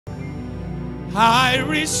I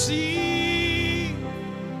receive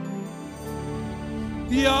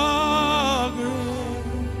your grace.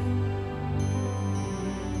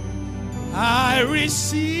 I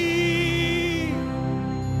receive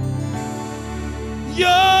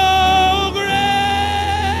your grace.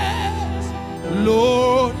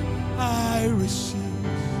 Lord, I receive.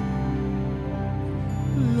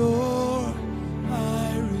 Lord,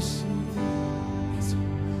 I receive.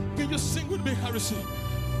 Can you sing with me? I receive.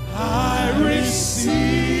 I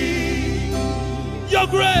receive your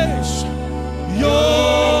grace.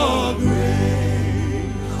 Your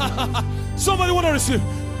grace. Somebody want to receive?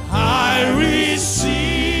 I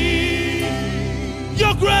receive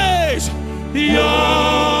your grace.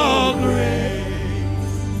 Your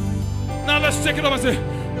grace. Now let's take it up and say,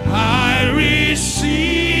 I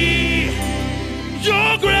receive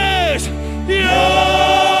your grace.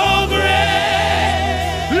 Your grace.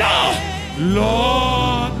 Lord,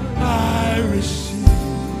 Lord, I receive.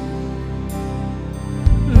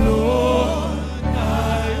 Lord,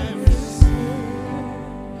 I receive.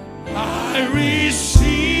 I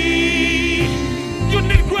receive. You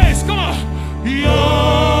need grace. Come on.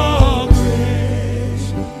 Your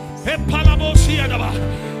grace.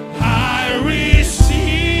 I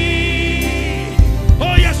receive.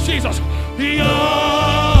 Oh yes, Jesus.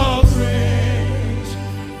 Your grace.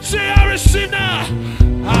 Say, I receive now.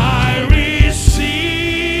 I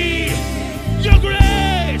receive your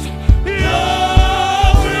grace.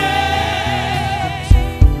 Your grace.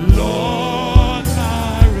 Lord,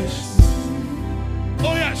 I receive.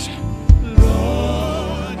 Oh yes.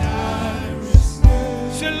 Lord, I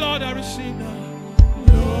receive. Say, Lord, I receive now.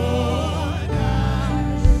 Lord, I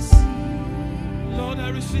receive. Lord, I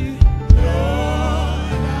receive.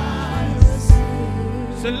 Lord, I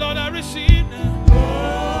receive. Say, Lord, I receive now.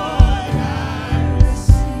 Lord,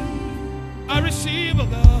 I receive, oh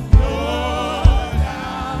God. Lord, I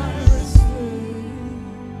receive.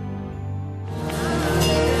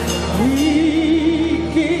 We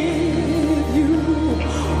give you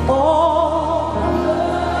all.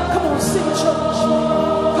 Come on, sing, church.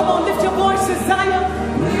 Come on, lift your voices, Zion.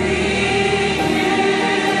 We give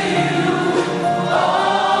you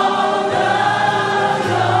all the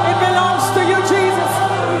glory. It belongs to you, Jesus.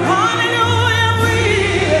 Hallelujah.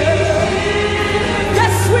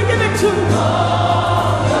 Yes, we give it to you.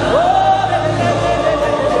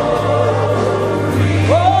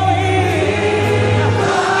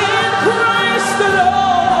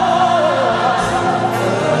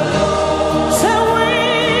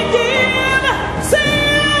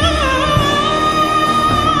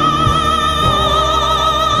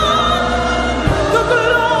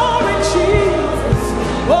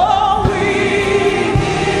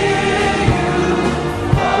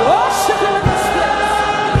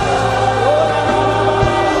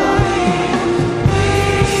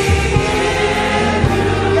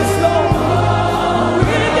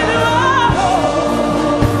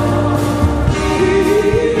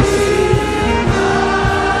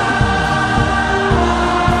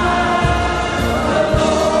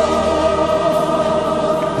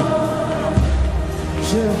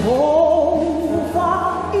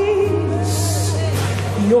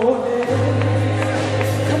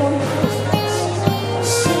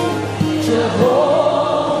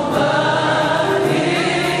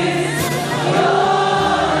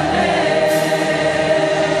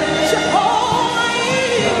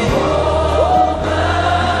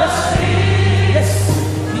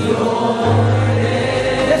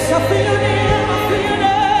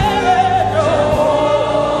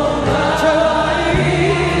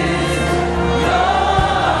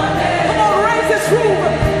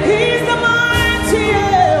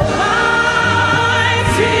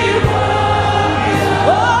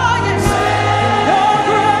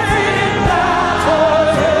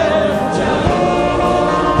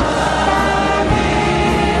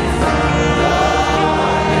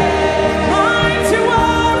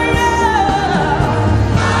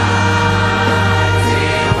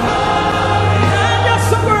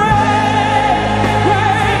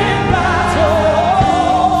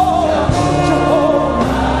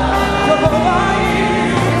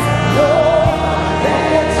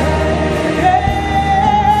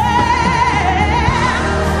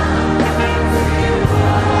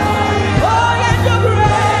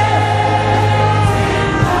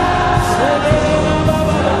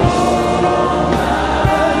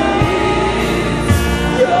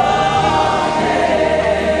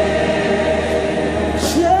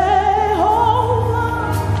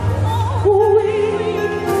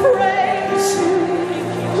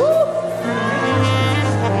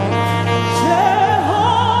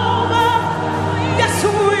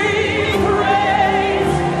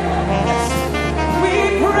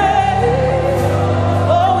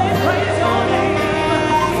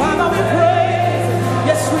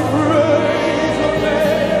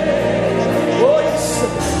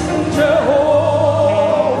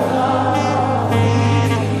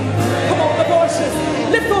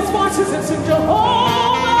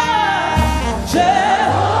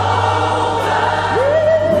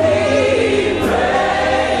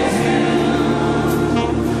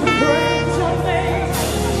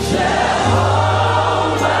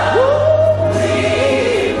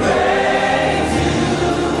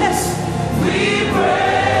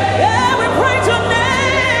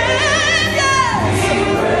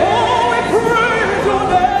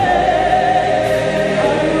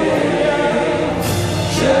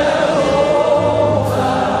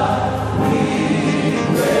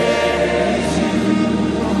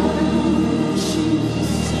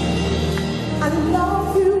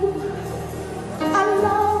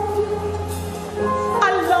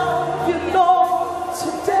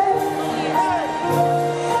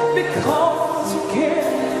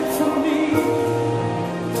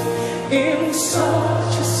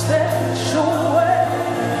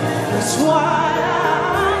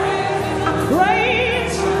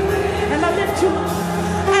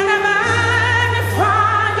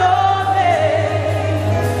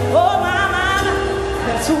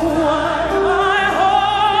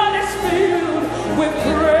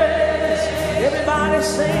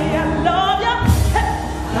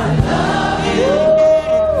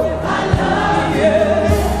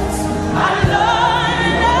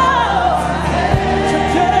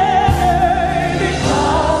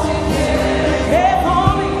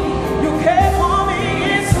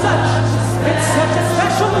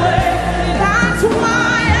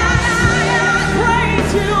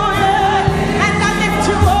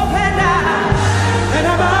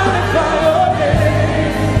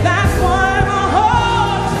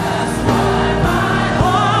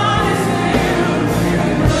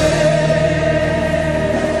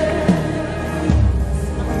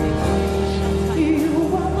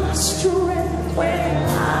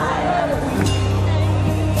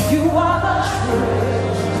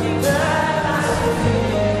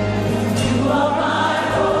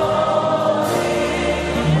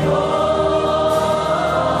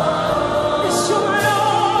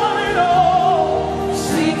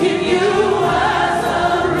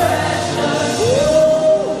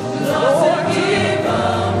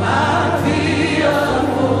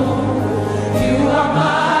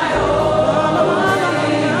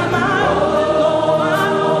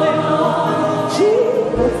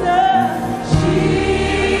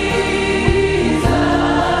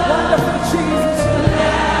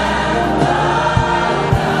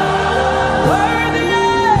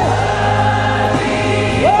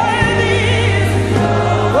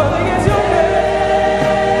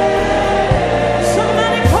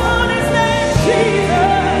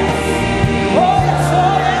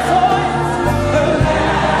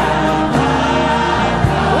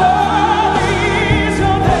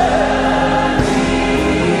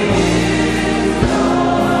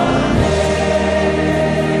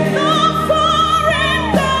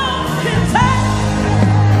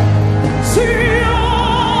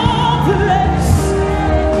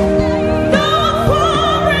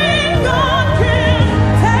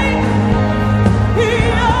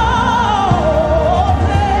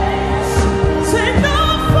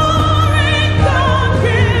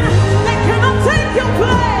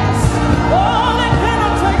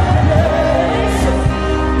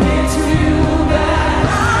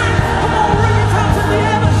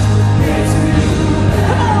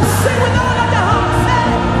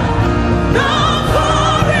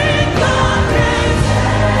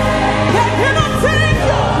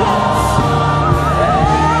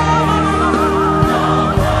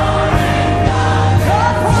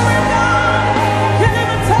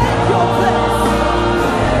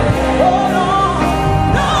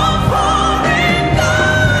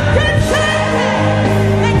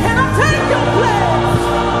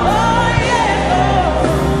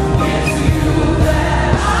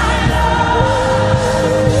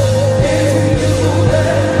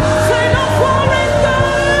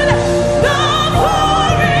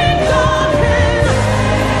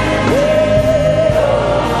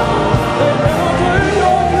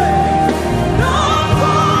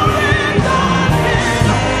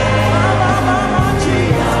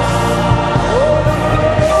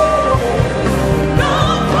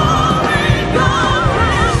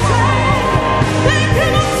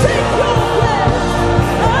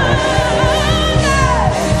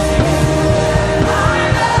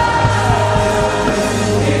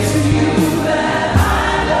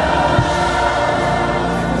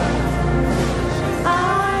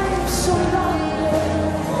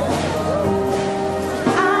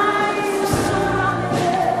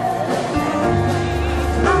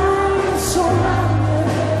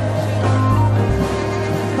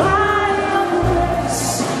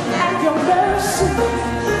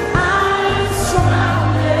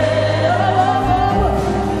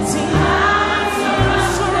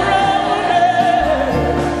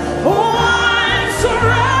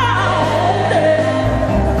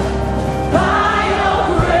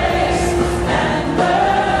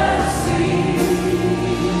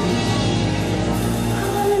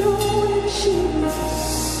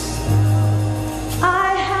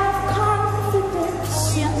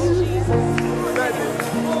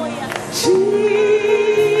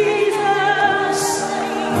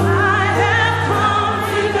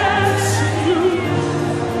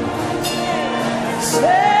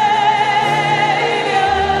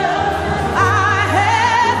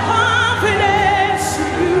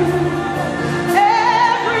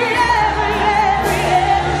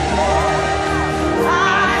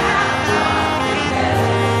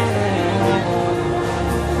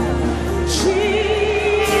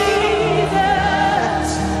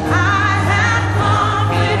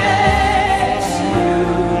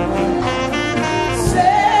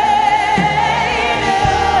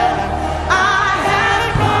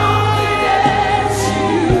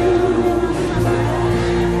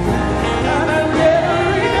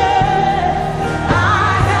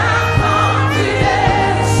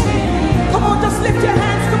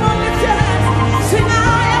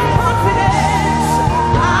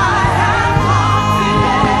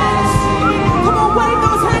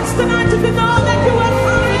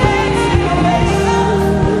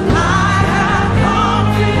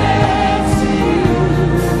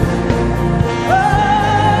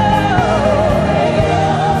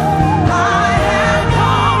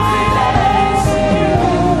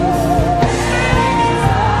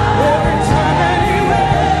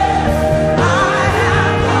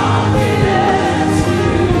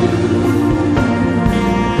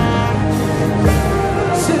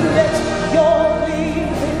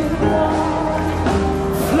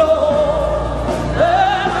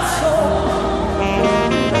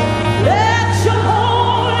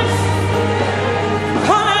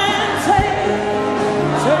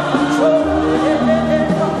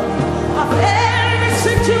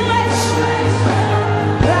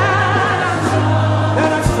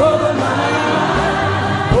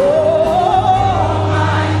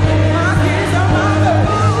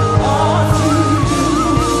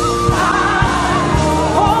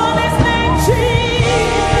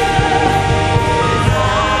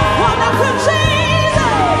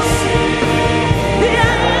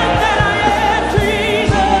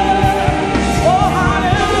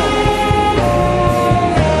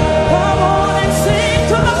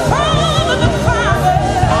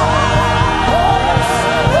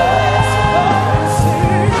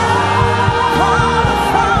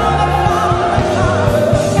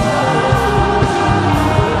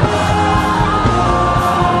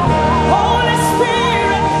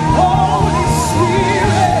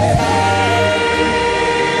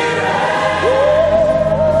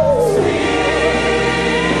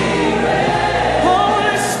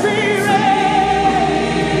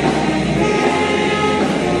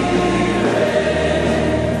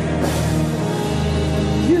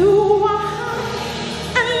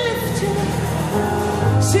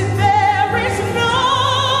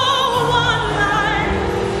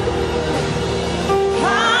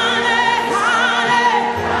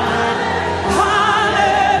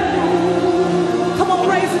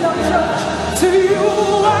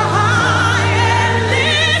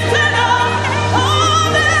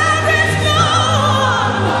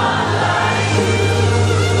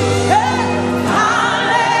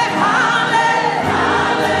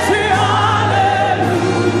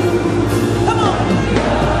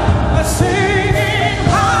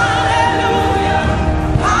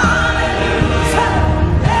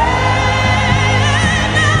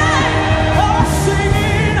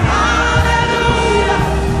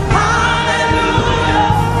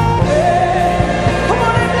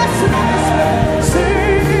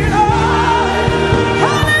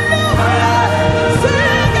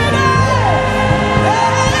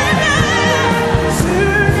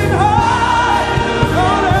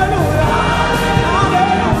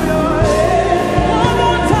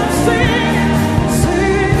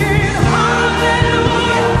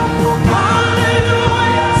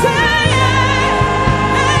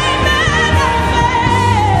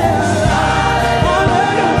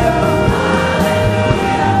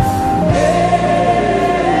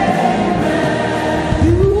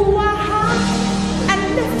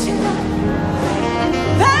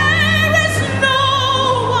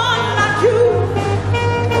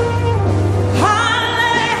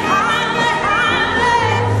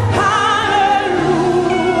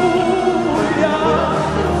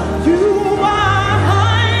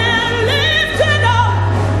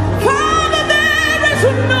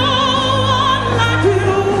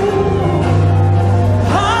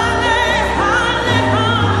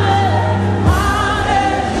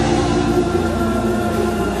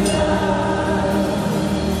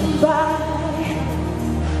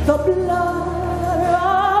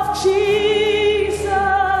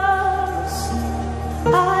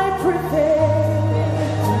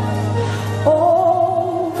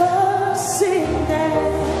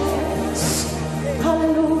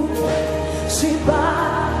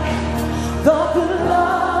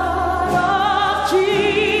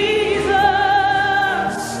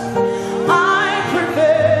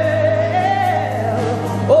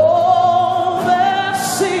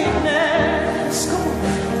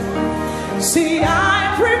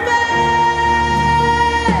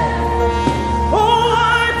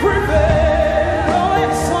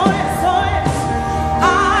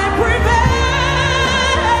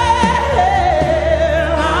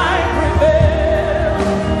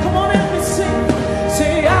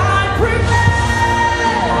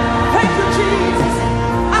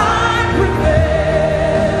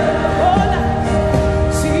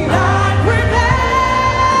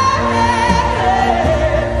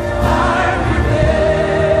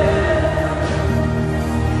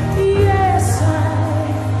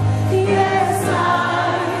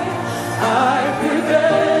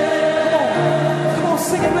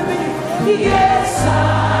 Yes,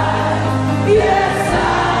 I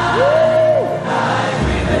prevail.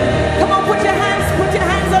 Come on, put your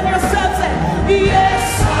hands on yourselves and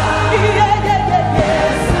yes,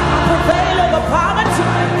 yes, I prevail over poverty.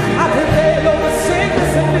 I prevail over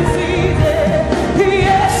sickness and disease.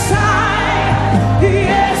 Yes, I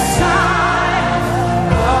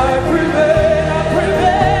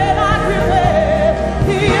prevail, I prevail.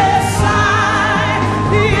 Yes, I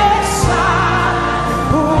prevail.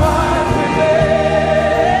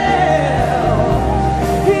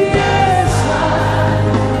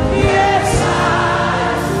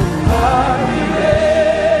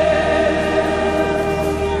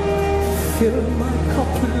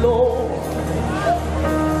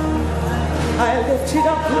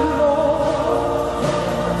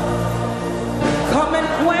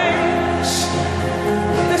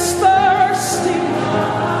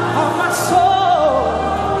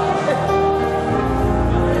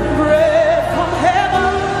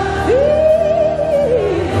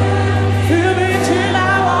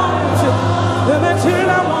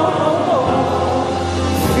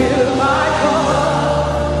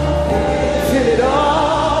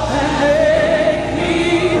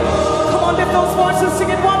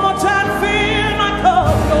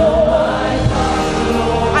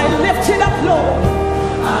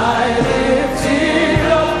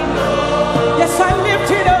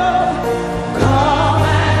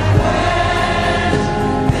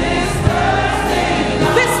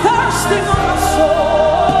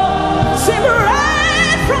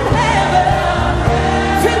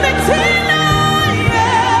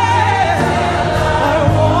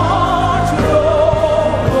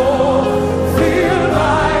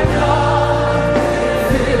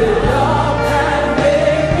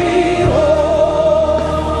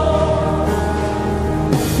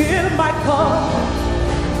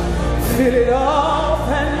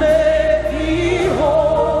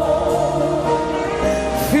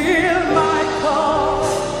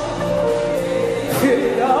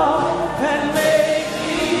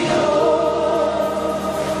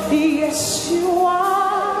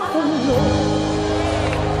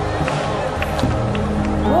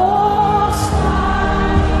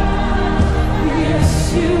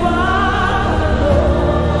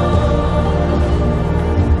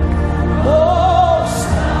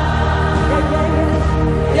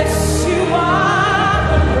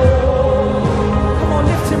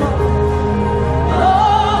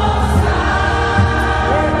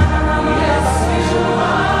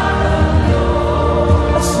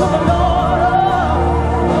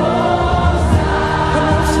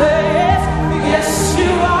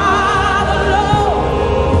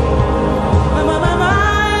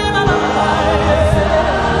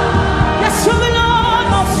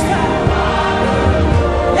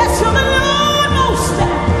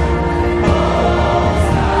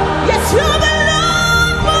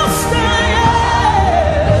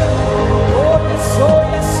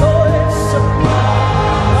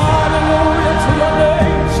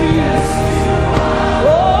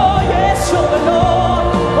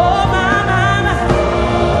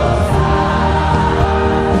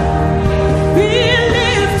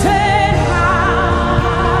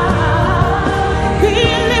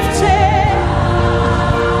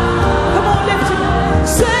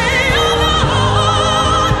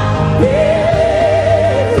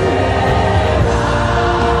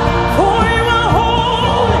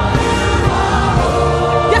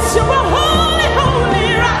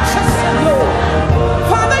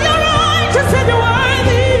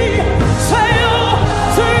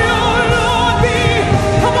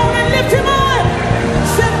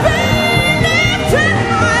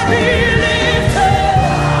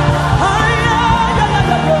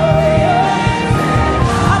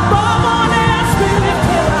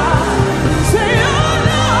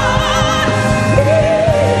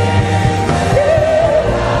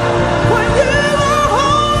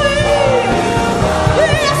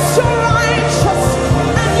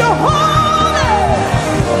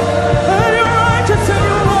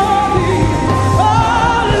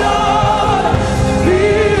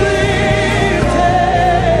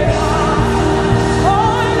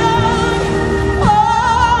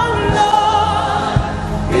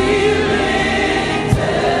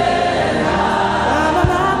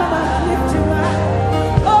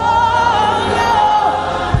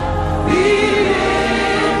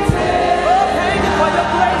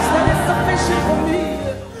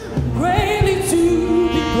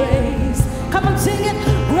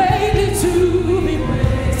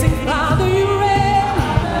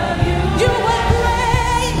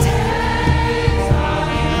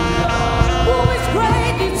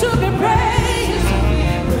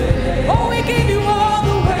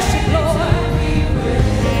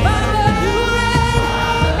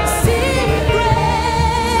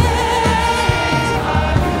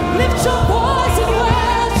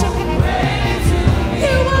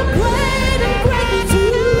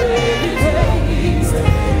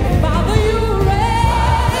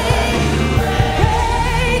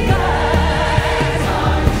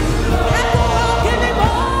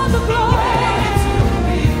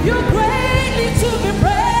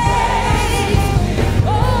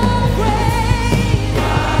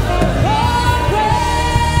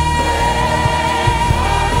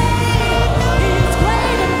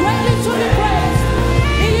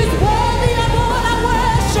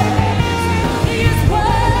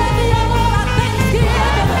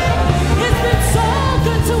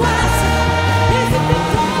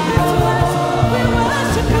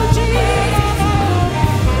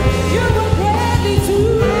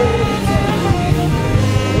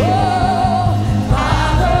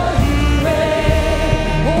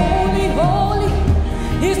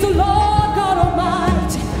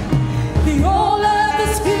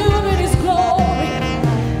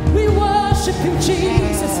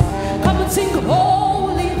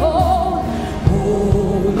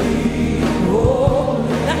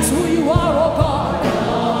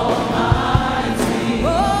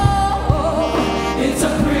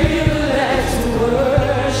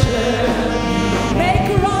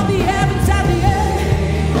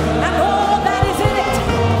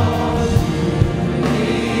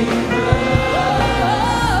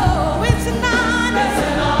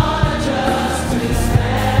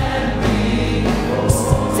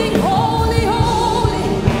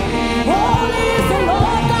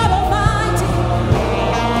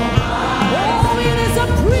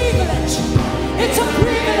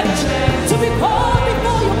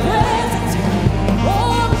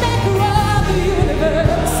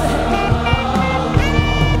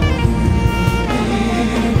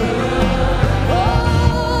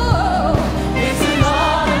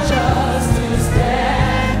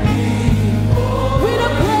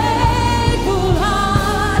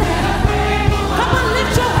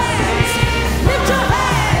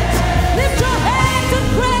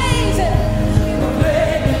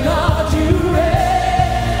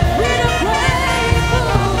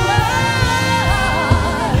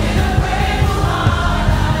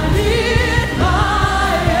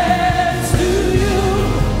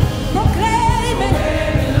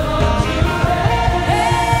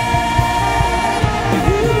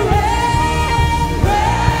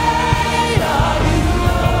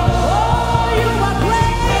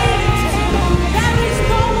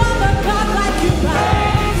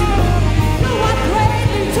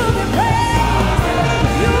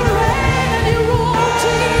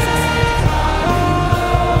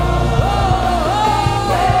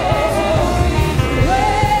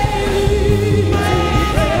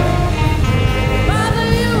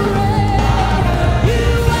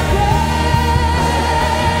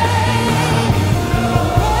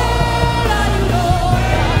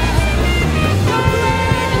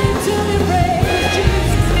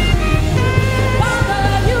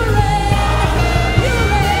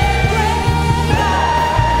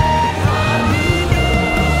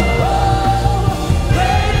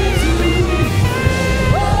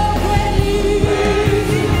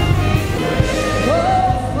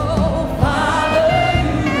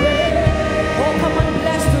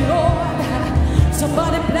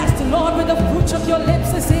 your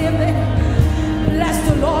lips this evening. Bless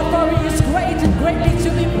the Lord, for he is great and greatly to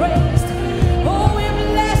be praised. Oh, we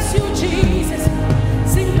bless you, Jesus.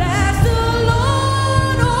 Sing, bless the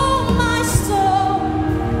Lord, oh my soul.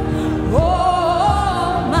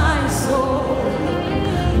 Oh, my soul.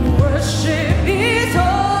 Worship his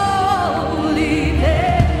holy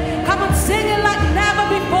name. Come on, sing it like never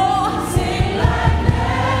before. Sing like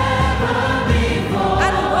never before.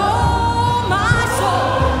 And oh, my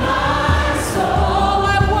soul. Oh,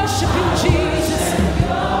 I worship you, Jesus.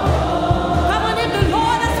 Come on, if the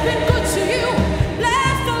Lord has been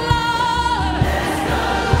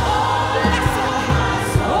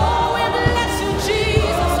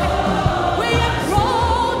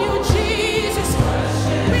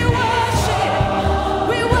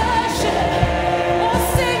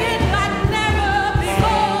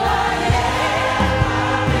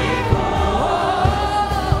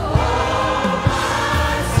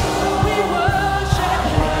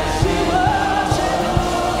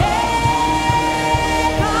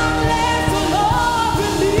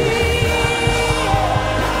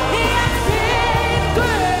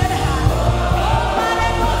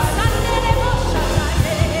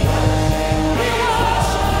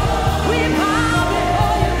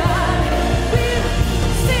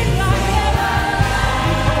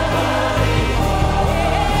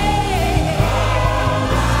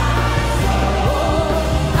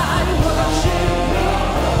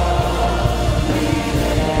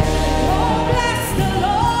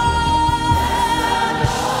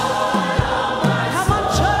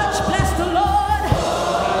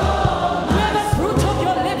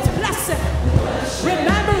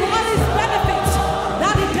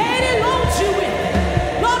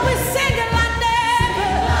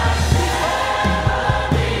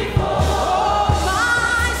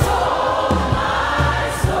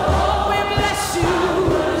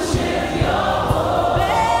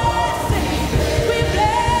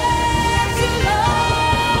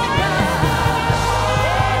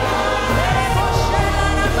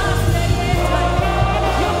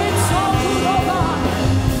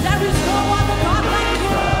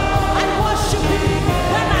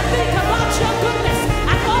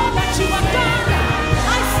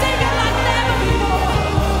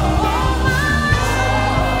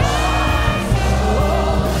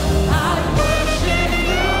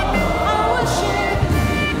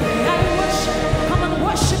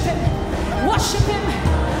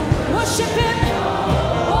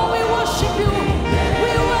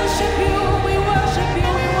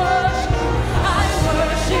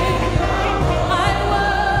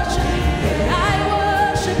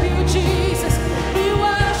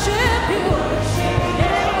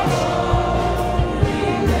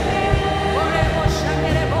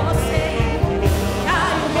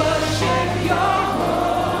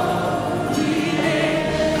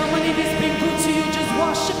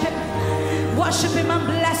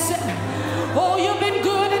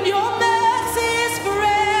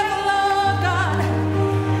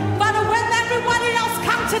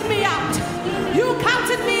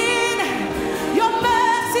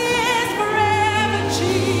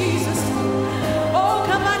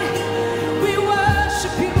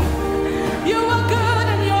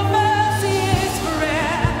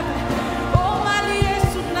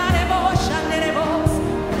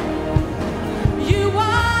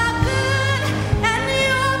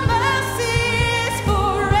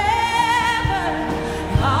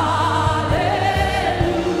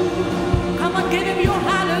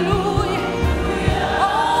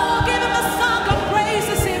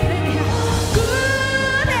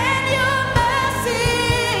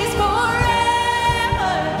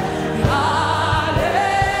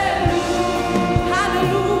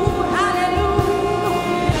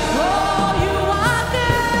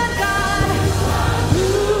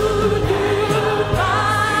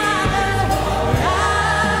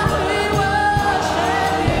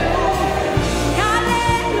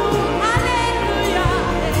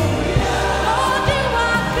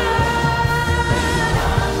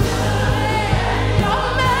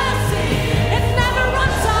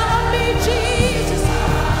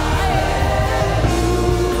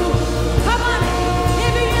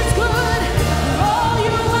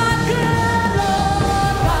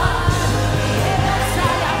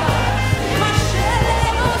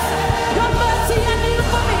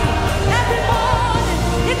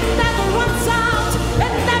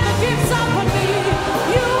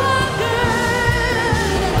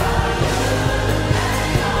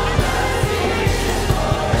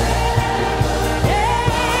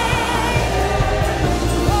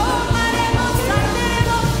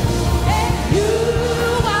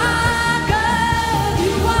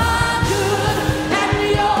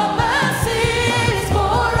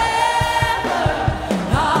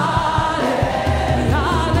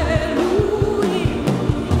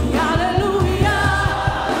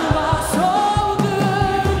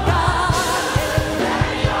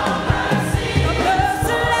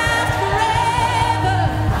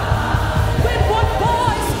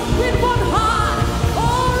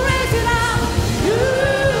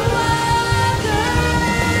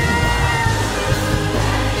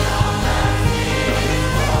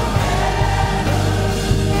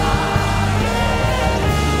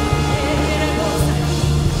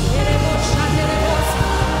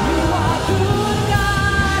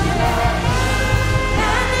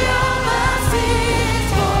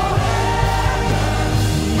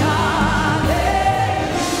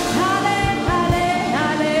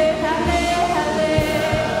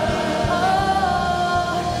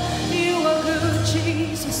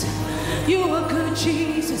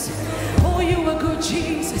Jesus. Oh, you are good,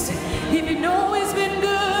 Jesus. If you know He's been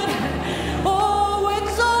good, oh,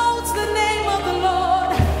 exalt the name of the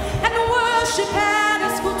Lord and worship at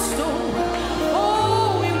His footstool.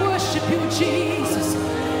 Oh, we worship you, Jesus.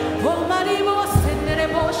 Oh, Maribo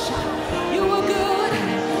Senderebosha, you are good.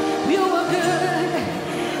 You are good.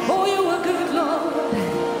 Oh, you are good, Lord.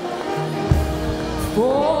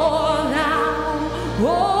 For now,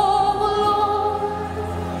 oh Lord,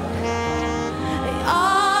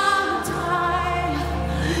 I'm tired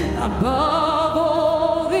above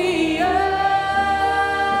all the earth.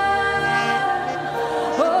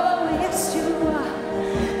 Oh, yes, you are.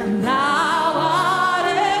 And thou art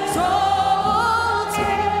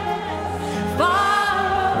exalted far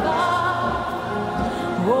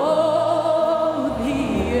above all the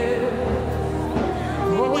earth.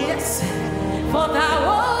 Oh, yes. For thou,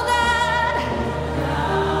 O God,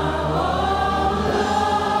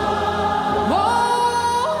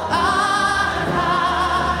 oh, art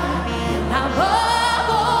high above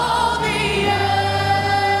all the earth.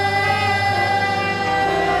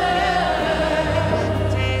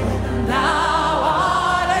 Thou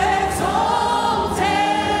art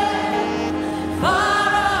exalted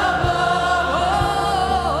far above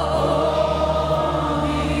all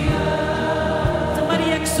the earth. Somebody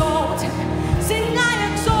exalt. Sing, I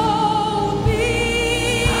exalt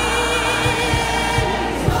thee.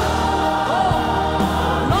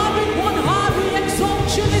 Lord, with one heart we exalt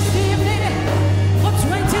you this evening for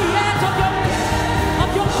 20 years of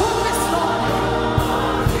your goodness, Lord.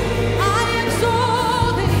 I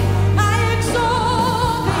exalt thee. I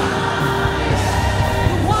exalt thee.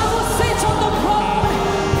 The one who sits on the throne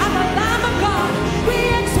and the Lamb of God. We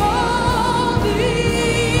exalt thee.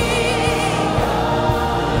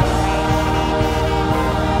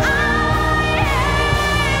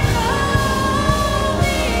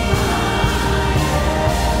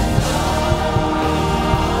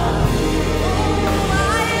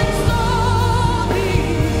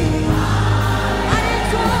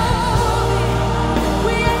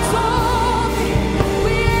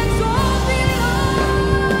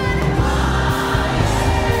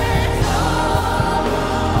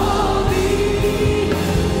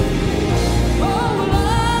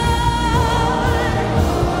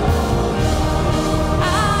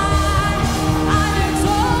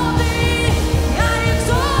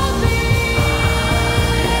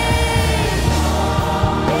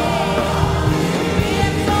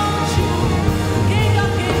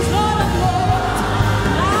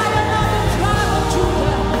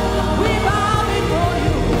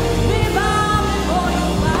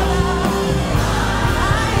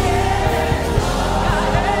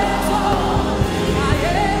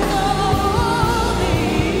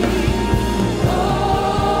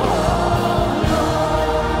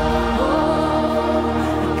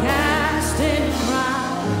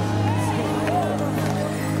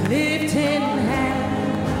 Lifting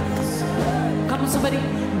hands. Come on, somebody.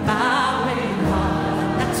 Bowing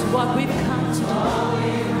heart. That's what we've come to do.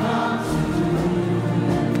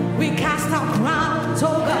 We cast our crowns,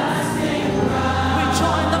 oh God. We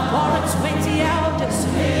join the 420 elders.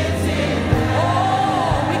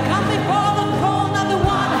 Oh, we come before the throne of the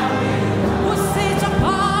one who sits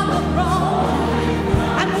upon the throne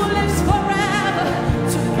and who lives forever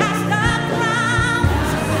to cast our crowns.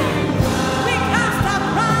 We cast our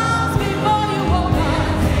crowns before you, oh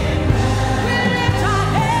God. We lift our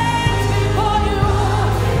hands before you.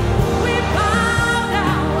 We bow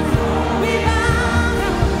down. We bow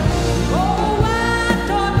down. Oh,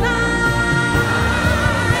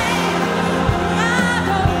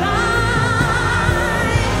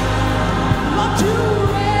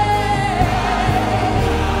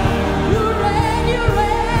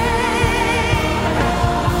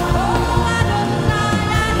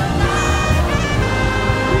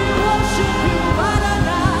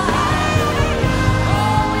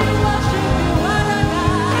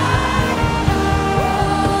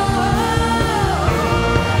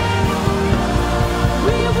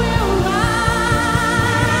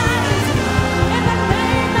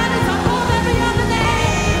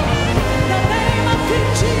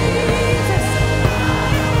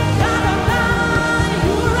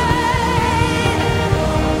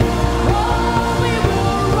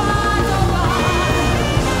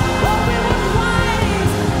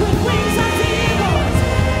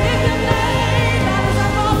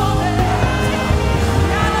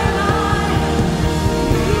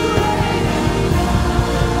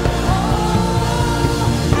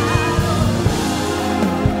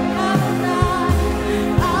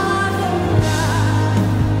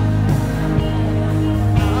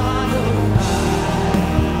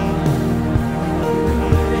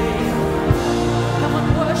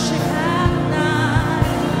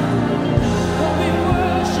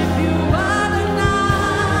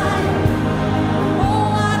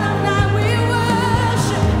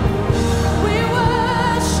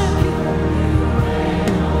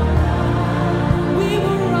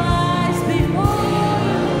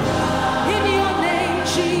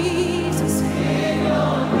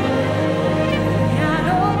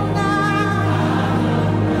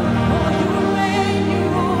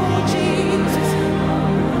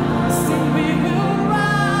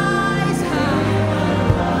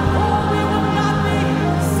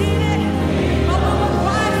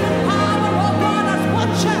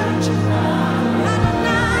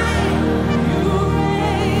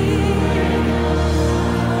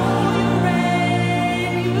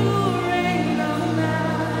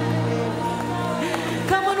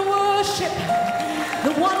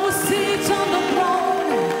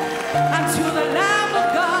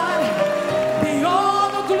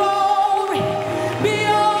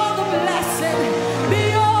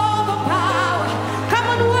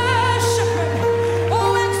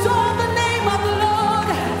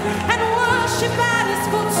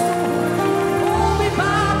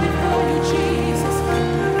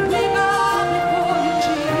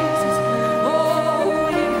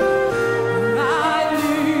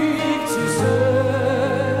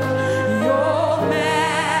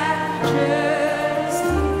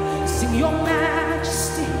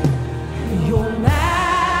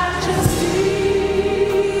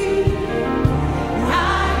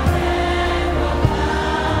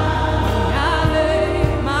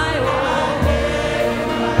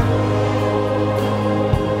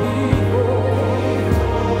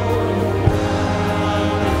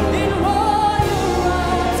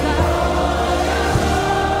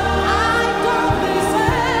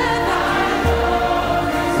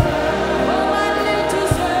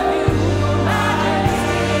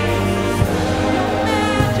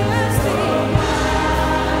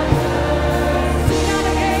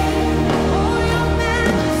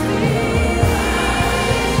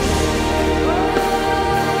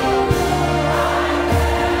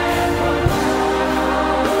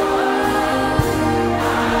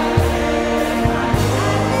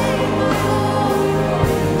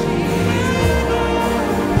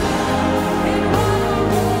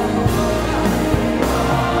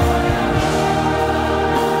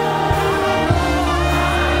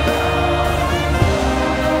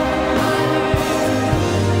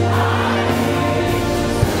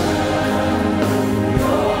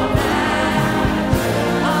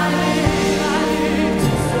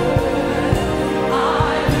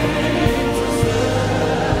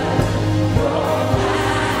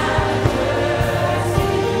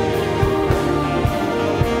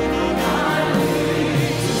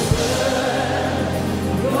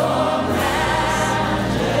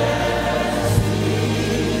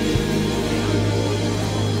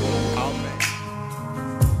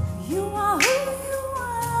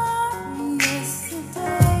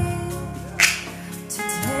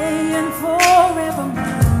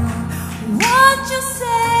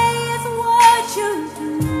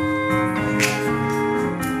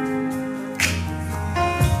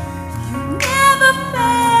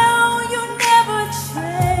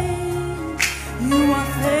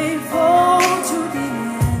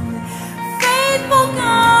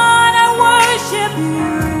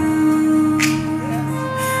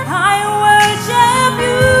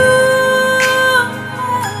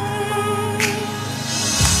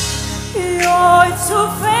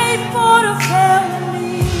 faithful to fail me.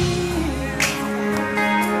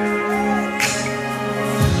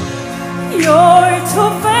 You're too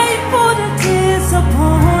faithful to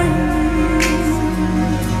disappoint me.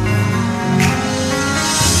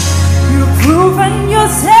 You've proven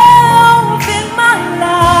yourself in my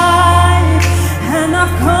life, and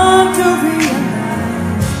I've come to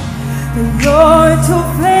realize that you're too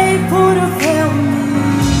faithful to fail me.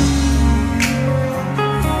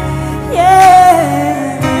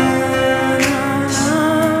 Yeah,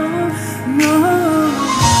 no.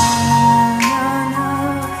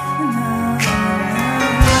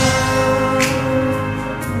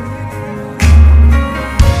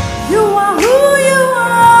 You are who you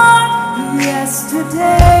are,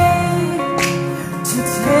 yesterday,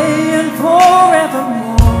 today, and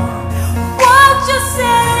forevermore. What you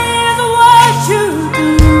say is what you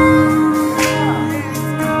do.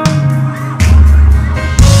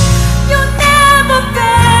 You never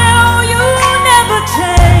fail, you never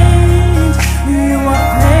change. You are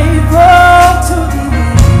faithful to the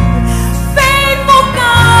end. Faithful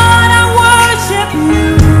God, I worship you.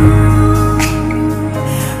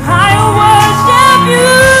 I worship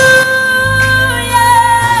you. Yeah.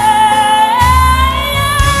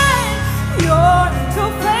 You're too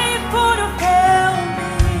faithful to fail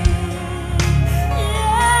me.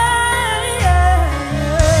 Yeah.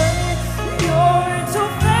 You're too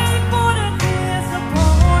faithful to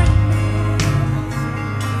disappoint me.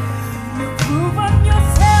 You've proven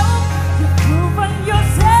yourself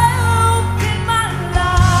in my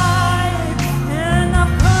life, and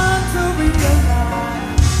I've come to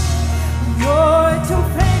realize you're too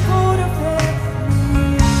faithful to fail me.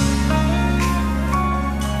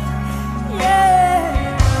 Yeah.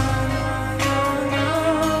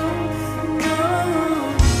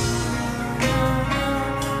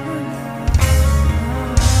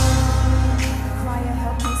 Choir,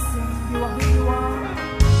 help me sing. You are who you are.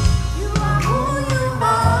 You are who you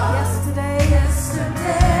are. Yesterday,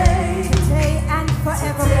 today, and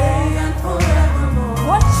forevermore.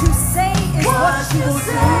 What you say is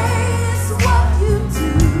what you do.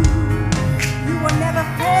 You will never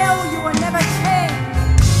fail. You will never change.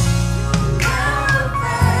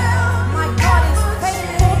 My God is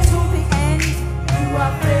faithful to the end. You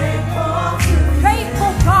are faithful.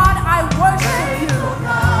 Faithful God, I worship you.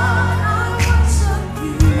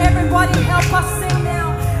 Everybody help us sing now.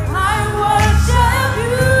 I worship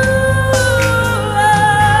you.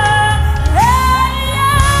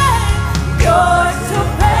 You're too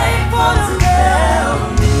faithful to fail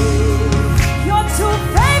me.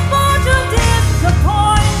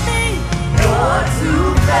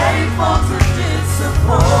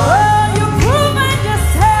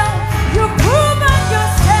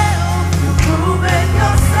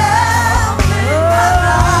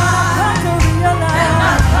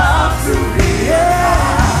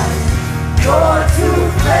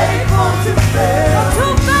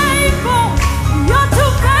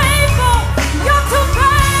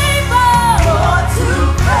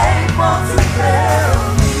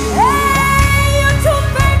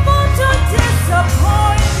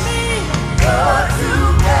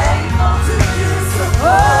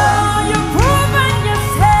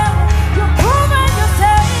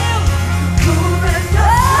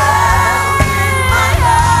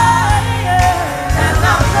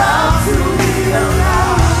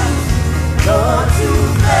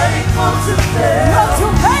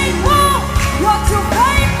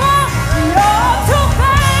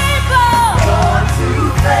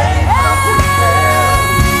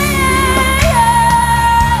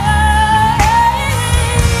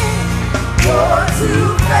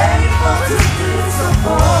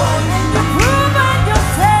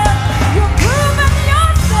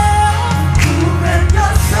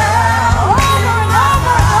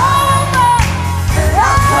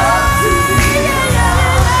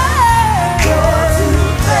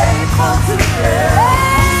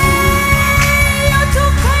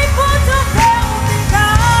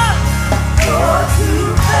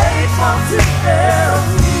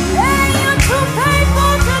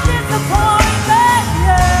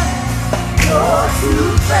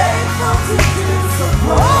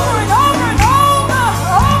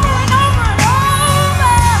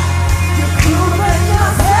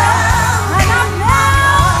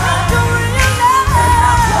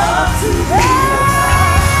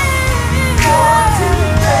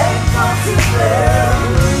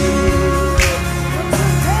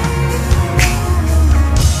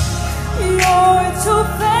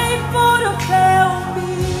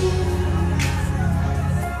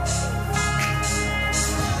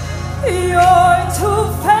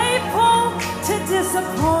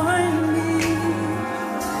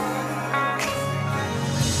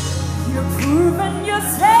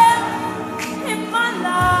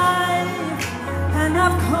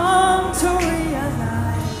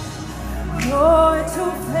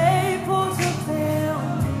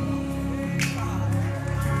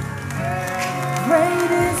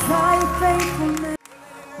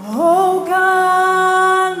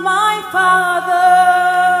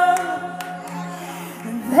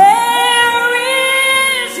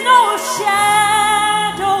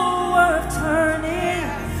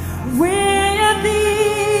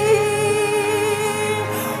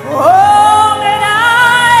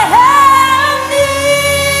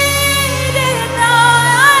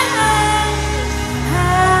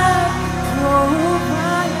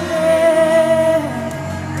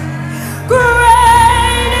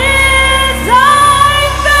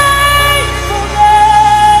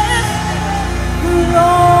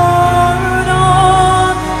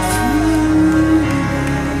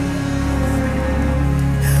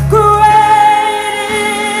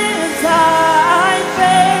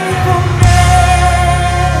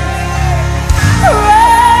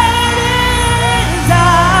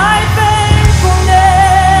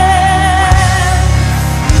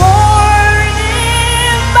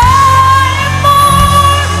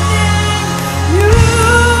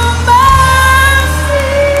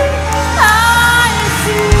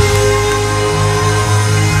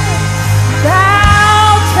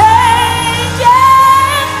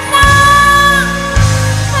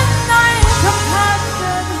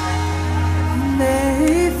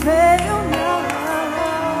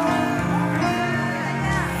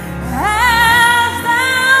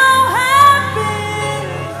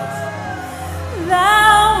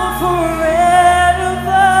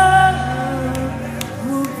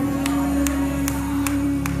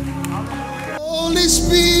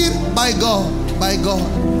 My God, my God.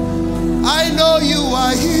 I know you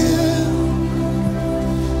are here.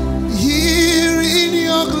 Here in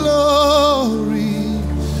your glory.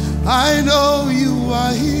 I know you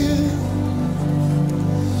are here.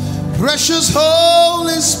 Precious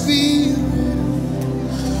Holy Spirit.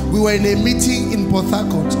 We were in a meeting in Port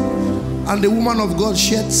Harcourt, and the woman of God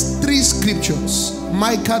shared 3 scriptures.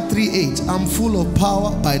 Micah 3:8, I'm full of power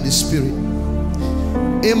by the Spirit.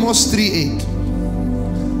 Amos 3:8,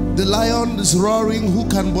 the lion is roaring, who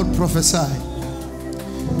can but prophesy?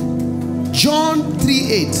 John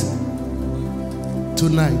 3:8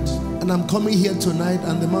 tonight. And I'm coming here tonight,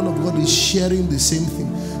 and the man of God is sharing the same thing.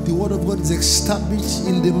 The word of God is established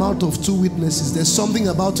in the mouth of 2 witnesses. There's something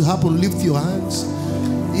about to happen. Lift your hands.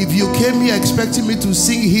 If you came here expecting me to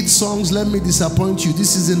sing hit songs, let me disappoint you.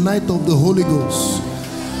 This is the night of the Holy Ghost.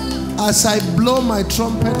 As I blow my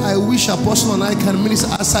trumpet, I wish Apostle and I can minister.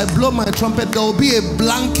 As I blow my trumpet, there will be a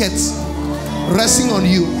blanket resting on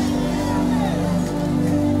you.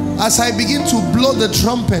 As I begin to blow the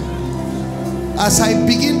trumpet, as I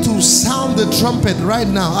begin to sound the trumpet right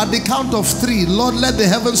now, at the count of 3, Lord, let the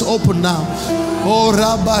heavens open now. Oh,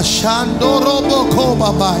 Rabba Shando Robo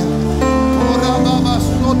Kobabai. Oh, Rabba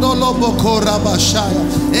Sodolobo Korabashaya.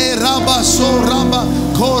 E Rabba So Rabba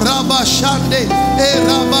Korabashande. E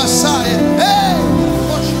Rabba Saya. Hey!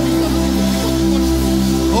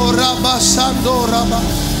 Oh, Rabba Sando Rabba.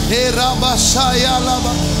 E Rabba Saya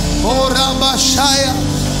Laba. Oh, Rabba Shaya.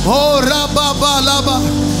 Oh, Rabba Balaba.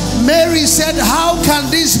 Mary said, how can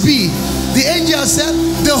this be? The angel said,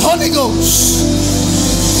 the Holy Ghost.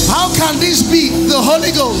 How can this be? The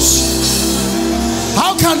Holy Ghost.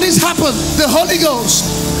 How can this happen? The Holy Ghost.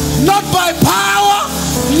 Not by power,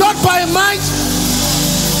 not by might.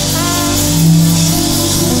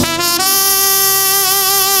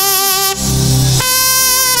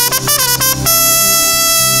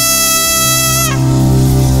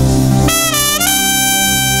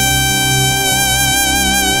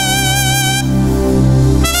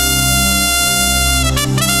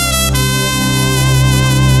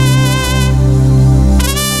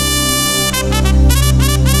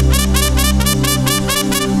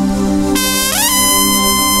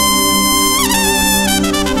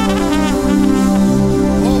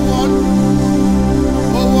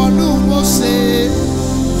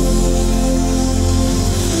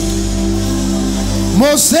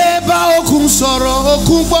 Moseba okun soro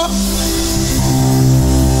okun gbo.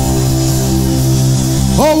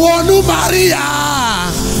 Owonu Maria.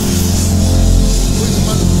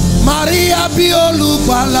 Maria bi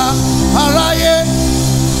olùgbàlà aráyé.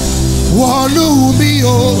 Wonu mi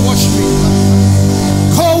o, watch me.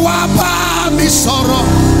 Kó wá bá mi sọ̀rọ̀.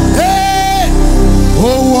 Hey!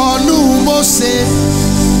 Owonu Mose.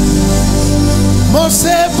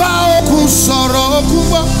 Moseba okun soro okun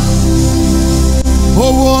gbo.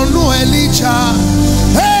 Oh no, Elijah.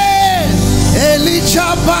 Hey,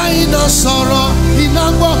 Elijah by no sorrow in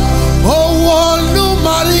Agbo. Oh no,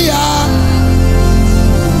 Maria.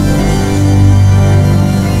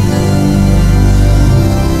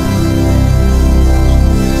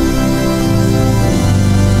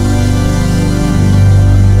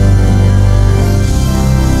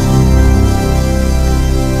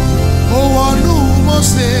 Oh no,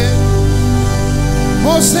 Mose.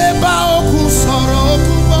 Mose ba oku soro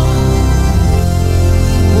oku ba.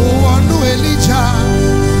 Oh no, Elijah.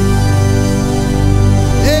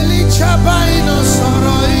 Elijah ba ino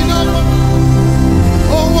soro ino ba.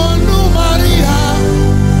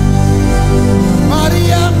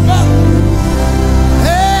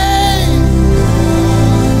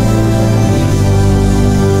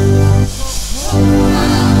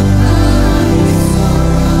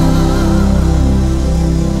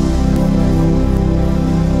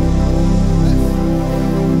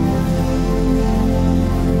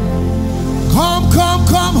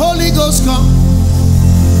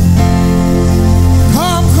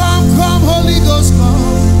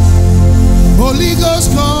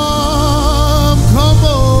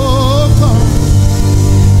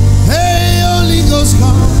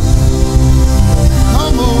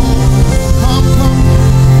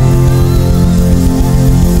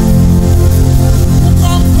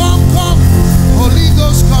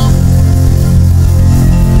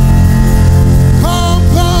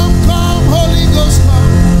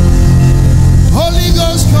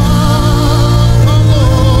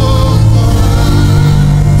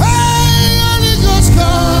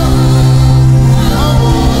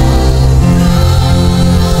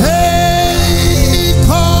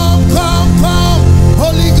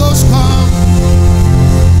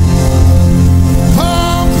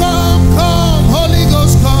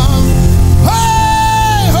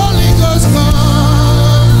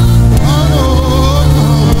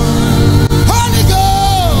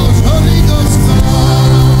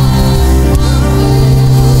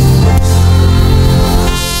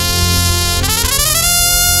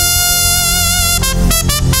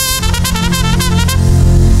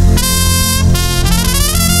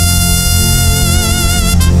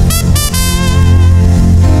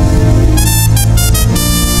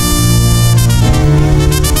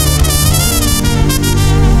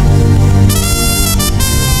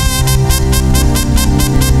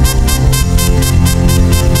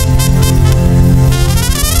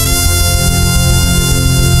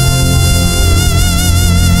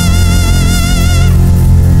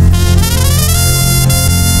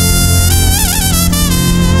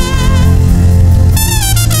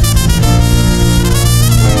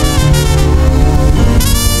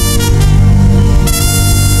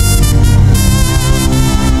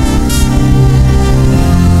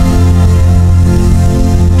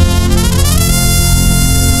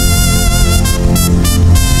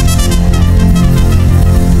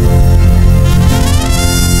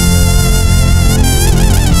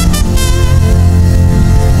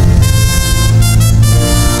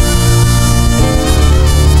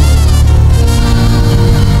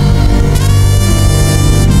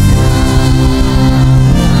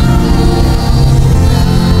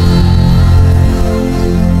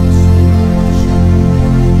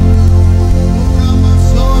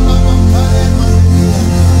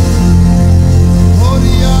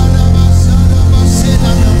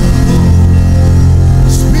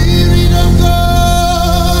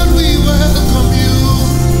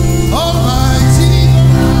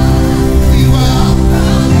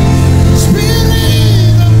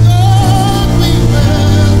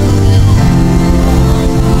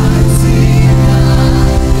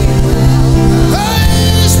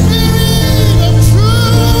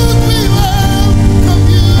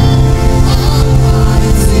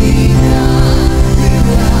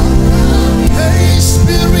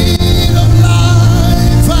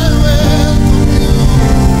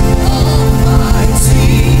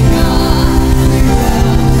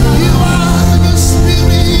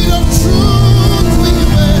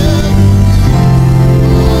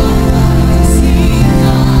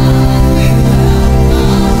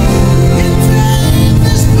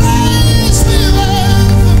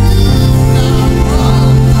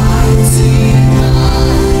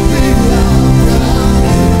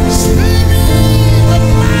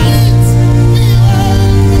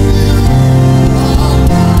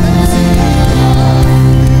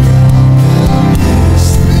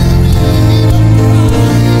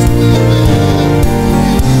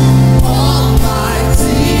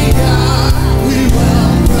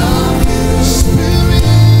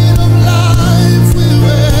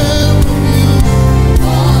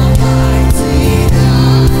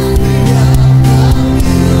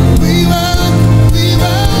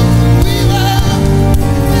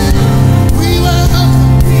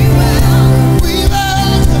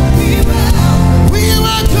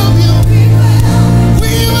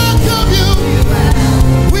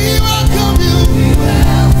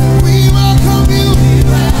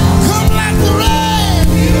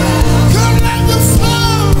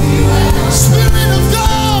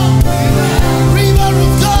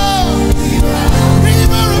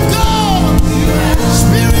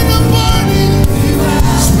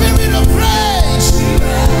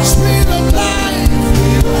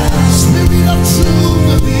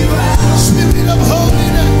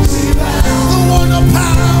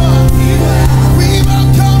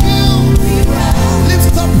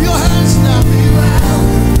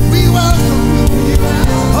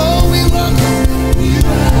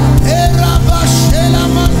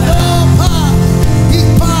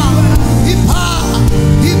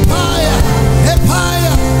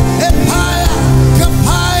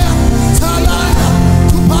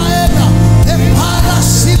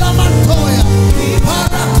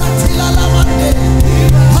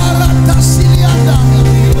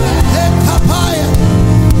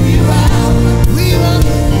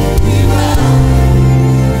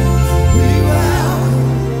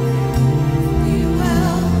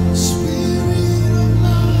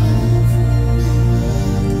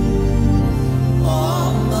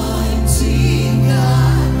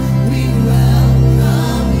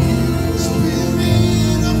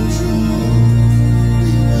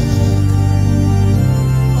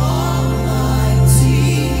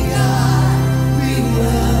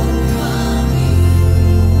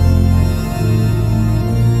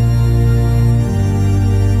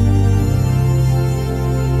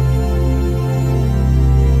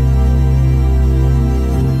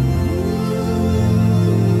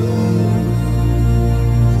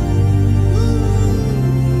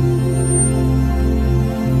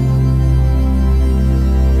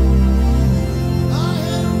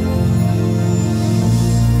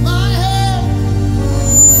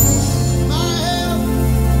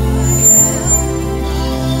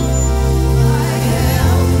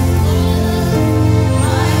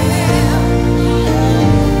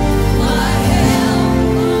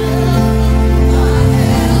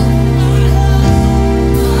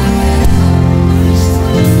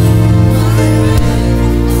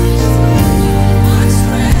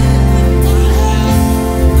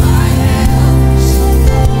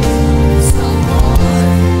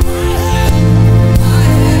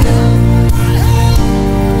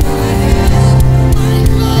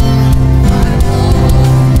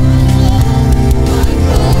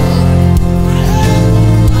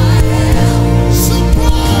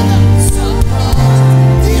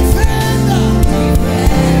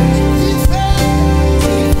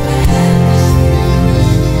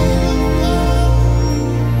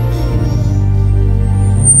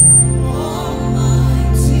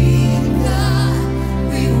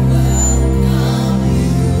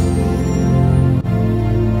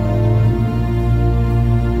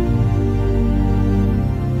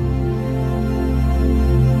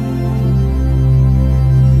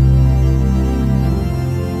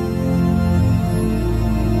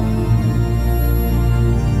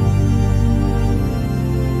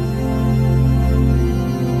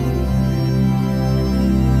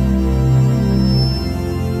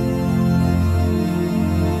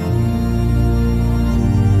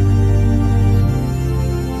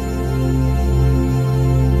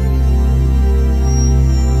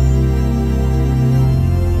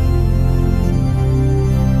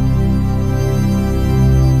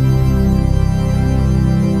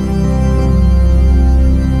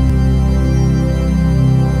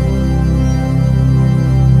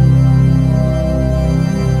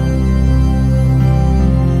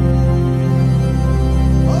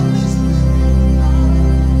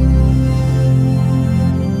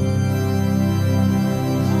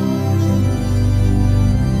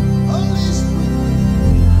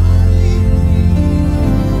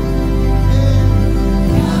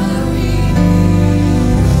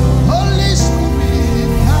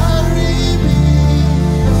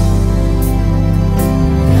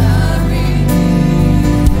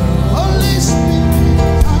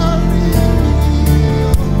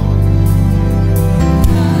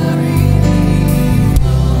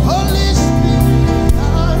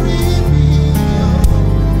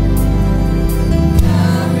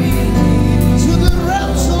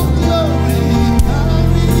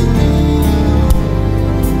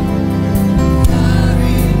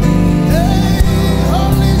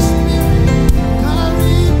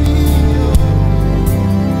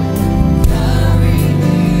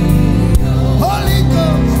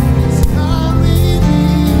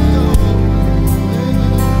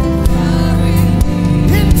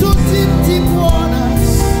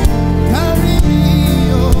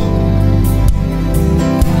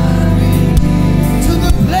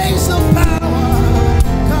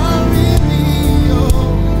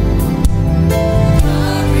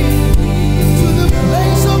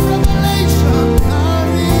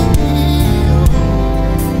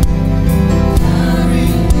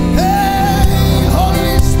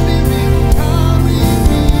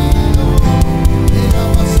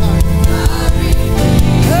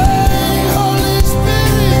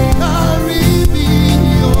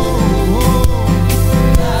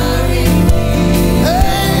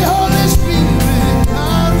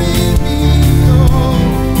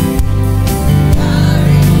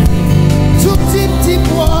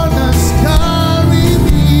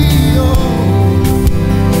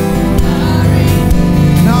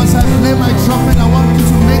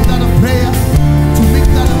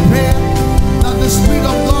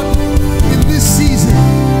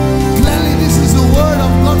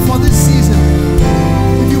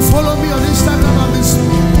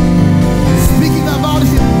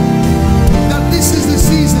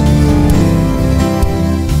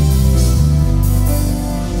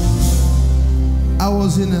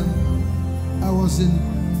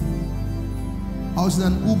 was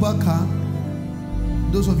in an Uber car.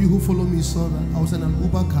 Those of you who follow me saw that. I was in an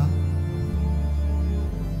Uber car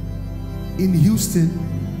in Houston.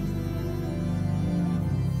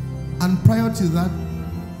 And prior to that,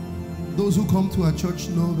 those who come to our church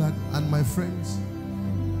know that, and my friends,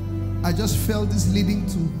 I just felt this leading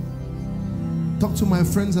to talk to my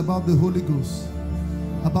friends about the Holy Ghost.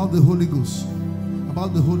 About the Holy Ghost.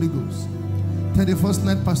 About the Holy Ghost. 31st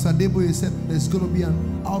night, Pastor Adeboye said there's going to be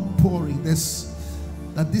an outpouring.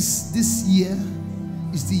 That this year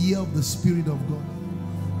is the year of the Spirit of God.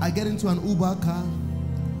 I get into an Uber car,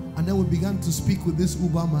 and then we began to speak with this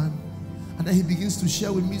Uber man, and then he begins to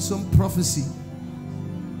share with me some prophecy.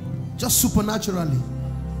 Just supernaturally,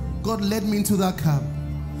 God led me into that car,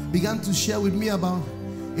 began to share with me about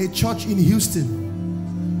a church in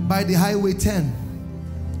Houston by the Highway 10,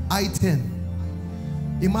 I-10.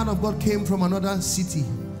 A man of God came from another city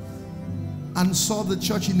and saw the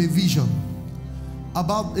church in a vision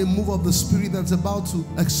about a move of the Spirit that's about to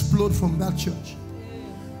explode from that church.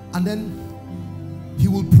 And then he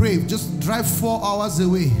will pray, just drive 4 hours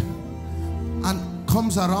away and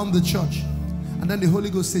comes around the church. And then the Holy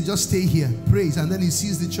Ghost says, just stay here, praise. And then he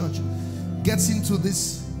sees the church, gets into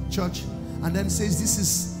this church, and then says, this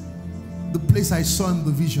is the place I saw in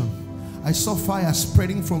the vision. I saw fire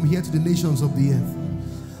spreading from here to the nations of the earth.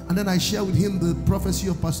 And then I share with him the prophecy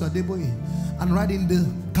of Pastor Adeboye. And right in the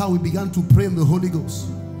car, we began to pray in the Holy Ghost.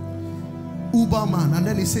 Uber man. And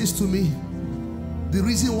then he says to me, the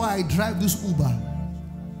reason why I drive this Uber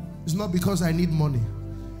is not because I need money.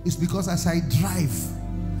 It's because as I drive,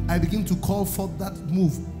 I begin to call forth that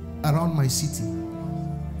move around my city.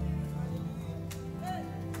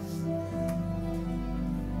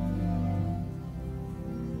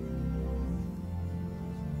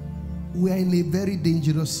 We are in a very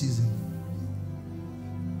dangerous season.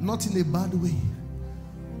 Not in a bad way,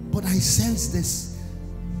 but I sense this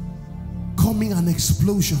coming an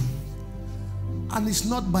explosion. And it's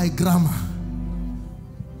not by grammar.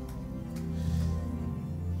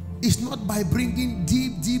 It's not by bringing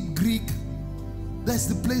deep Greek. That's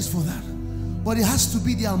the place for that. But it has to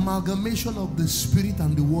be the amalgamation of the Spirit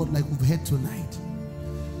and the Word, like we've heard tonight.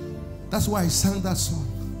 That's why I sang that song.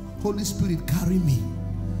 Holy Spirit, carry me.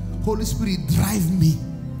 Holy Spirit, drive me.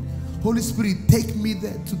 Holy Spirit, take me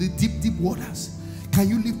there to the deep waters. Can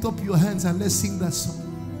you lift up your hands and let's sing that song?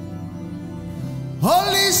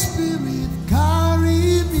 Holy Spirit,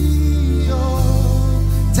 carry me,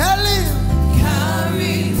 oh. Tell him,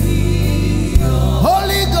 carry me, oh.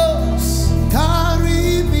 Holy Ghost,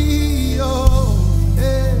 carry me, oh.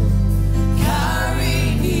 Hey.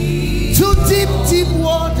 Carry me, to deep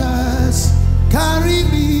waters. Carry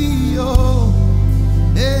me, oh.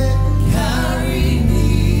 Hey. Carry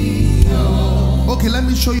me, oh. Okay, let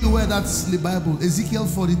me show you where that's in the Bible. Ezekiel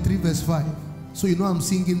 43 verse 5. So you know I'm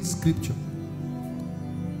singing scripture.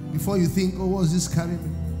 Before you think, oh, what's this carrying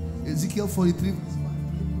me? Ezekiel 43 verse 5.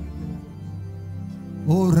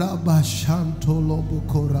 Oh, Rabba Shanto Lobo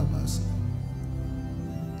Korabas.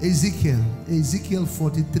 Ezekiel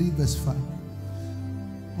 43 verse 5.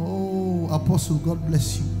 Oh, Apostle, God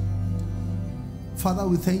bless you. Father,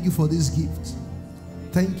 we thank you for this gift.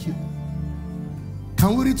 Thank you.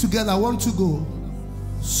 Can we read together? I want to go.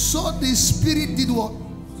 So the Spirit did what?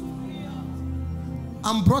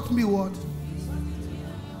 And brought me what?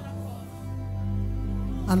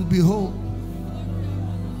 And behold,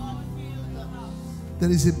 there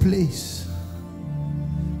is a place.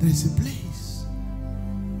 There is a place.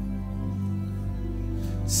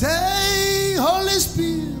 Say, Holy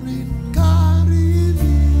Spirit, carry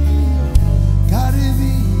me, carry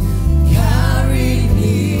me, carry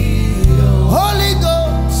me, oh. Holy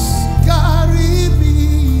Ghost, carry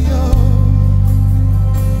me, oh.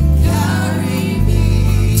 Carry me,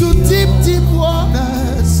 to deep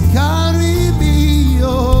waters, carry me,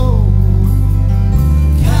 oh.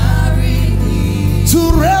 Carry me, to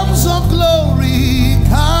realms of glory,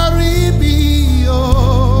 carry me,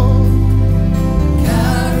 oh.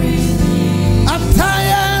 Carry me, at times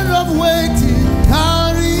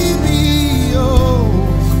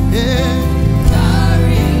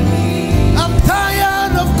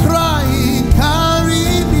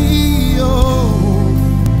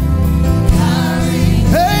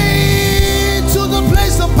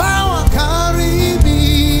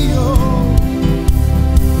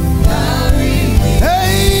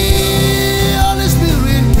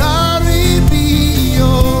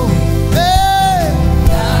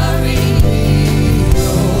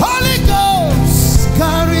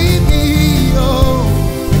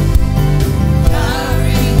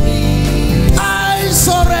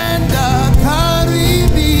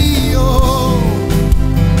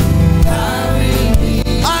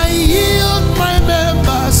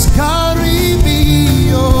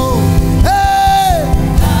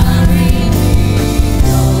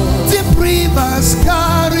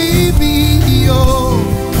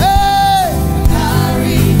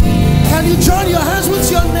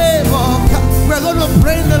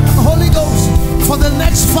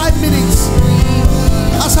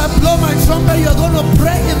where you're going to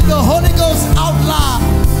pray in the Holy Ghost out loud.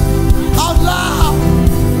 Out loud.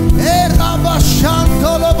 Eh, Rabba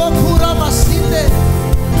Shantolo Bakura Masinde.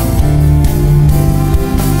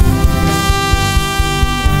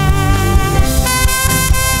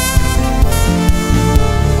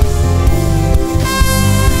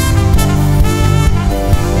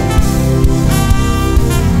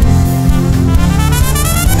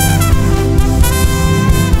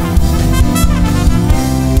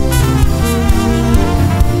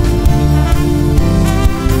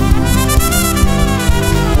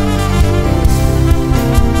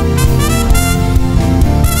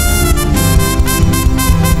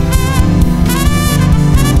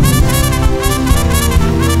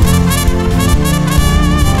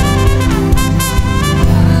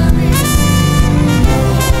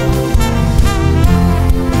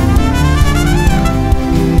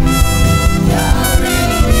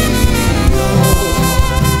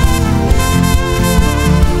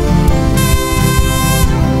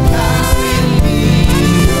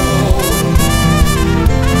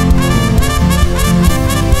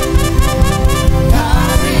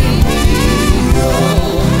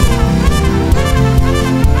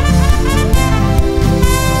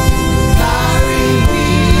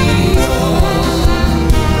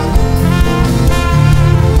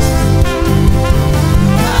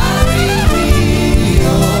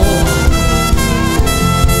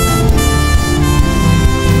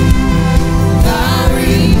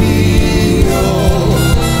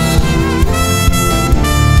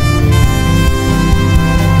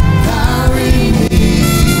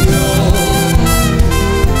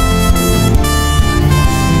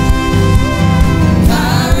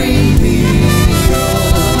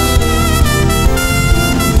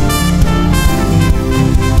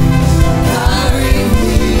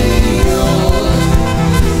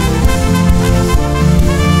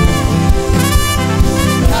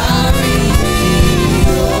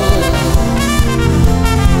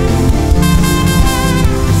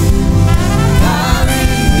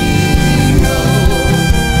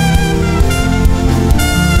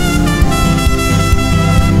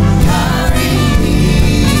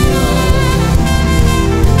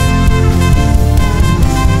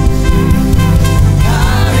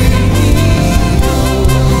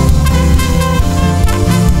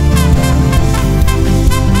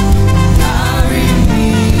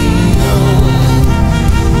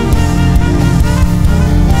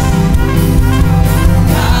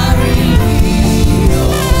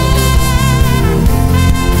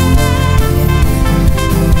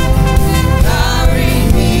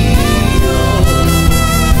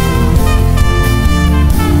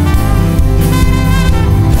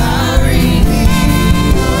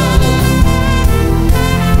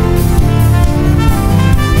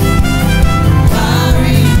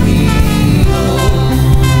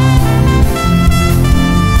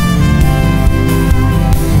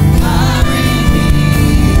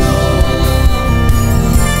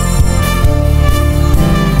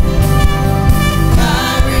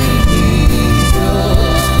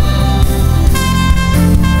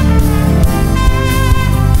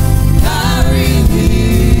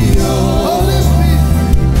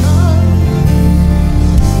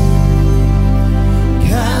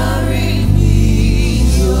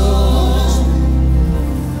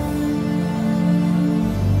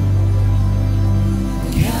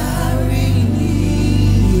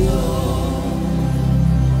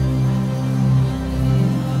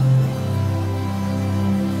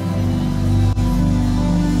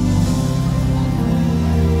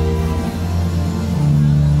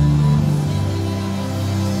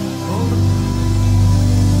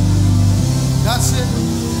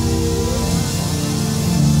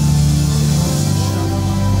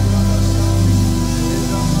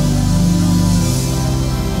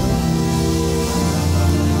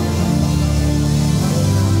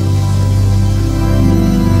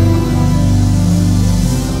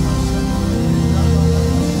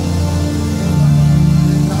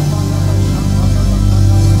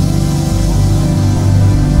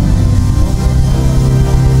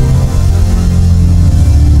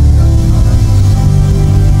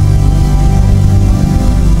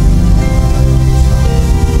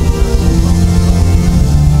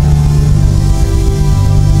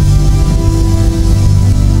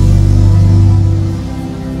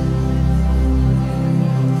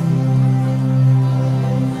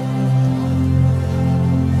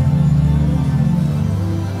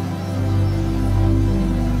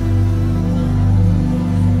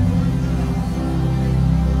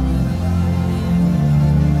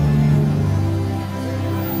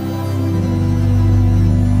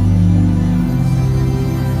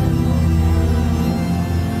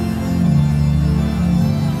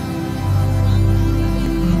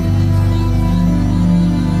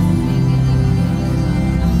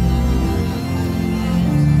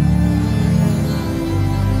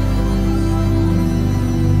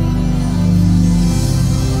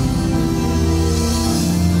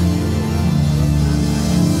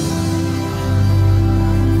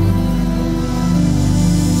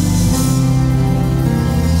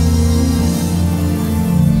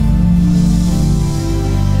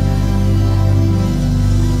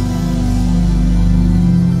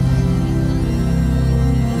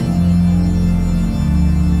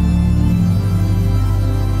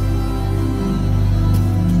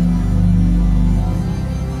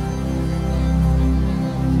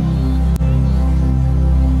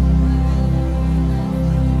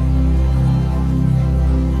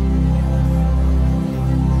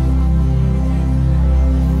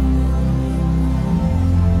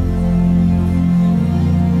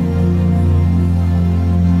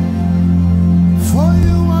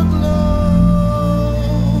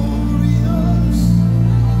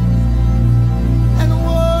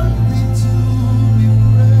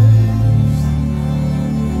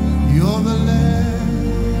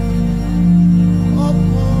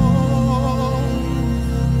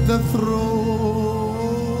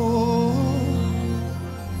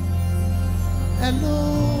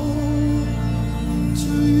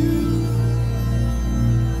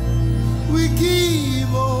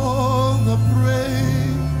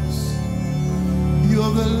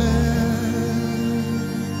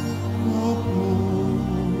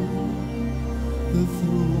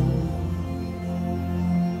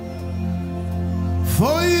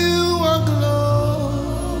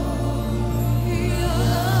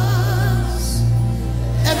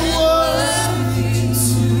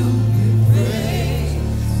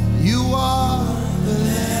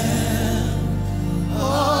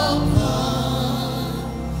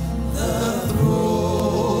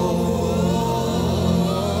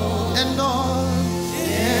 and all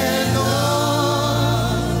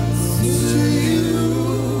to you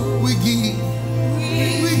we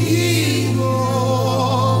give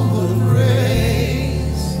all the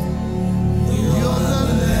praise. You're the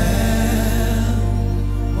Lamb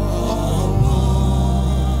upon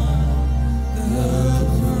the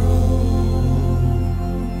throne.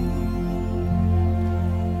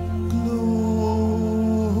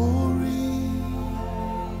 Glory,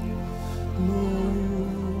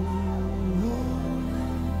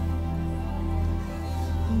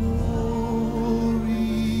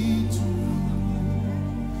 glory to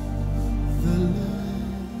the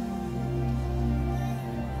Lamb.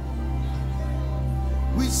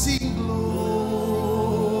 We sing glory,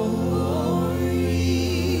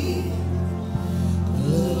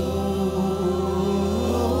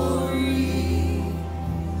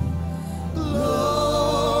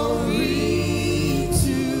 glory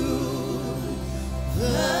to the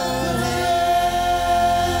Lamb.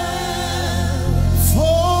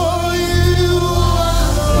 For you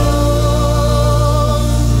alone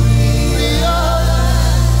we are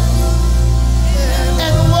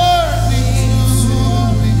and worthy to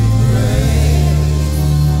be praised.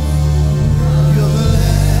 You're the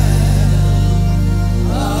Lamb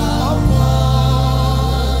upon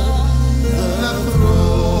the throne.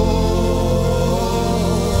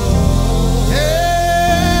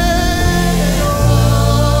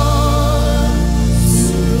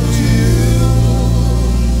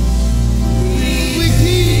 And we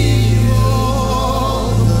give all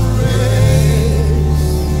the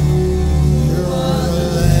praise. You're the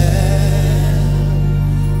Lamb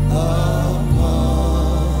upon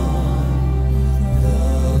the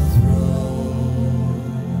throne.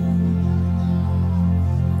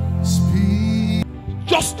 Speak.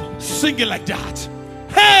 Just sing it like that.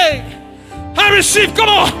 Hey, I receive. Come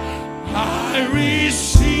on. I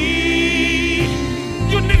receive.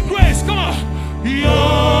 You need grace. Come on.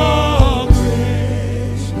 Your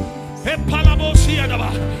grace. Hey, Palabosiadaba.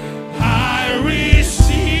 I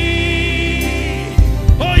receive.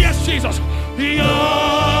 Oh, yes, Jesus.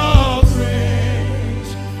 Your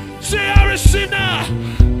grace. Say, I receive now.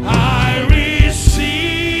 I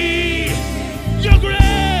receive your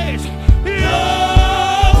grace.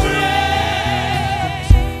 Your grace.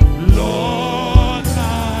 Lord,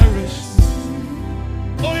 I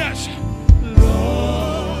receive. Oh, yes.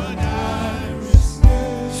 Lord, I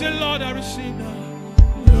receive. Say, Lord, I receive now.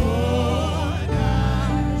 Lord, I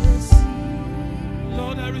receive.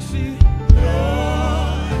 Lord, I receive.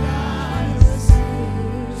 Lord, I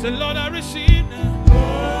receive. Say, Lord, I receive now.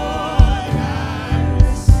 Lord, I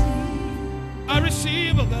receive. I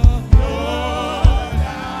receive, oh God. Lord,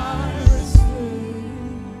 I receive.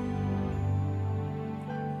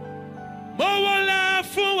 Mo wọlé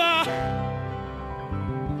fún wa,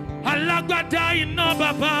 alágbádá iná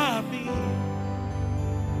bàbá mi.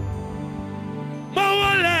 Mo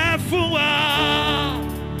wọlé fún wa,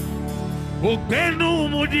 ògbénu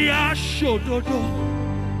mu di aṣòdodo.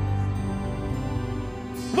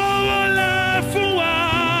 Mo wọlé fún wa,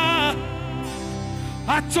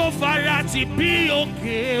 àtòfàrà ti bí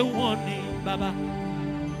òkè wọn ni bàbá.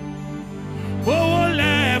 Mo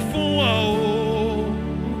wọlé fún wa o,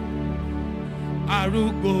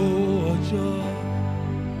 arúgbó ọjọ́.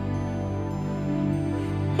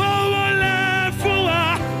 Mo wọlé fún wa,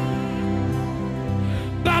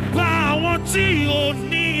 bàbá àwọn tí ò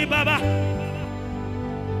ní bàbá.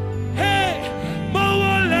 Hey, mo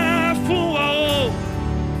wọlé fún wa o,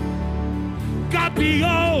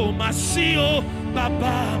 kábíyó màá sí o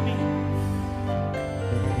bàbá mi.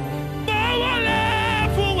 Mo wọlé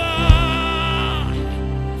fún wa,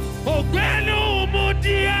 ògbénu mu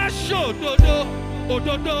di aṣòdodo.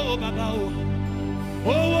 Òdodo bàbá o,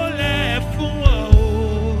 ó wọlé fún wa o,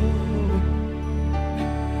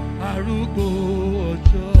 arúgbó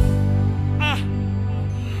ọjọ́. Ah,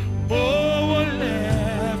 ó wọlé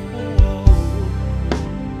fún wa o.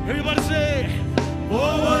 Everybody say, ó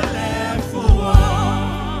wọlé fún wa.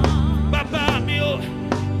 Bàbá mi o,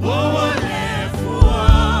 ó wọlé fún wa.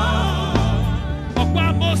 Ọ̀pá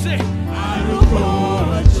Mósè, arúgbó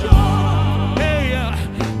ọjọ́. Hey,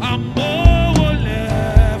 àmọ́ wọlé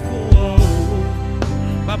fún wa o.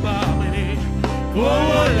 Bàbá mi ni, ó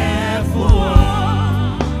wọlé fún wa.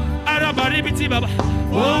 Arábàríbitì bàbá,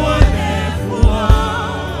 ó wọlé fún wa.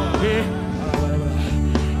 Hey,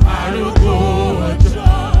 arúgbó ọjọ́.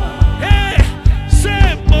 Hey, ṣé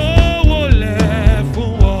mo wọlé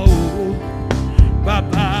fún wa o.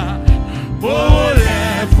 Bàbá, mo wọlé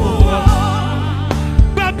fún wa.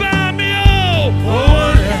 Bàbá mi o, ó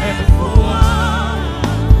wọlé fún wa.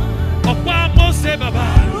 Ọ̀pá Mósè bàbá,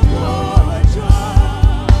 arúgbó ọjọ́.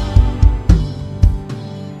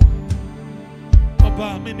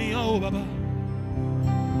 mi ni ọ́ o bàbá.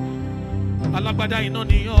 Alágbádá iná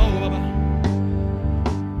ni ọ́ o bàbá.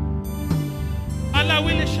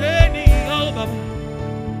 Aláwí lè ṣe ni ọ́ o bàbá.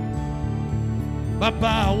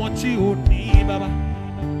 Bàbá àwọn tí ò ní bàbá.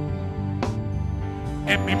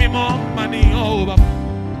 Ẹ̀mí mímọ́ mà ni ọ́ o bàbá.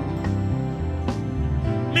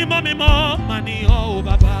 Mímọ́ mímọ́ mà ni ọ́ o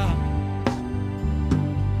bàbá.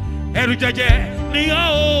 Ẹ̀rù jẹjẹ ni ọ́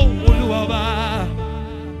o Olúwa ọba.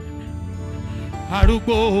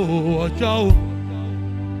 Arúgbó ọjọ́ o.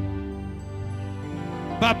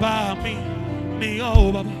 Bàbá mi ni ọ́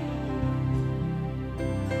o bàbá.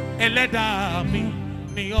 Ẹlẹ́dàá mi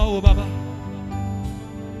ni ọ́ o bàbá.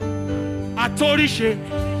 Atóríṣe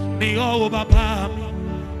ni ọ́ o bàbá mi.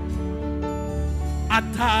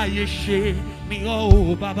 Atáyéṣe ni ọ́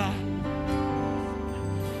o bàbá.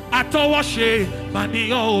 Atọwọ́ṣe mà ni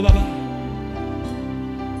ọ́ o bàbá.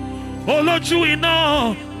 Olójú iná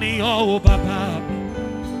ni ọ́ o bàbá mi.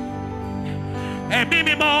 Ẹ̀mí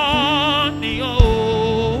mímọ́ ni ọ́ o.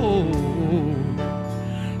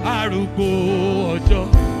 Arúgbó ọjọ́.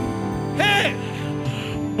 Hey!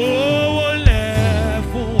 Mo wólẹ̀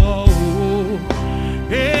fún ọ o.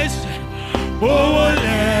 Mo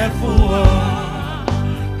wólẹ̀ fún ọ.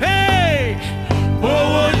 Hey! Mo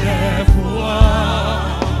wólẹ̀ fún ọ.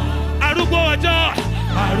 Arúgbó ọjọ́.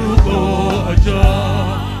 Arúgbó ọjọ́.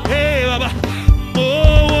 Hey baba. Mo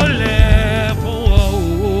wólẹ̀ fún ọ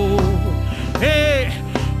o. Hey!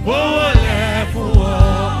 Mo wólẹ̀ fún ọ.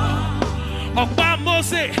 Ọ̀pá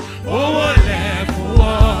Mósè. Mo wólẹ̀ fún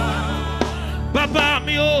ọ. Bàbá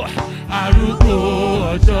mi o. Arúgbó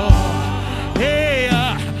ọjọ́. Hey!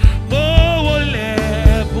 Mo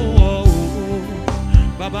wólẹ̀ fún ọ o.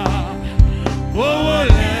 Bàbá. Mo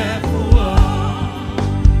wólẹ̀ fún ọ.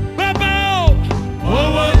 Bàbá o. Mo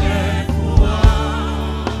wólẹ̀ fún ọ.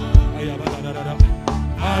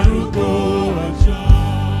 Arúgbó ọjọ́.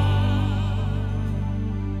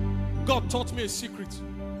 God taught me a secret.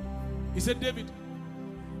 He said, David,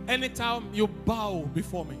 anytime you bow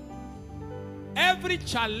before me, every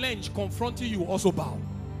challenge confronting you also bow.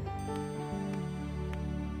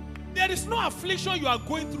 There is no affliction you are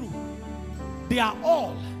going through. They are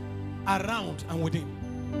all around and within.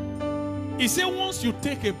 He said, once you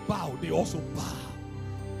take a bow, they also bow.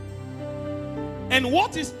 And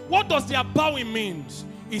what does their bowing mean?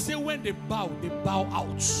 He said, when they bow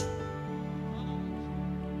out.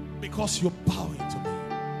 Because you're bowing to me.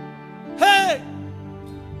 Hey!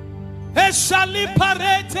 Eshali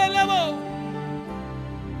parete levo.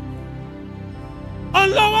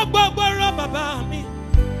 Ọlọ́wọ́ gbọ́gbọ́rọ̀ bàbá mi.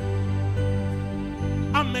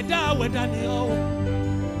 Àmẹ̀dá wẹ̀dá ni ọ́.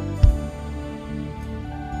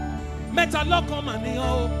 Mẹ́ta lọ́kan mà ni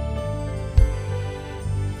ọ́.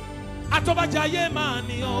 Atọ́bajayé mà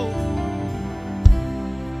ni ọ́.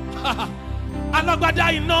 Alágbádá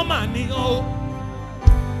iná mà ni ọ́.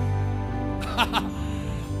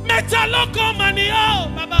 Mẹ́ta lọ́kan mà ni ọ́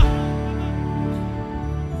bàbá.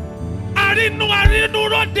 Arínú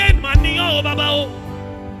ròde mà ni ọ́ bàbá o.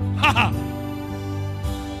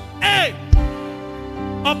 Hey!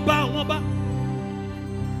 Ọba àwọn ọba.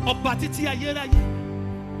 Ọba títí ayérayé.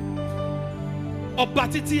 Ọba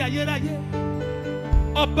títí ayérayé.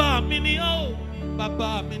 Ọba mi ni ọ́. Bàbá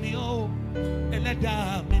mi ni ọ́.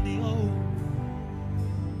 Ẹlẹ́dàá mi ni ọ́.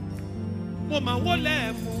 Mo máa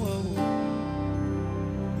wólẹ̀ fún ọ.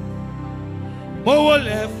 Mo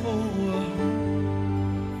wólẹ̀ fún ọ.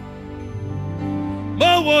 Mo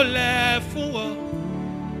wólẹ̀ fún ọ.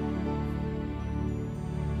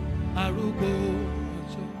 Arúgbó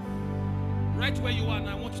ọjọ́. Right where you are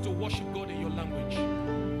now, I want you to worship God in your language.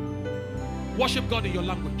 Worship God in your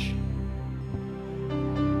language.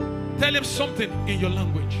 Tell him something in your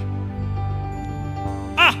language.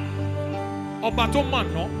 Ọba tó mọ̀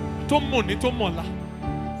ná, tó mọ̀ ní, tó mọ̀ la.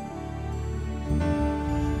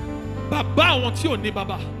 Bàbá àwọn tí ò ní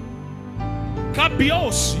bàbá.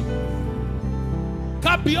 Kábíyèsí.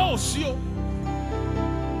 Kábíyèsí o.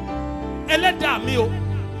 Ẹlẹ́dàá mi o.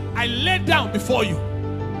 I lay down before you.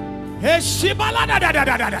 Eshibala da da da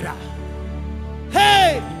da da da.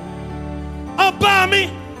 Hey! Ọba mi.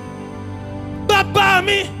 Bàbá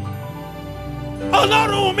mi.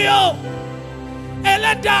 Ọlọ́run mi o.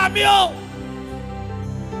 Ẹlẹ́dàá mi o.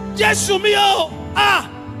 Jésù mi o.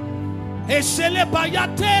 Èṣèlè bàyá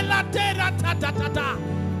tẹ́lá tẹ́lá tàtàtàtà.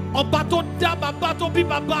 Ọba tó dá bàbá tó bí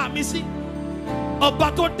bàbá mi sí.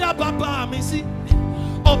 Ọba tó dá bàbá mi sí.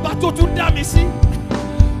 Ọba tó tún dá mi sí.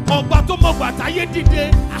 Ọba tó mọ̀ gbàtà ayé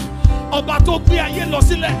dìde. Ọba tó gbé ayé lọ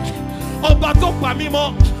sílẹ̀. Ọba tó pa mí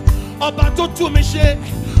mọ́. Ọba tó tú mi ṣe.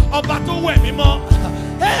 Ọba tó wẹ̀ mí mọ́.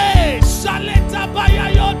 Hey! Ṣálẹ̀ tábáyá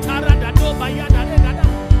yóò tààrà dàdó báyá dàdé dàdá.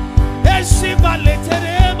 Èṣì balẹ̀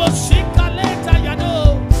tẹ̀lé.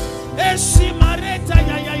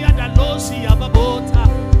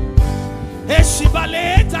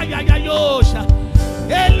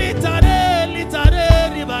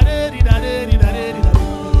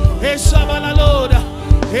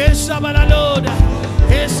 Esabalaloda,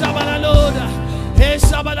 Esabalaloda,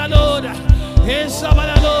 Esabalaloda,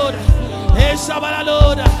 Esabalaloda,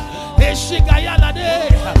 Esabalaloda, Eshigayalade,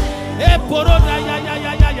 Eporoda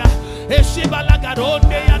ya,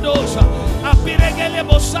 Eshibalagaronde yadosa, Apiregele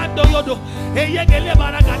bosando yodo, Eyegele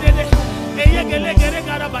baragadede, Eyegele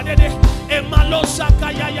geregarabadede, Emalosa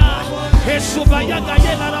kayaya, Esubayaga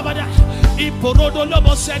yelarabada, Iporodo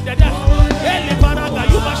lobo sendede, Eli baraga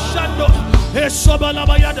yubashando,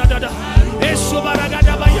 Esobalabaya dada,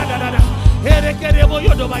 Esubaragada bayada, Erekerebo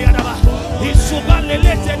yodo bayadaba,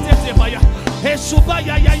 Isubalele tete baya,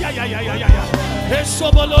 Esubaya ya,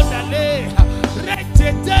 Esobolodale,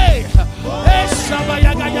 Retete,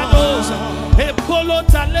 Esabayaga yadosa,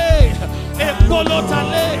 Epolotale,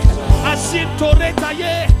 Asintoreta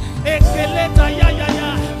ye, Ekeleta ya,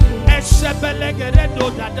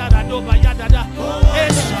 Esebelegeredo dada do bayada,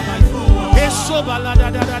 Esobala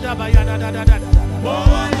dada bayada.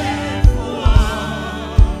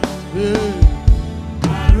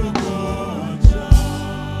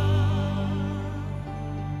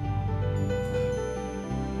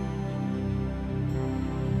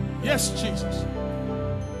 Yes, Jesus.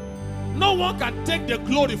 No one can take the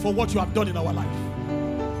glory for what you have done in our life.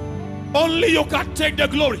 Only you can take the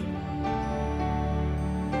glory.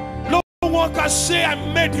 No one can say I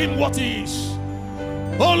made him what he is.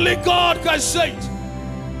 Only God can say it.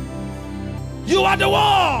 You are the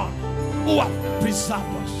one who have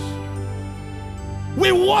preserved us.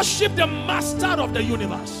 We worship the master of the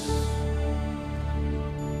universe.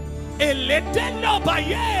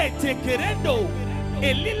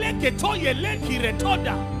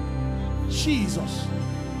 Jesus.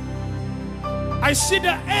 I see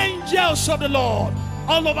the angels of the Lord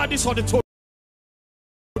all over this auditorium,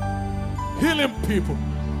 healing people,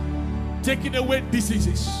 taking away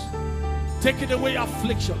diseases, taking away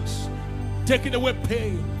afflictions, taking away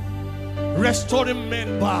pain, restoring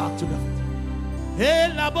men back to them.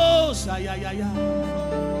 Hey, la bosa, ya.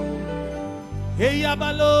 Hey, ya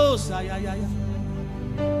balosa, ya.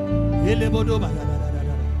 Hey, le bodo ba ya da.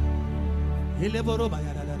 Hey, le bodo ba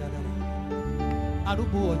ya da.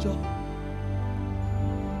 Arubu ojo.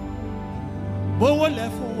 Mo wo le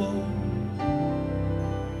fún wo.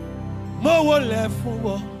 Mo wo le fún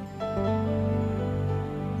wo.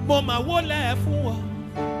 Mo ma wo le fún wo.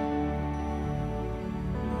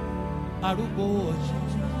 Arubu ojo.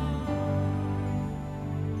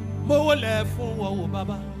 Mo wo le fún wo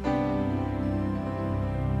baba.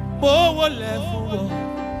 Mo wo le fún wo.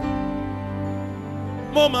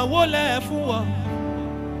 Mo ma wo le fún wo.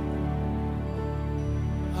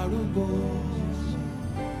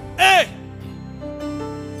 Hey!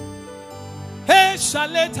 Hey,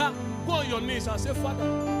 Shaleta, go on your knees and say, Father,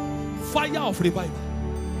 fire of revival.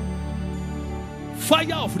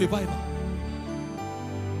 Fire of revival.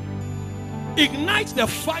 Ignite the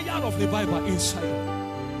fire of revival inside you.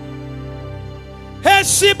 Hey,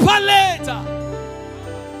 Shipaleta.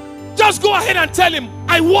 Just go ahead and tell him,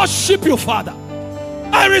 I worship you, Father.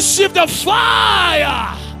 I receive the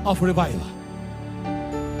fire of revival.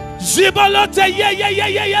 Zibalote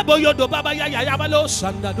ye boyodo baba ya balo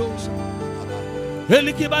sandados.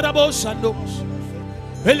 Elikibarabo sandos.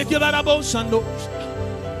 Elikibarabo sandos.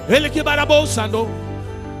 Elikibarabo sando.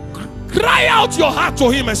 Cry out your heart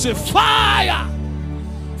to him and say, fire!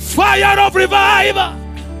 Fire of revival!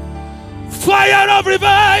 Fire of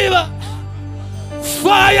revival!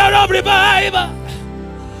 Fire of revival!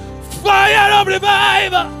 Fire of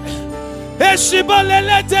revival!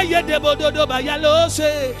 Esibolelete yedebododo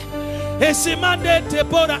bayalose. Esimande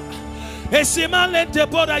tepora. Esimande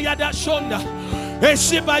tepora yada shonda.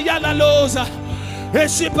 Esibayala loza.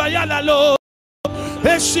 Esibayala lo.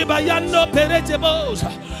 Esibayano perete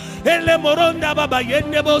boza. Ele moronda baba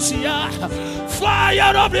yende bosia.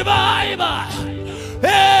 Fire of revival.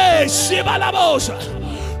 Hey, shibalabosa.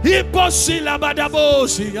 Iposila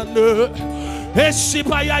badabosi yande.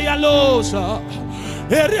 Esipaya loza.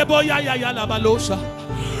 Ereboya ya la balosa.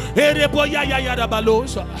 Ereboya ya la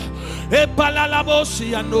balosa. Epalala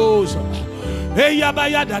bosi anosa.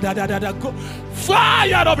 Eyabaya da.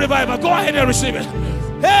 Fire of revival. Go ahead and receive it.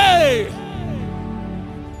 Hey.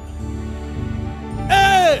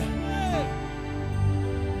 Hey.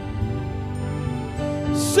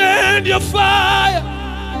 Send your fire.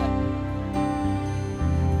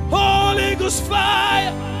 Holy Ghost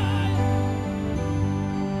fire.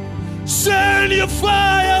 Send your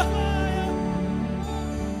fire.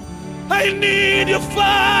 I need your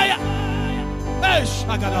fire. Hey,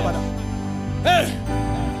 hey,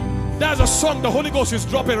 there's a song the Holy Ghost is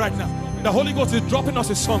dropping right now. The Holy Ghost is dropping us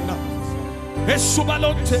a song now. Hey,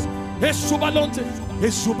 subalonte, hey, subalonte, hey,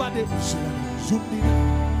 subade,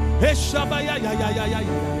 zundina,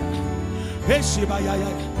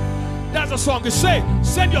 That's the song. You say,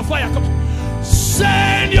 send your fire. Come on.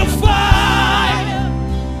 Send your fire.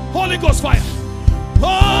 Holy Ghost fire.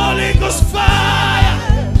 Holy Ghost fire.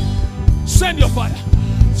 Send your fire.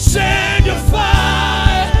 Send your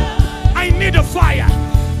fire. I need a fire.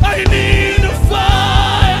 I need a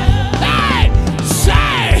fire. Hey,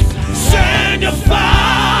 say, send your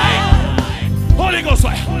fire. Holy Ghost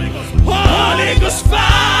fire. Holy Ghost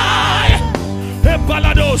fire. Hey,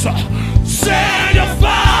 Baladosa. Send your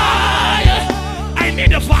fire. I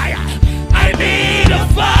need a fire. I need a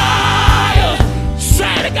fire.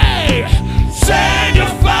 Say it again. Send your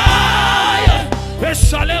fire. Hey,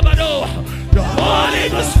 Shalebado. The Holy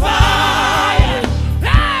Ghost fire.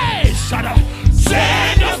 Hey, shut up.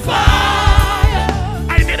 Send your fire.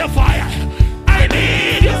 I need a fire. I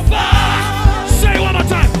need your fire. Say it one more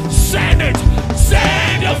time. Send it.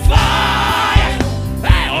 Send your fire.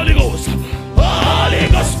 Hey, Holy Ghost. Holy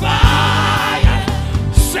Ghost fire.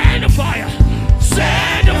 Send the fire.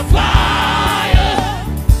 Send the fire.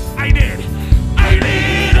 I need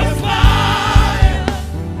a fire.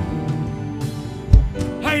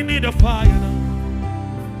 I need a fire now.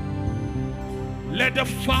 Let the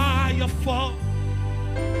fire fall.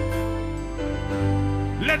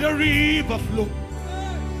 Let the river flow.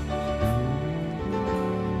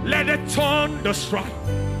 Let the thunder strike.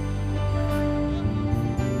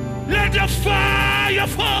 Let the fire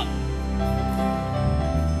fall.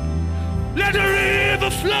 Let the river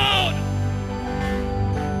flow.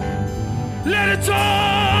 Let the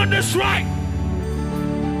thunder strike.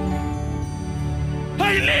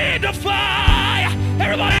 I need the fire.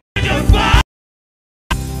 Everybody need the fire.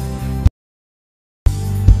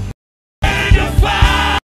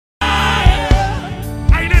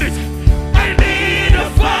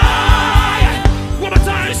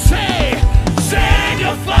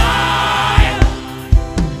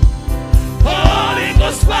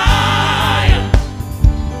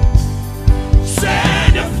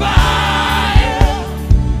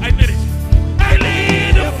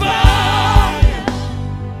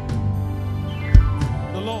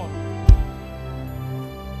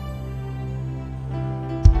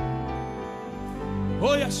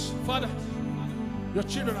 Oh yes, Father, your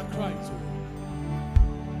children are crying to you.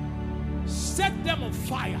 Set them on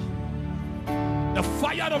fire. The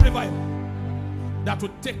fire of revival that will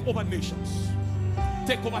take over nations,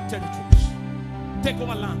 take over territories, take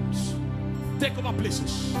over lands, take over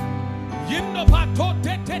places.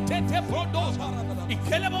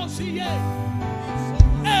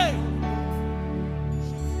 Hey.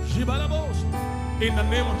 In the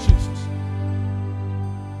name of Jesus.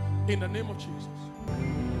 In the name of Jesus.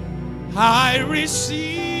 I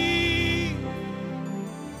receive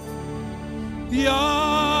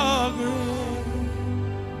your grace.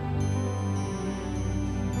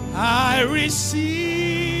 I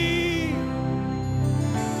receive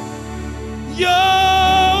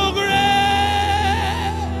your grace.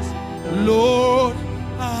 Lord,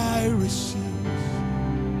 I receive.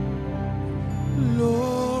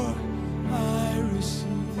 Lord, I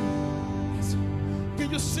receive.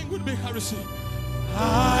 Can you sing with me? I receive.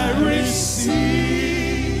 I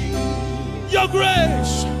receive your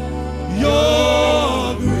grace.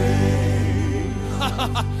 Your grace.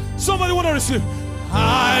 Somebody want to receive?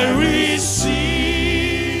 I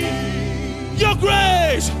receive your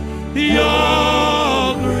grace.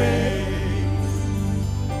 Your grace.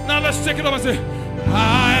 Now let's take it up and say,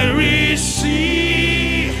 I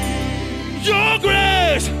receive your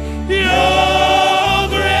grace. Your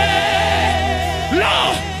grace.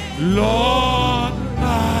 Lord, Lord,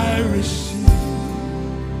 I receive.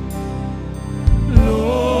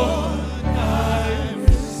 Lord, I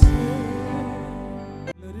receive.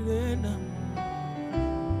 Let it end now.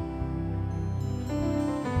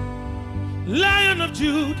 Lion of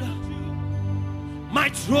Judah, my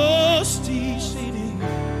trust is in you.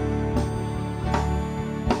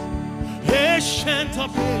 Ancient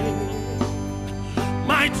of days,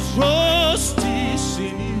 my trust is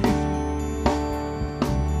in you.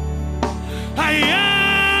 I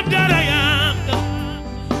am that I am,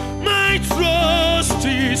 my trust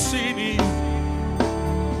is in you.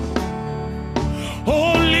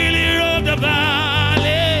 Oh, lily of the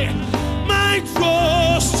valley, my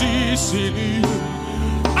trust is in you.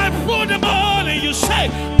 I put them all in you, say,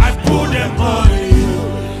 I put them all in you.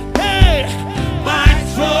 Hey, my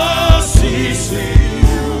trust is in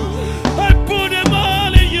you. I put them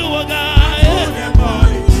all in you, oh God. I put them all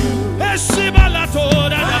in you. My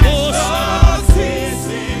trust is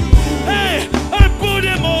in you. Hey, I put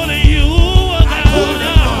them all in you, oh God. I put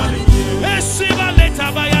them all in you. My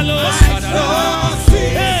trust is in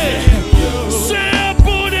you. Hey,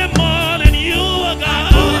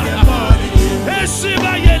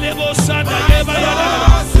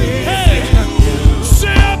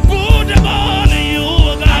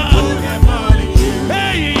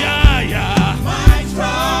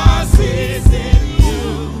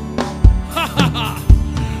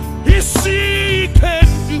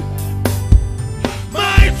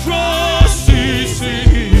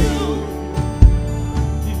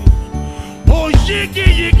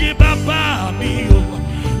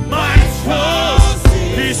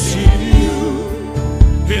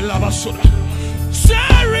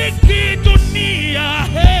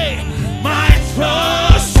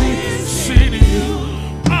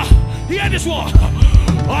 one.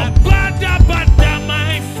 Oh, Bada, Bada,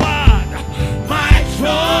 my Father, my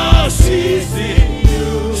trust is in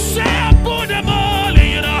you. Say I put them all in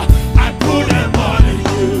you, know. I put them all in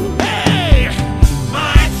you. Hey,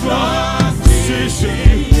 my trust is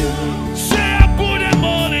in you. Say I put them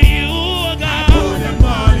all in you, God. I put them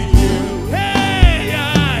all in you. Hey,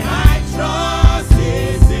 yeah. My trust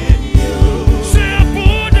is in you. Say I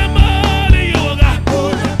put them all in you, God. I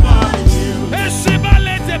put them all in you. Hey,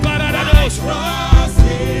 Sibalete Paradados. Trust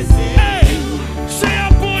is in you. Say I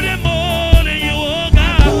put them all in you,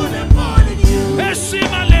 God. I put them all in you. Hey,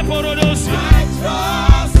 Simale Porodos. My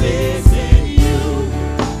trust is in you.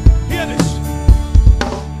 Hear this.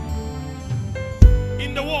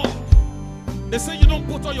 In the world, they say you don't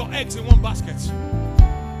put all your eggs in one basket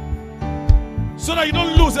so that you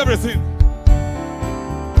don't lose everything.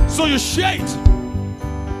 So you share it.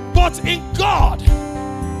 But in God,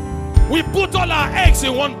 we put all our eggs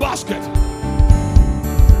in one basket.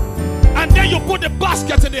 And then you put the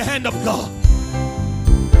basket in the hand of God.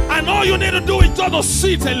 And all you need to do is just to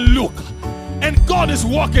sit and look. And God is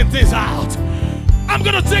working things out. I'm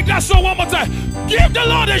going to take that song one more time. Give the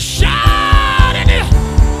Lord a shout in it.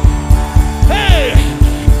 Hey,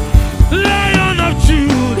 Lion of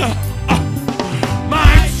Judah,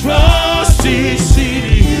 my trust is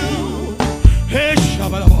in you. Hey,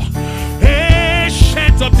 Shabbat,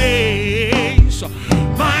 Ancient of Days,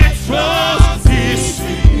 my trust is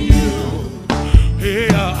in you. Hey,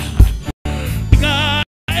 God,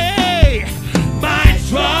 hey, my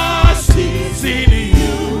trust is in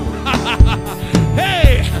you.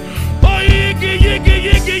 Hey, oh, yiggy, yiggy,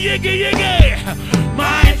 yiggy, yiggy, yiggy,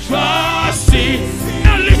 my trust is.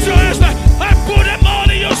 Now lift your hands like I put them all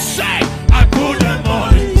in your sight. I put them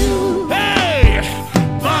all in you. Hey,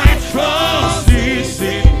 my trust is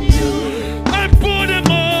in you. I put them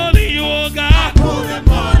all in you, oh God. I put them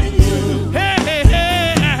all in you. Hey, hey,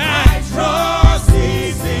 hey. My trust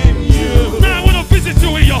is in you. Now I want to visit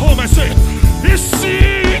you in your home and say, it's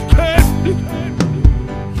secret.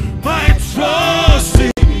 My trust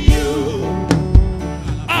in you.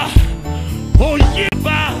 Ah, oh yeah,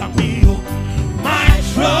 baby. My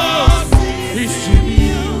trust is in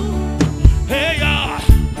you. Hey,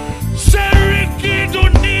 Seriki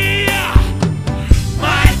Dunia.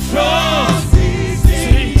 My trust is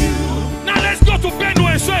in you. Now let's go to Benue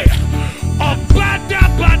and say, oh, Bada,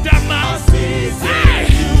 Bada, Ma. Hey,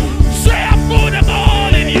 say I put them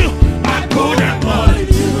all in you. I put them all in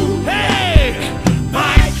you. Hey,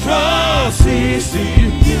 my trust is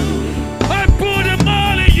in you. I put them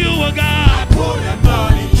all in you, oh God. I put them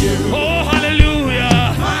all in you. Oh,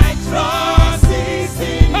 hallelujah. My trust is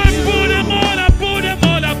in you. I put them all, I put them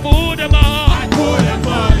all, I put them all. I put them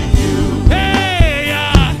all in you. Hey,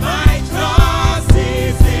 yeah. My trust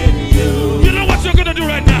is in you. You know what you're gonna do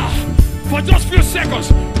right now? For just a few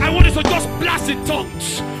seconds, I want you to just blast in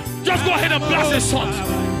tongues. Just go ahead and blast in tongues.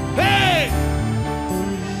 Hey!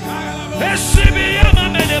 Esibiyama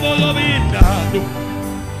menebolovinda.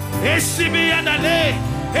 Esibiyanda le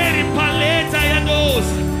eri paleta ya nos.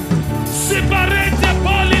 Siparete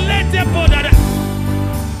polilete podada.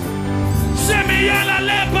 Semiyala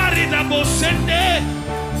le parida bosende.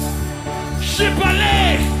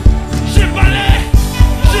 Shipale, shipale,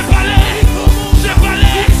 shipale,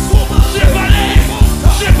 shipale, shipale,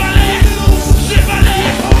 shipale, shipale,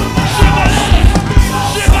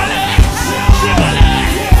 shipale, shipale,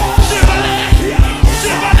 shipale.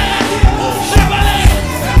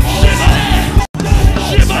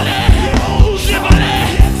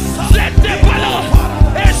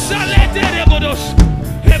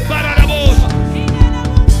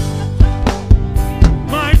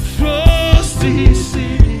 My trust is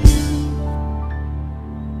in you.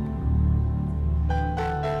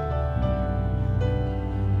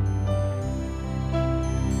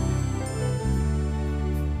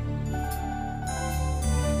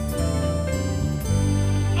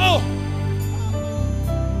 Oh,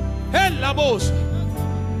 hey, Labos,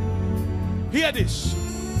 hear this.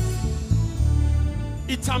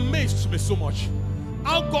 It amazes me so much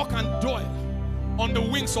how God can dwell on the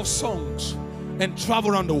wings of songs and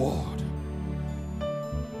travel around the world.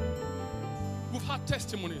 We've had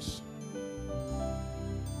testimonies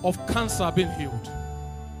of cancer being healed.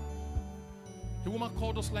 A woman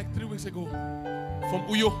called us like 3 weeks ago from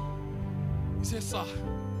Uyo. He said, sir,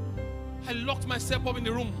 I locked myself up in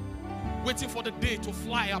the room waiting for the day to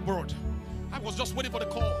fly abroad. I was just waiting for the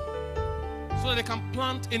call so that they can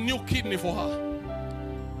plant a new kidney for her.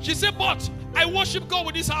 She said, but I worship God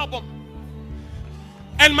with this album.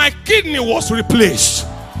 And my kidney was replaced.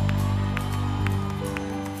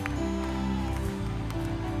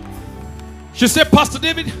 She said, Pastor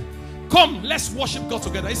David, come, let's worship God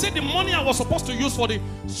together. He said the money I was supposed to use for the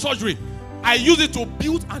surgery, I used it to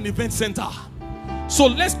build an event center. So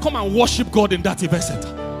let's come and worship God in that event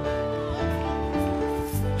center.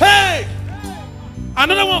 Hey!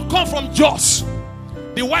 Another one come from Joss.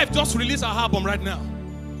 The wife just released her album right now.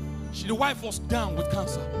 The wife was down with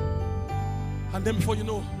cancer. And then before you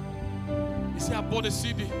know, he said, I bought a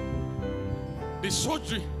CD. The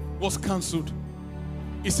surgery was cancelled.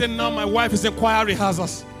 He said, now my wife is in choir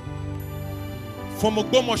rehearsals. From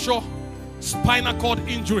Ogbomoso, spinal cord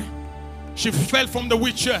injury. She fell from the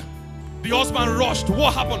wheelchair. The husband rushed.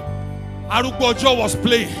 What happened? Arugbojo was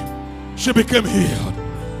playing. She became healed.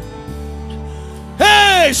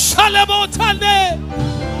 Hey, Shalabo Tande.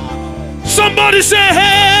 Somebody say,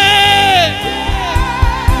 hey.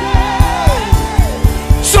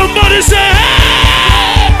 Somebody say,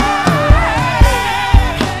 hey.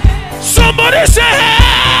 Somebody say, hey.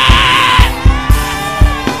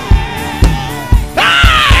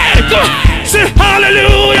 Hey, go. Say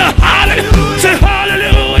hallelujah. Hallelujah. Say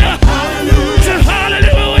hallelujah. Hallelujah. Say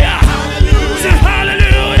hallelujah. Hallelujah. Say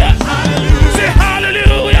hallelujah. Hallelujah. Say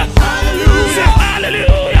hallelujah. Hallelujah. Say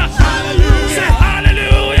hallelujah. Hallelujah. Say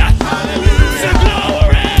hallelujah. Hallelujah. Say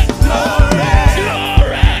glory. Glory.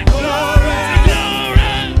 Glory. Glory.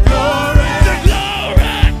 Glory. Glory. Say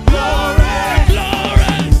glory. Glory.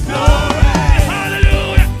 Glory. Glory.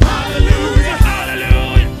 Hallelujah. Hallelujah.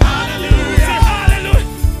 Hallelujah. Hallelujah. Say hallelujah.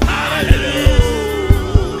 Hallelujah.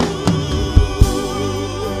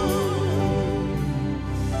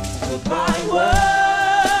 Goodbye world,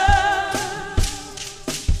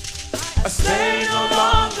 I stay no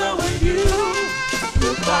longer with you.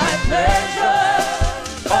 Goodbye pleasure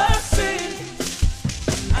of sin,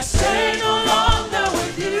 I stay no longer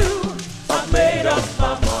with you. I've made up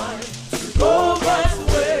my mind to go God's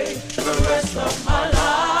way the rest of my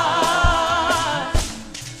life.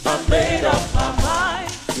 I've made up my mind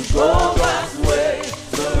to go God's way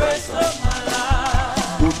the rest of my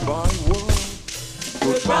life. Goodbye world.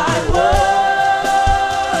 Goodbye world,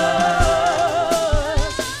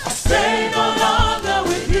 I stay no longer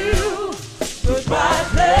with you. Goodbye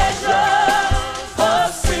pleasure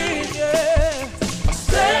of sin, yeah. I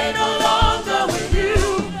stay no longer with you.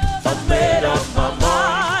 I've made up my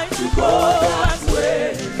mind to go God's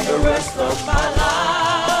way the rest of my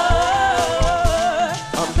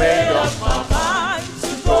life. I've made up my mind to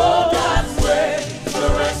go God's way the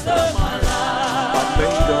rest of my life. I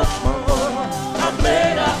made up my mind. I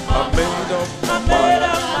made up my I made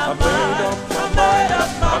up my I mind. made up I my made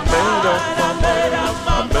up my I made up my I made up my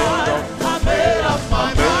I made up my I made up I made up my I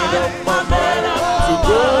made up my mind to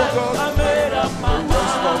go God's I made up my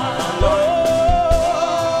rest of my life.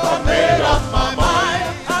 I made up my mind.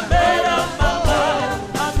 I made up my mind. I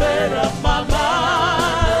made up my mind. I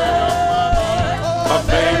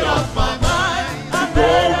made up my mind. I go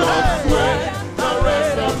made up God's way. the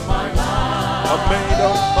rest of my life. I made up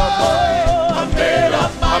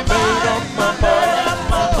my mind. I made up I made up my mind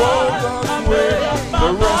to go God's way the rest of I made up my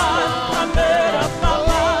mind. I made up My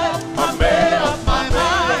mind. I made up my mind.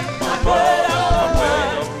 I made up my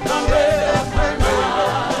mind. I made up my mind.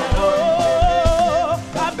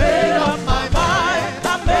 I made up my mind.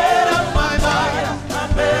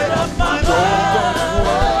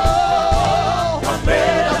 I made up my mind. I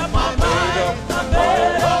made up my mind. I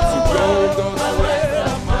made up to go God's way.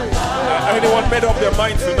 Anyone made up their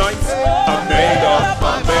mind tonight? I made up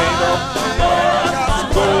to go God's way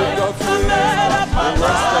the rest of my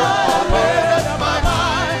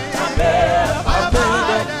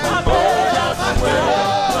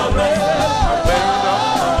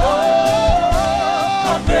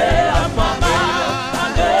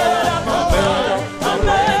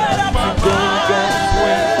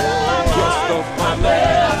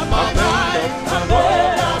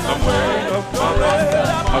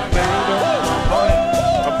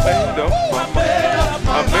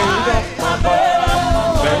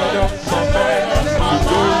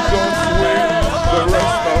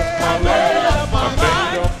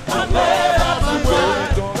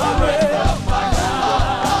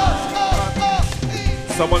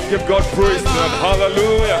Someone give God praise tonight.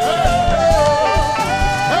 Hallelujah.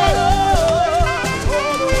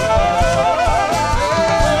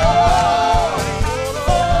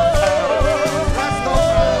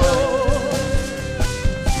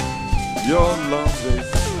 Your love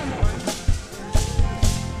is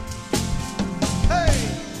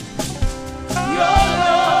Your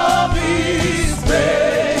love is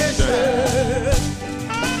patient.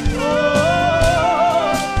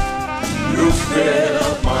 Oh, you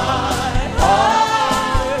fill my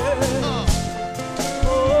heart.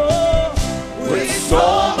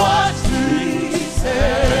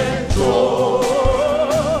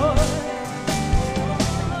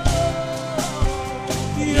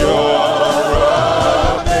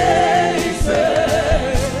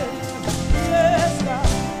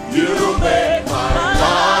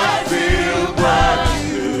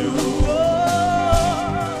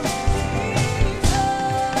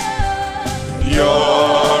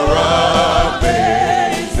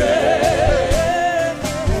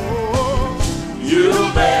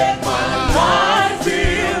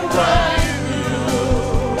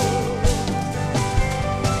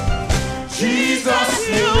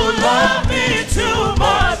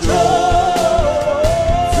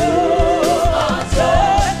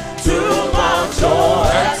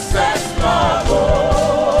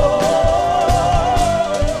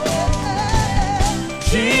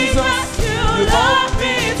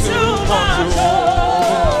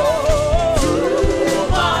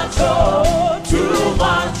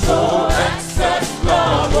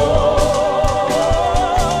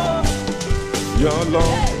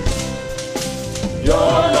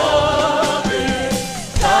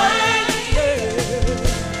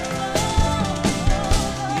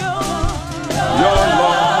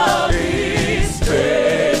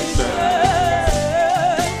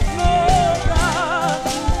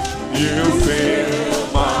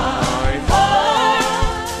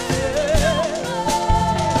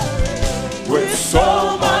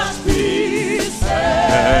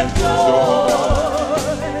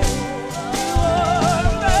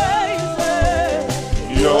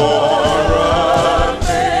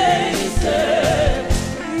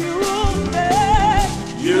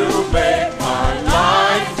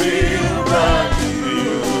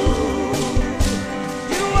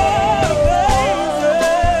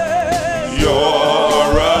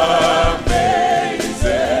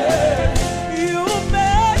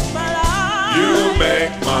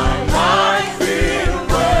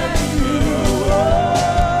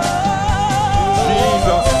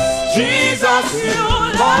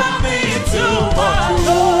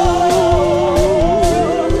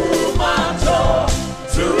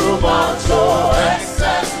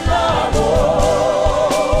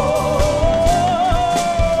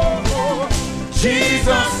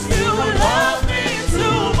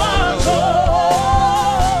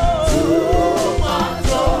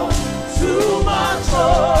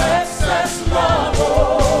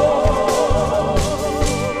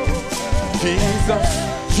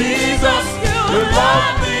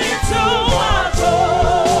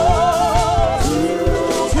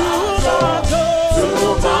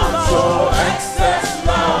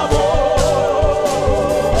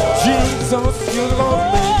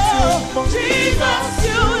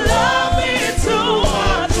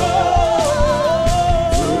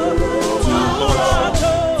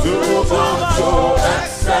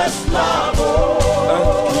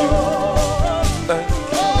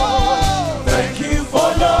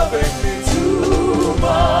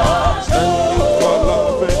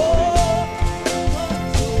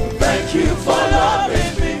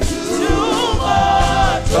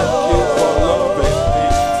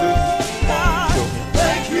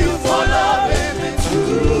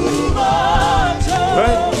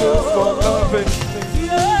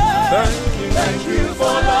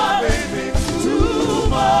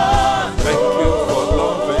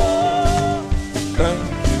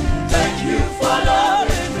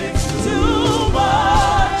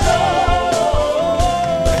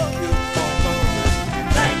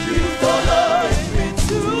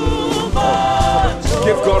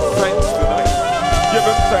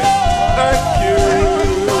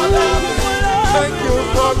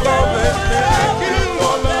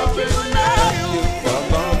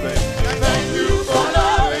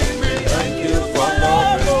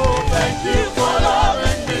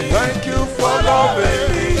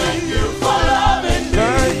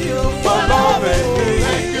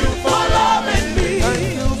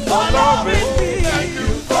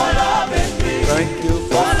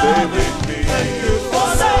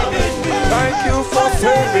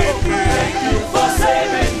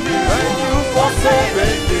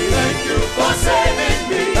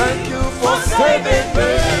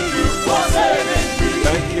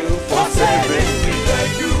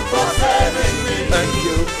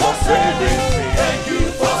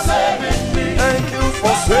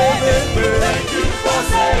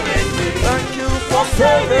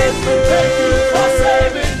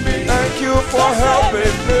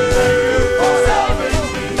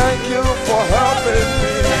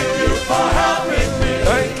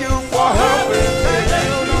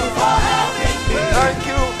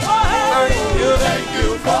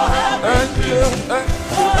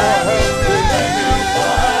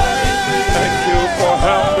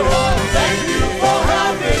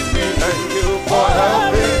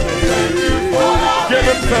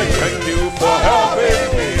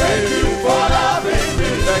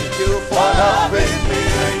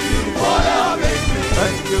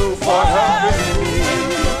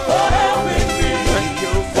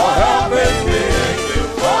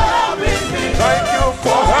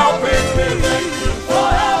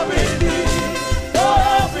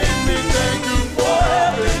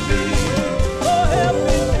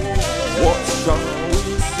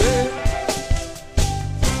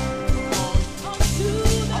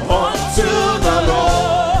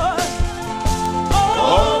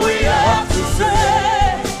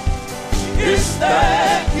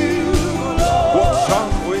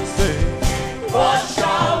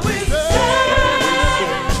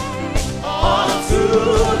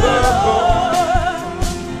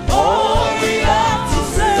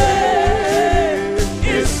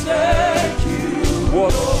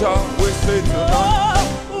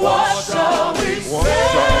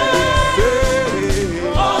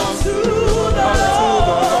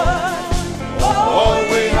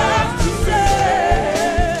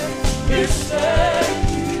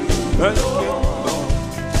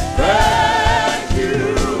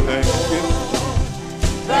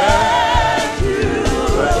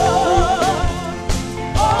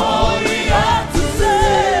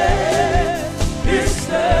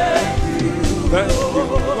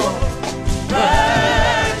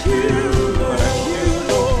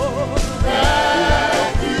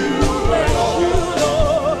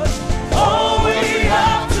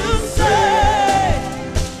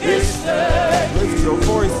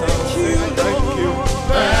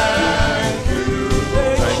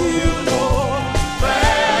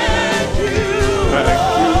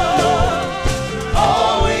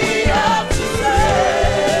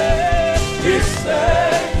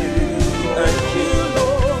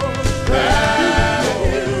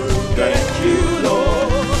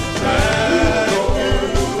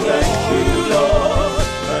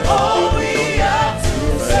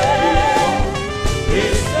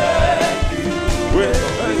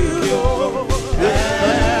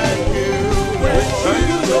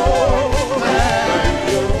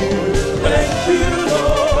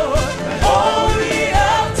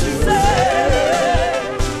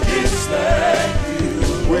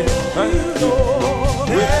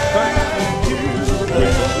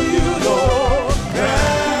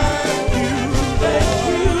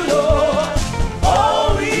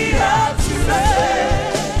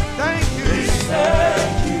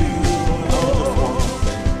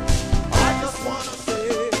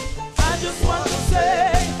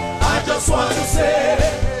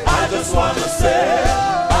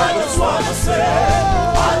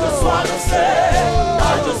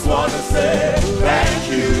 want to say thank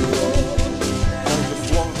you.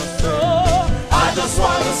 I just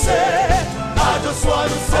want to say, I just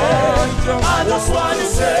want to say, I just want to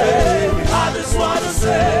say, I just want to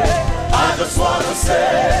say, I just want to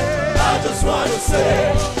say, I just want to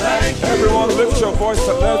say thank you. Everyone lift your voice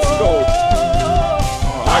and let's go.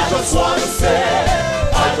 I just want to say,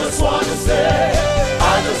 I just want to say,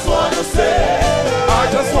 I just want to say,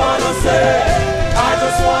 I just want to say, I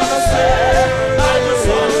just want to say, I just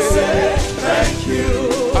want to say thank you.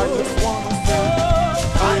 I just want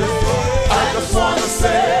to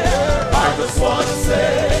say, I just want to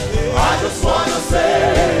say, I just want to say,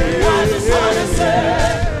 I just want to say, I just want to say,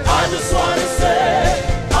 I just want to say,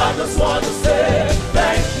 I just want to say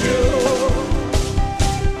thank you.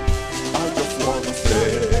 I just want to say,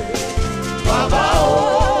 Baba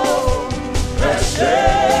oh,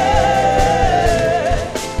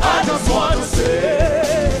 I just want to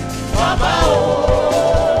say, Baba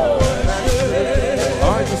oh, I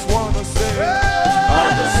just want to say, I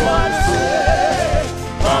just want to say,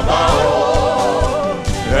 Baba oh,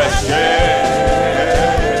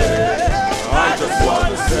 I just want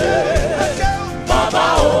to say, Baba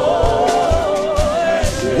oh,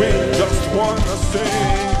 we just want to say,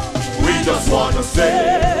 we just want to say,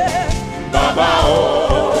 Baba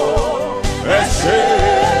oh,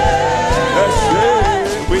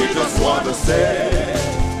 we just want to say,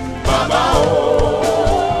 Baba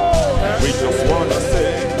oh, we just want to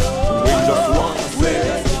say, we just want to say,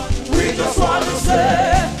 we just want to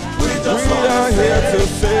say, we are here to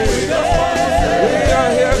say, we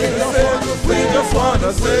are here to say, we just want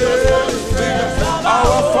to say,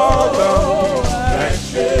 our Father,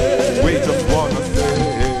 we just want to say,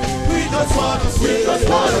 we just want to say, we just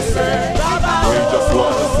want to say, we just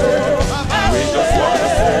want to say, we just want to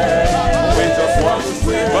say, we just want to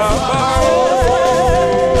say, Baba oh,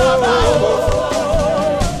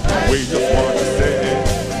 we just want to say,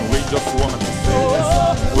 we just want to say,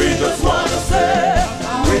 we just want to say,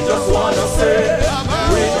 we just want to say,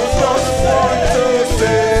 we just want to say,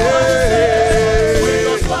 we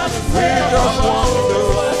just want to say,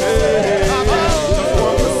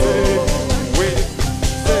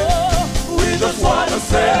 we just want to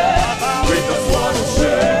say, we just want to say, we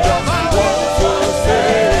just want to say,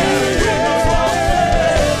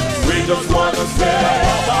 we just want to say,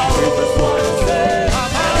 we just want to say.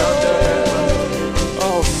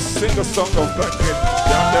 Oh, sing a song of thanksgiving.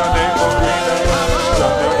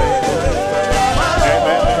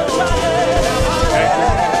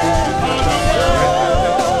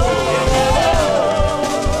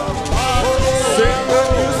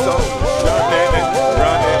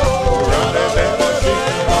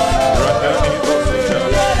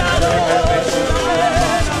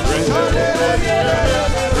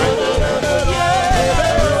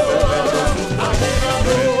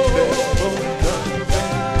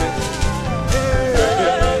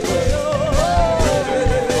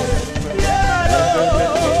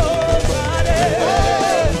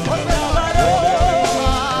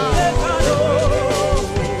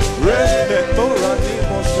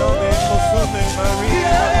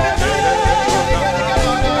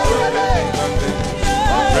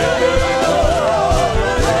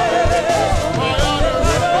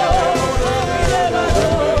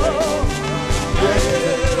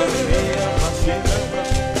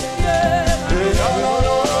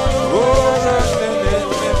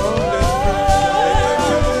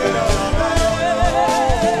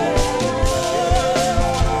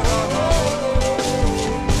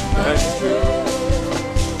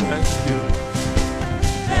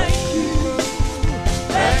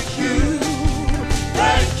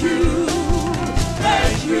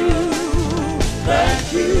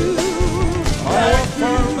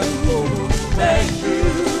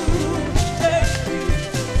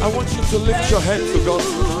 I want you to lift your hand to God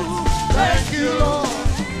tonight. Thank you, Lord.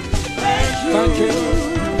 Thank you.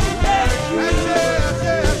 Thank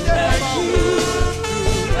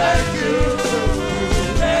you.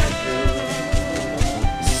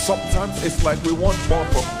 Sometimes it's like we want more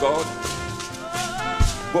from God,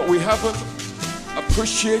 but we haven't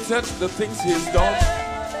appreciated the things He's done.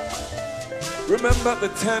 Remember the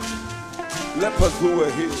 10 lepers who were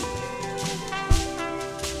healed.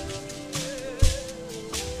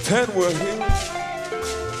 10 were healed.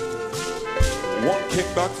 1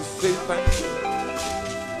 came back to say thank you.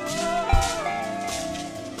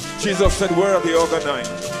 Jesus said, where are the other 9?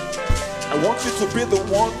 I want you to be the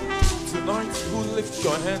one tonight who lifts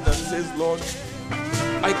your hand and says, Lord,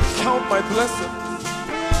 I count my blessings.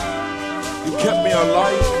 You kept me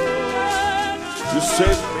alive. You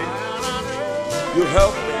saved me. You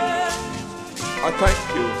helped me. I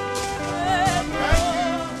thank you.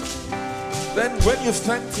 Then when you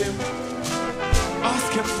thanked him,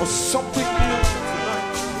 ask him for something new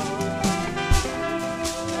tonight.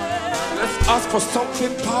 Let's ask for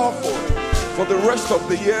something powerful for the rest of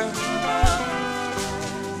the year.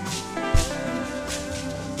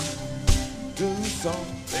 Do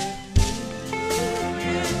something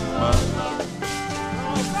in my life.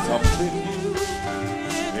 Something new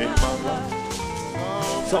in my life.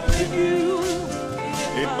 Something new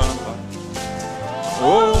in my life.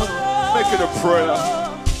 Oh, make it a prayer.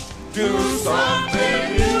 Do something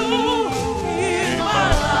new in my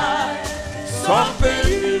life. Something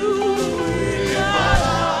new in my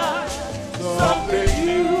life. Something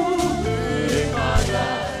new in my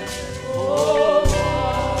life. Oh,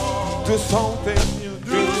 do something new.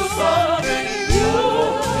 Do something new.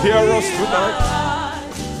 Hear us tonight.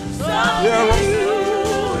 Hear us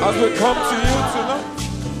as we come to you tonight.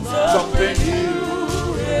 Something new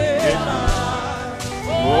in my life.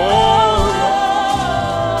 Oh,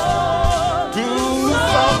 do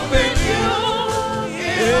something new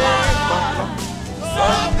in my life.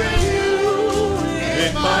 Something new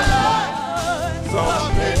in my life.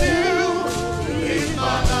 Something new in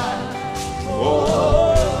my life.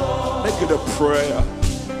 Oh, make it a prayer.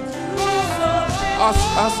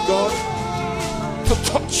 Ask God to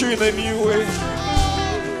touch you in a new way.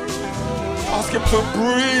 Ask him to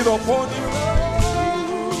breathe upon you.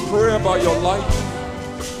 Pray about your life.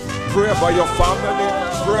 Pray about your family.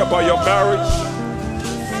 Pray about your marriage.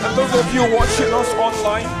 And those of you watching us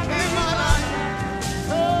online,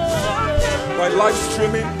 by live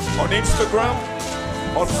streaming on Instagram,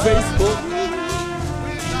 on Facebook,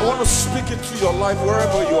 I want to speak into your life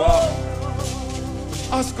wherever you are.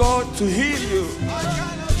 Ask God to heal you.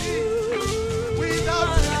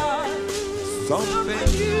 Something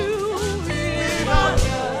new.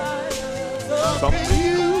 Something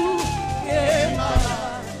new.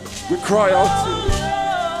 We cry out to you.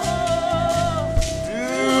 Do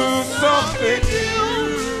something new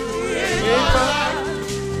in my life.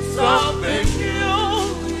 Something new.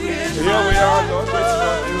 Here we are, Lord.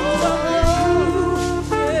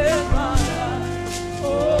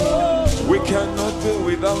 We cannot do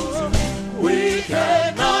without you. We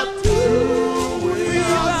cannot do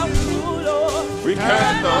without you, Lord. We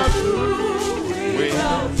cannot do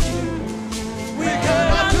without you. We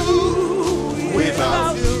cannot do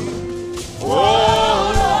without you. Oh,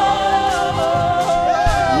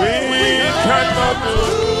 we cannot do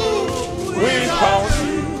without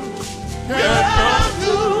you. Cannot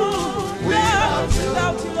do without you,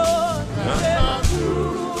 Lord. Cannot do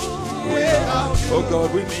without you. Oh God,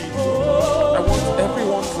 we need you. I want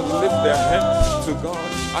everyone to lift their hands to God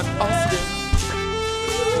and ask him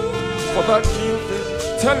for that new thing.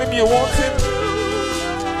 Tell him you want him.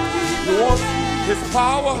 You want his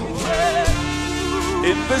power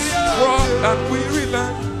in this dry and weary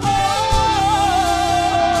land.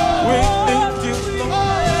 We need you, Lord.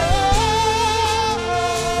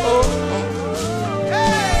 Oh,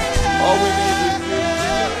 all we need is you.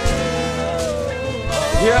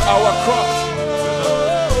 Hear our cry.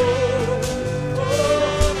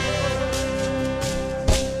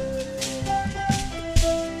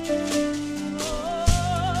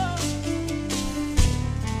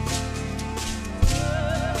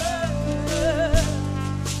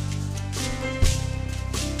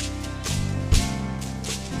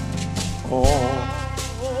 All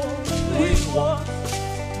we want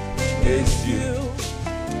is you,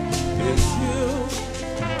 is you.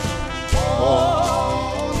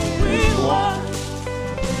 All we want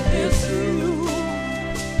is you.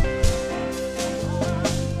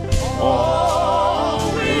 All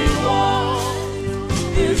we want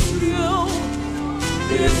is you,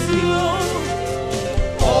 is you.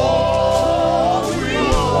 All we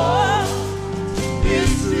want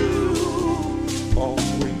is you. All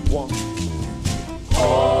we want.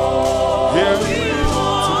 Here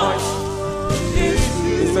tonight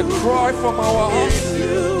is a cry from our hearts.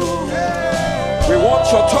 We want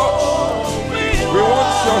your touch. We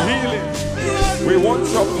want your healing. We want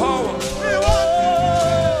your power.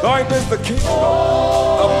 Thine is the kingdom,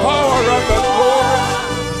 the power and the glory.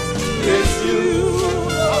 Is you.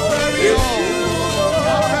 Is you.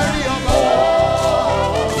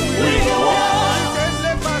 We want.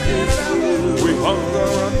 We hunger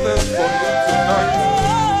and thirst for you tonight.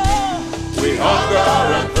 We hunger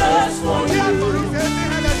and thirst for you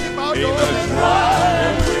in a dry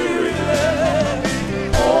and weary land.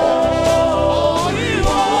 All we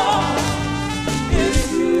want is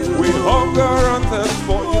you. We hunger and thirst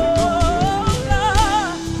for you.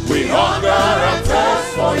 We hunger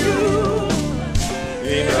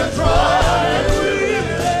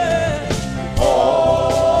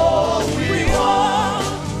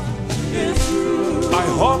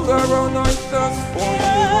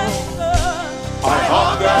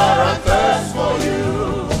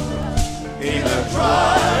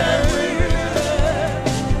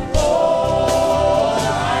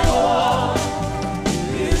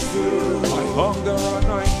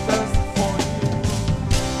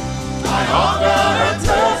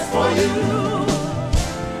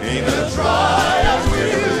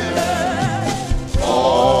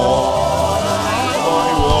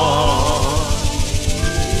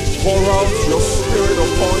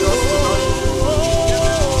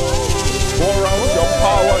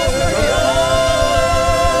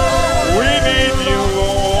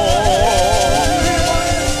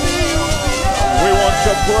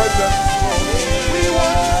presence,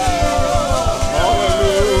 Lord.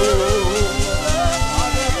 Hallelujah.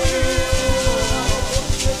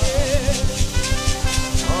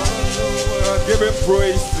 Hallelujah. Give him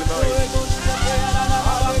praise tonight.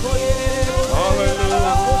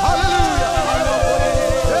 Hallelujah.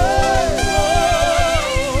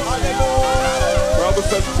 Bible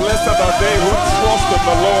says, blessed are they who trust in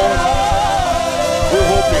the Lord, who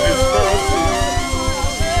hope in his mercy.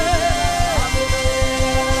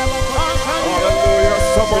 Hallelujah.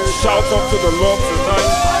 Someone shout unto the Lord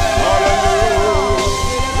tonight. Hallelujah.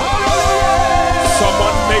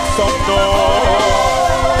 Someone make some noise.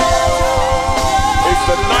 It's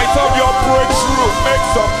the night of your breakthrough. Make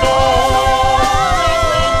some noise.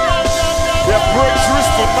 There are breakthroughs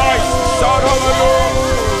tonight. Shout hallelujah.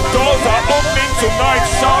 Doors are opening tonight.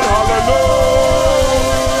 Shout hallelujah.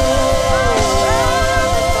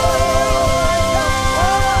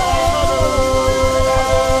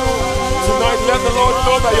 Tonight, let the Lord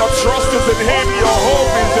know that your trust is in him, your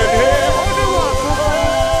hope is in him.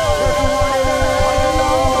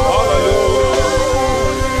 Hallelujah.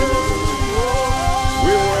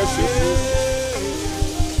 We worship you.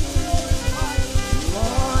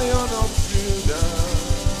 Lion of Judah,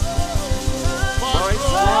 my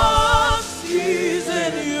trust is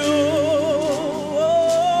in you.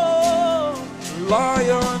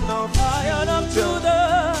 Lion of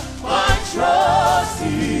Judah, my trust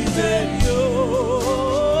is in you.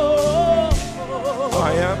 I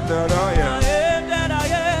am that I am.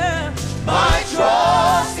 My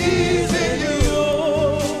trust is in you.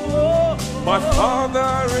 My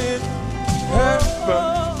Father in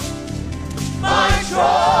heaven. My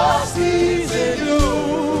trust is in you.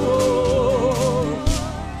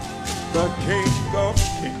 The King of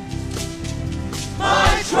Kings.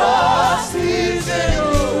 My trust is in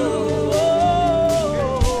you.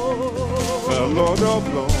 The Lord of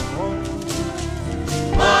Lords.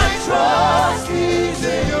 My trust is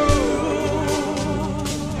in you.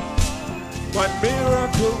 My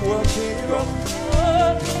miracle working God.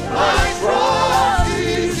 My trust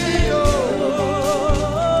is in you.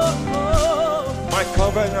 My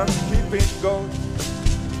covenant keeping God.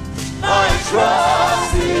 My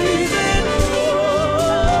trust is in you.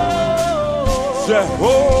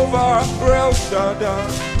 Jehovah El Shaddai.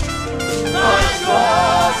 My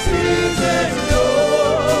trust is in you.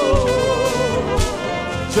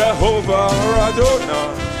 Jehovah Adonai.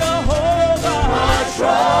 My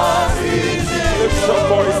trust is in you. Lift your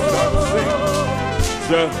voice and sing.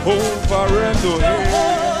 Jehovah Elohim.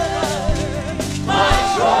 My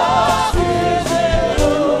trust is in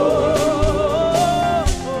you.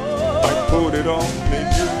 I put it on in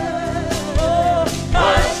you.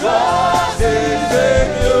 My trust is in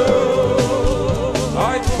you. I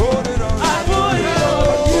put it on. I put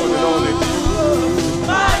it on in you.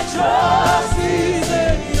 My trust is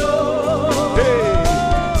in you. Hey,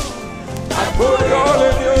 I put it all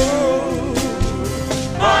in you.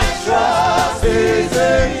 My trust is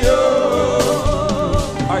in you.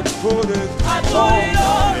 I put it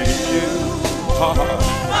all in you.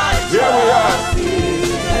 Here we are.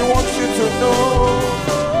 He wants you to know.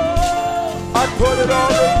 I put it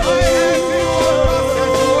all in you.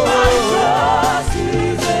 My trust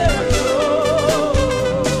is in you.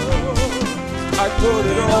 I put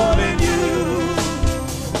it all in you.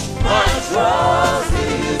 My trust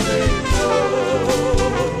is in you.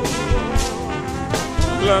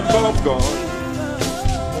 Lamb of God.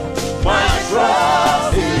 My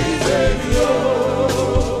trust is in you.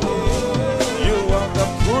 You are the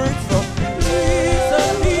Prince of Peace.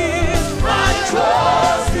 My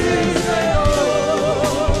trust is in you.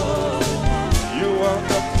 You are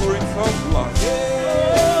the Prince of Life.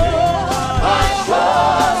 My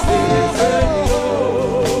trust is in you.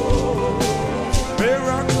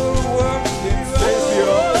 Miracle working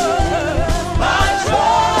Savior. My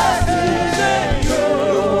trust is in you.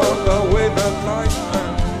 You are the way, the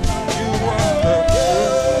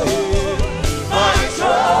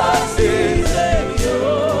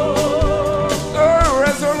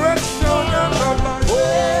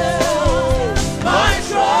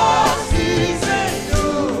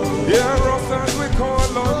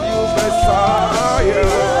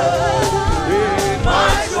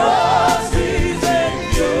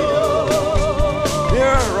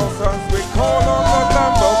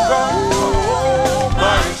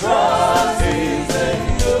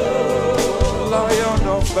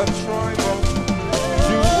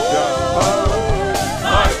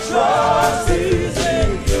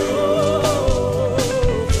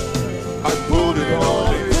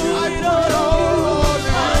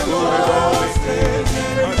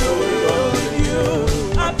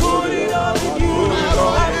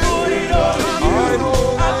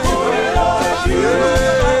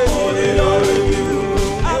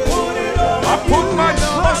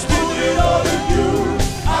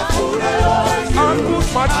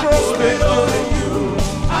trust in you.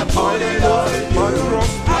 I put my trust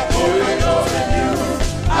in you. I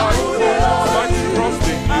put my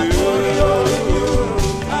trust in you.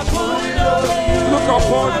 Look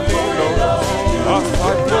upon me, Lord, as I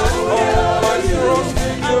put all my trust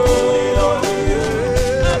in you.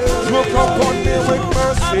 Look upon me with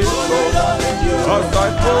mercy, Lord, as I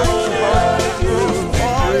put my trust in you.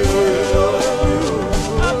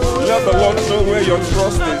 Let the Lord know where your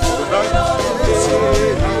trust is tonight.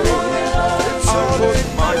 I put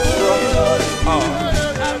my trust. I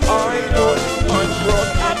put my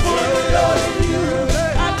trust in you.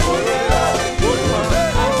 I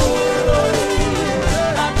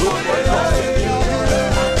put my trust in you.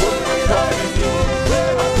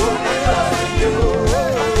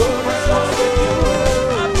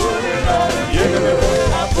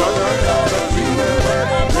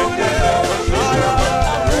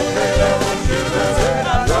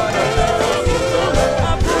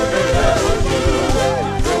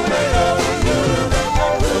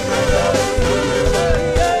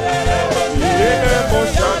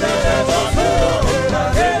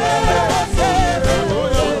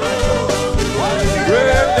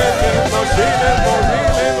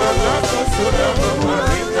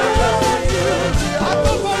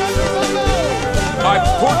 I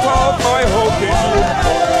put all my hope in you.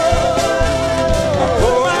 I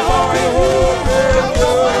put my hope in you.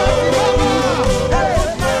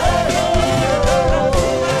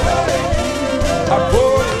 I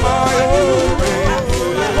put my hope in you. Almighty God. I put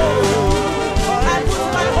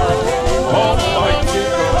my hope in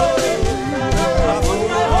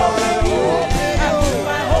you.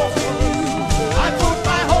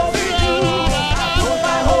 I put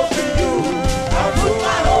my hope in you. I put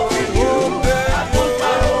my hope in you. I put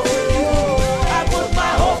my hope in you.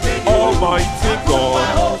 Almighty God,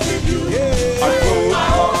 I put my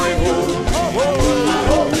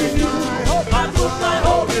hope in you. I put my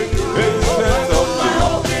hope in you. Instead of you,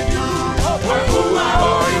 I put my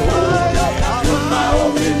hope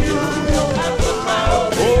in you.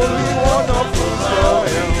 Holy One of Israel,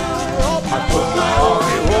 I put my hope in you.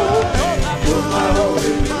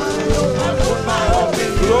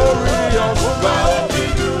 Glorious God,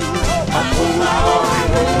 I put my hope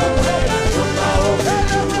in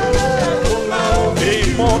you.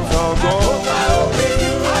 Immortal God, I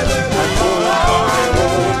put my hope in you.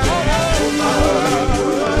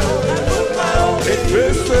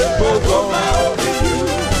 Invisible God,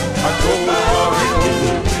 I put my hope in you.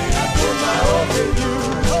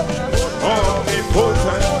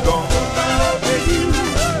 Omnipotent God,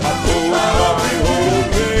 I put my hope in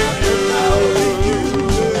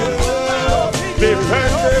you.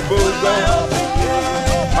 Dependable God,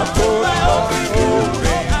 I put my hope in you.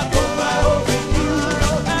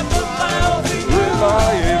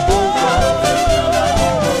 Reliable God, I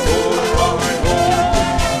put my hope in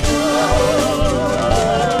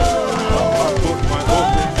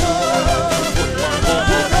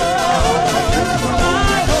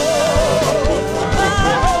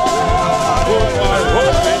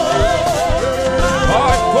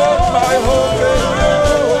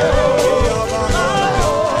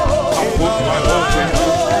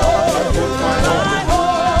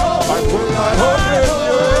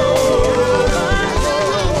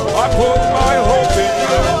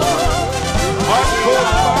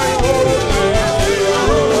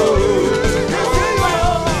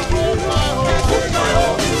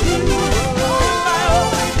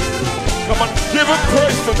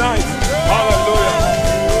tonight. Hallelujah.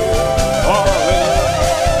 Hallelujah.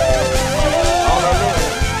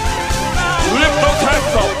 Hallelujah. Lift those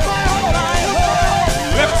hands up.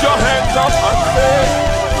 Lift your hands up and say.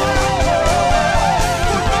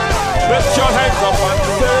 Lift your hands up and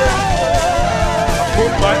say. I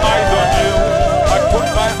put my eyes on you. I put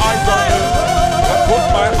my eyes on you. I put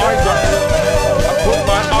my eyes on you. I put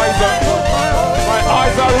my eyes on you. My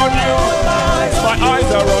eyes are on you. My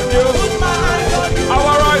eyes are on you.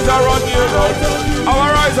 Our eyes are on you, Lord.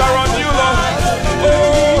 Our eyes are on you, Lord.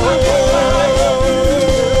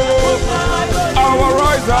 Oh, our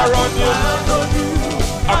eyes are on you.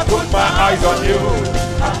 I put my eyes on you.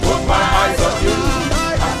 I put my eyes on you.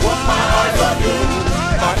 I put my eyes on you.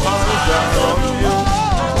 My eyes are on you. My eyes are on you.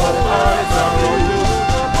 My eyes are on you.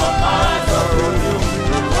 My eyes are on you.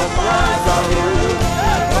 My eyes are on you.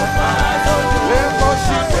 Let us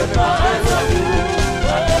see my eyes on you. I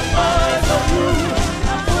put my eyes on you. I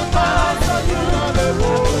put my eyes on you. I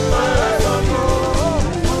put my eyes on you.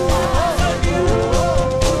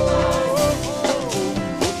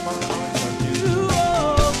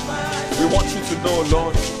 We want you to know,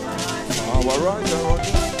 Lord, our eyes are on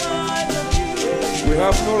you. We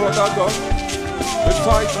have no other God.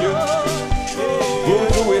 besides you? Who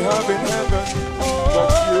do we have in heaven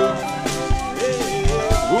but you?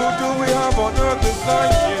 Who do we have on earth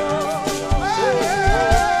besides you?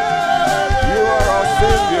 You are our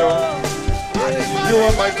Savior. You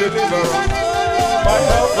are my deliverer, my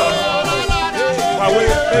helper, my way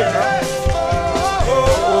maker. Oh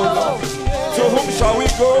Lord, to whom shall we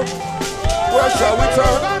go? Where shall we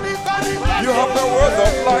turn? You have the words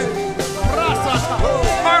of life.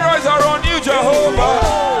 My eyes are on you, Jehovah.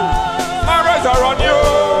 My eyes are on you.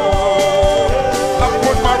 I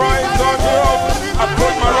put my eyes on you. I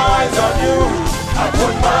put my eyes on you. I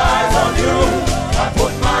put my eyes on you. I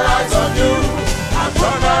put my eyes on you. I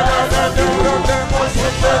put my eyes on you.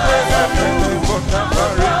 I put my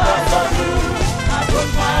eyes on you. I put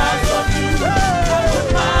my eyes on you. I put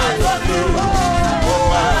my eyes on you. I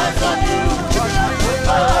put my eyes on you. I put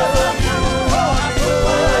my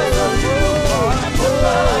eyes on you. I put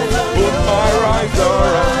my eyes on you. Put my eyes on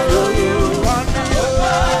you.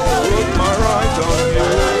 Put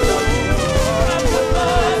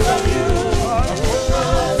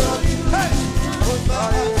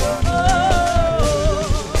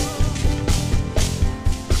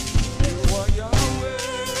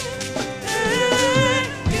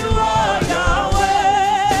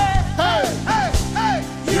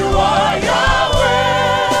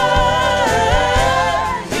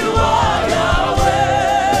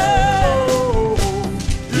my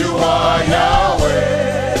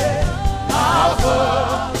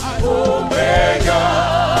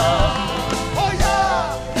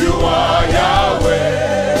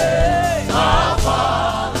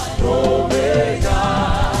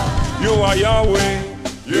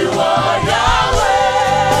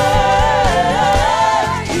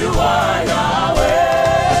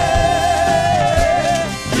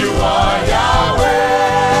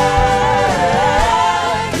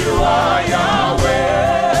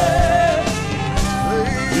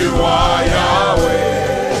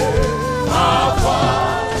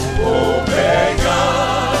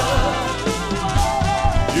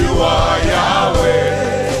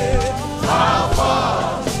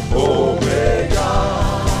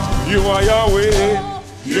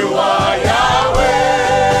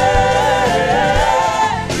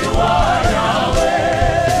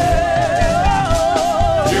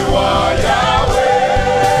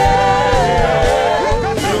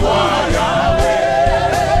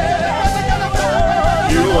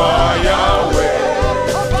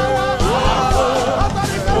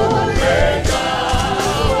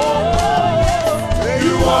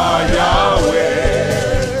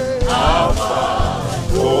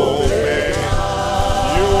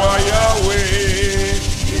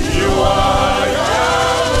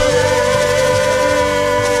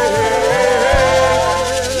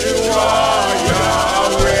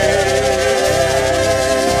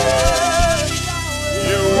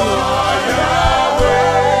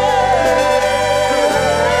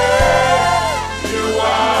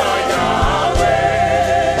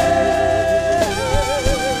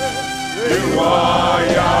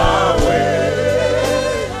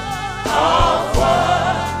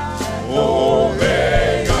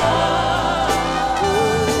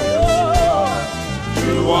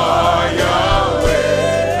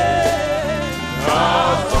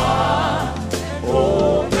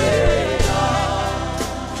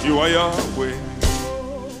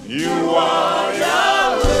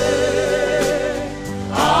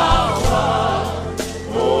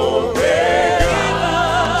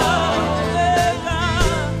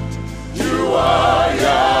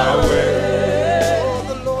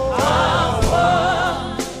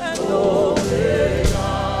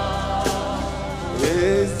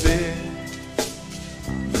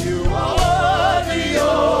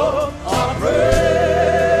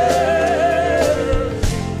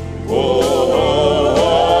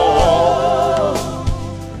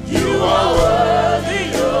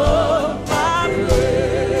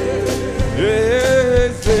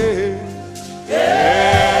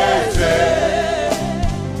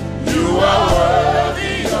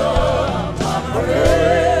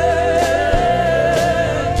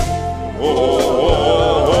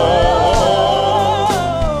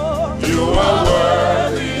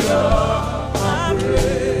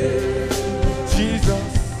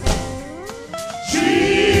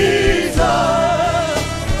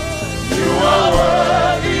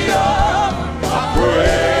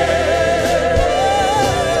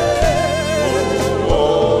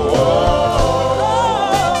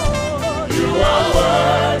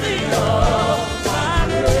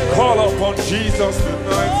Jesus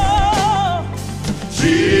tonight.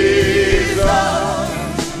 Jesus,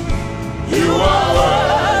 you are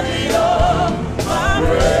worthy of my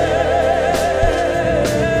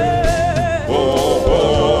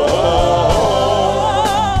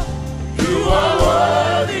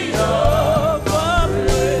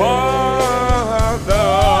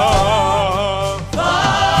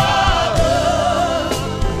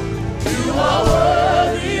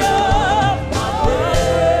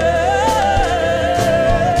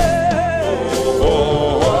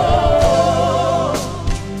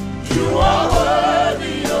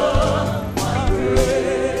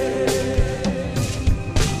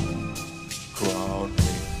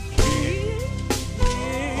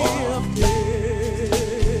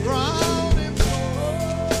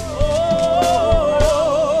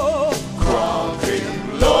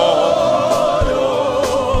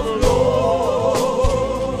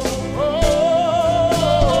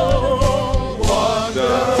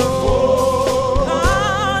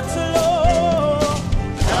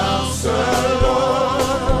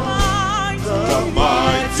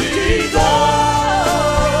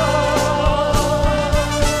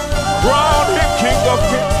Crown him King of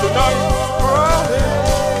Kings tonight. Crown him.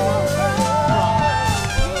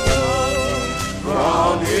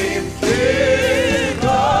 Crown him King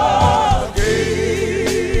of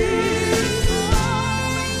Kings.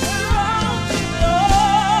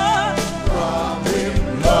 Crown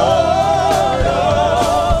him Lord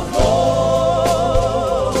of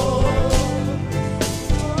Lords.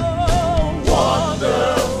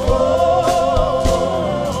 Wonderful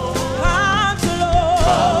Counselor,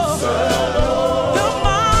 The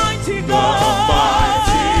mighty God.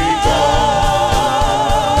 mighty God.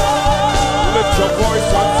 Lift your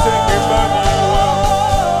voice and sing Emmanuel.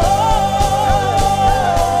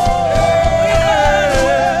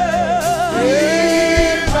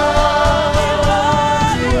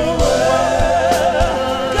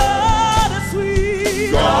 God is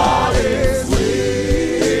sweet. God is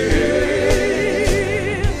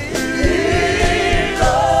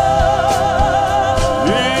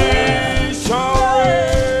He shall reign.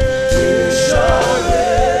 He shall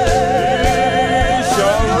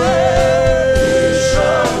He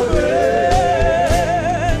shall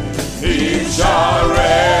reign. He shall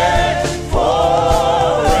reign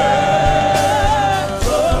forevermore.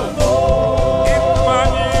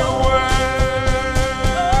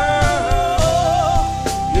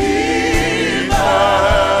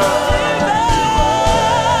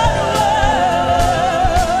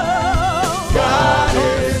 God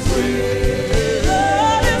is sweet.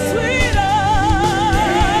 God is sweeter.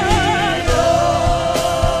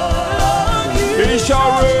 He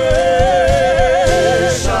shall reign.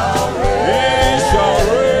 He shall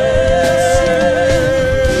reign.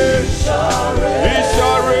 He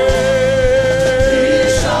shall reign.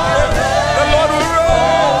 The Lord will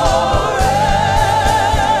reign.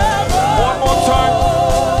 One more time.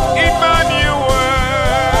 Emmanuel.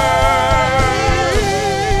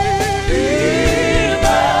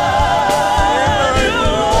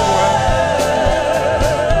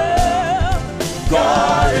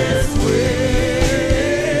 God is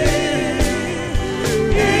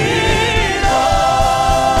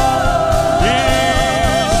He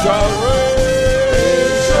shall reign.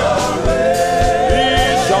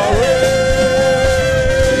 He shall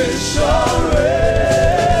reign.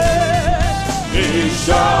 He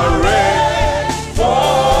shall reign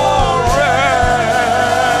forevermore.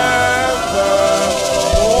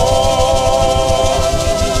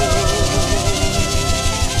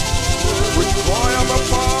 We cry, Abba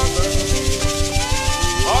Father.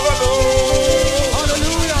 Hallelujah.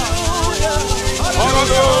 Hallelujah.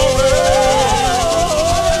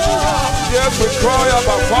 Yes, we cry,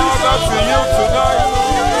 Abba Father, to you tonight.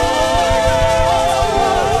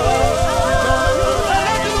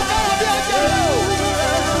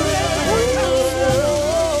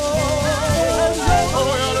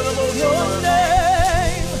 Your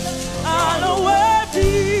name, hallowed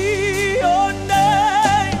be your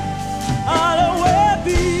name, hallowed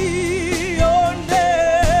be your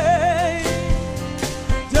name.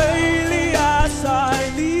 Daily as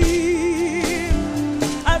I live,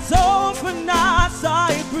 as often as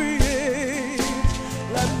I breathe,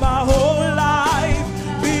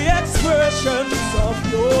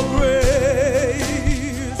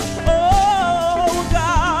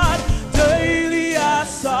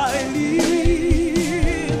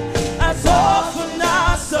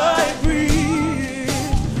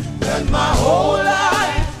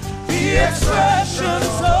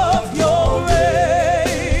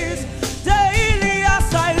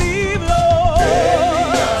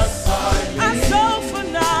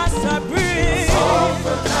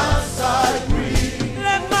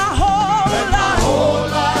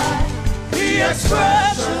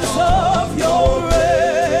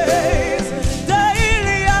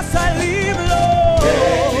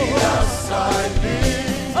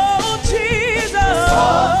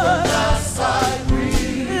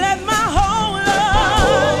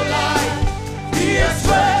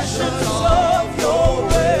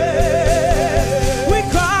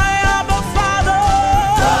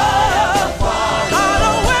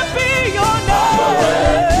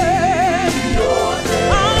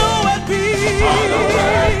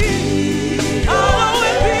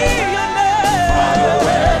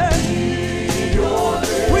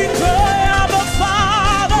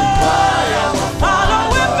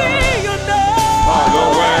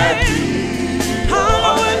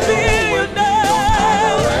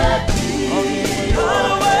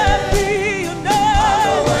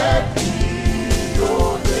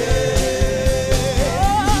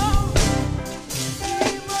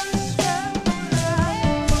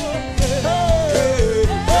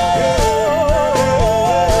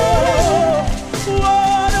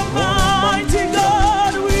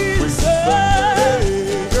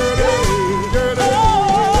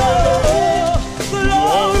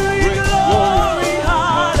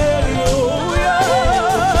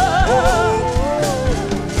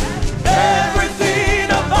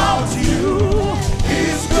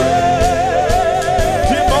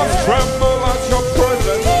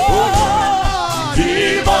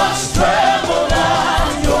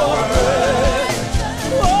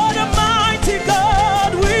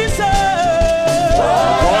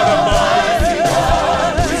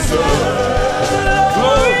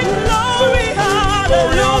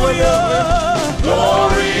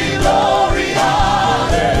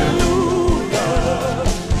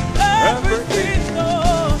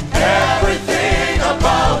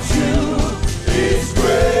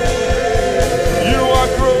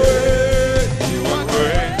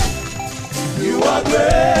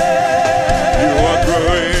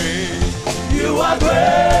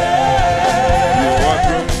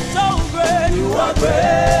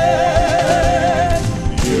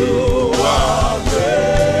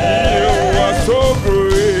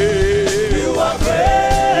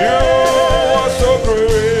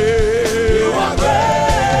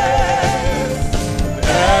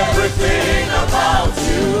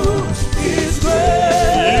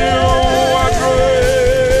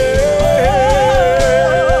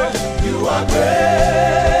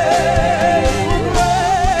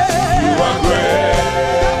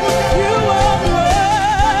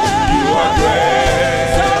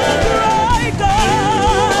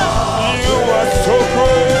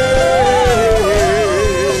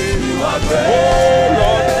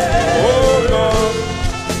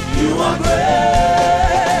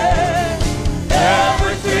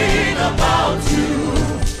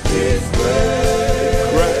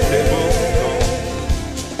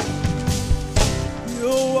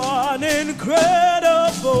 an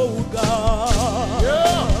incredible God.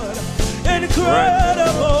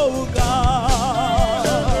 Incredible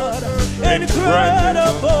God.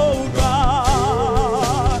 Incredible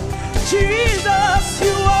God. Jesus,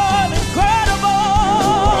 you are incredible.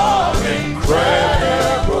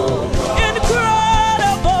 Incredible God.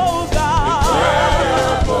 Incredible God.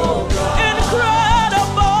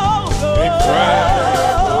 Incredible God. Incredible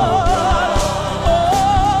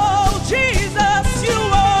Oh, Jesus, you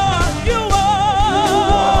are incredible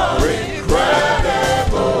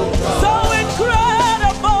God. so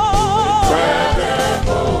incredible.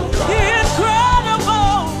 Incredible God.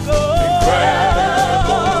 Incredible God.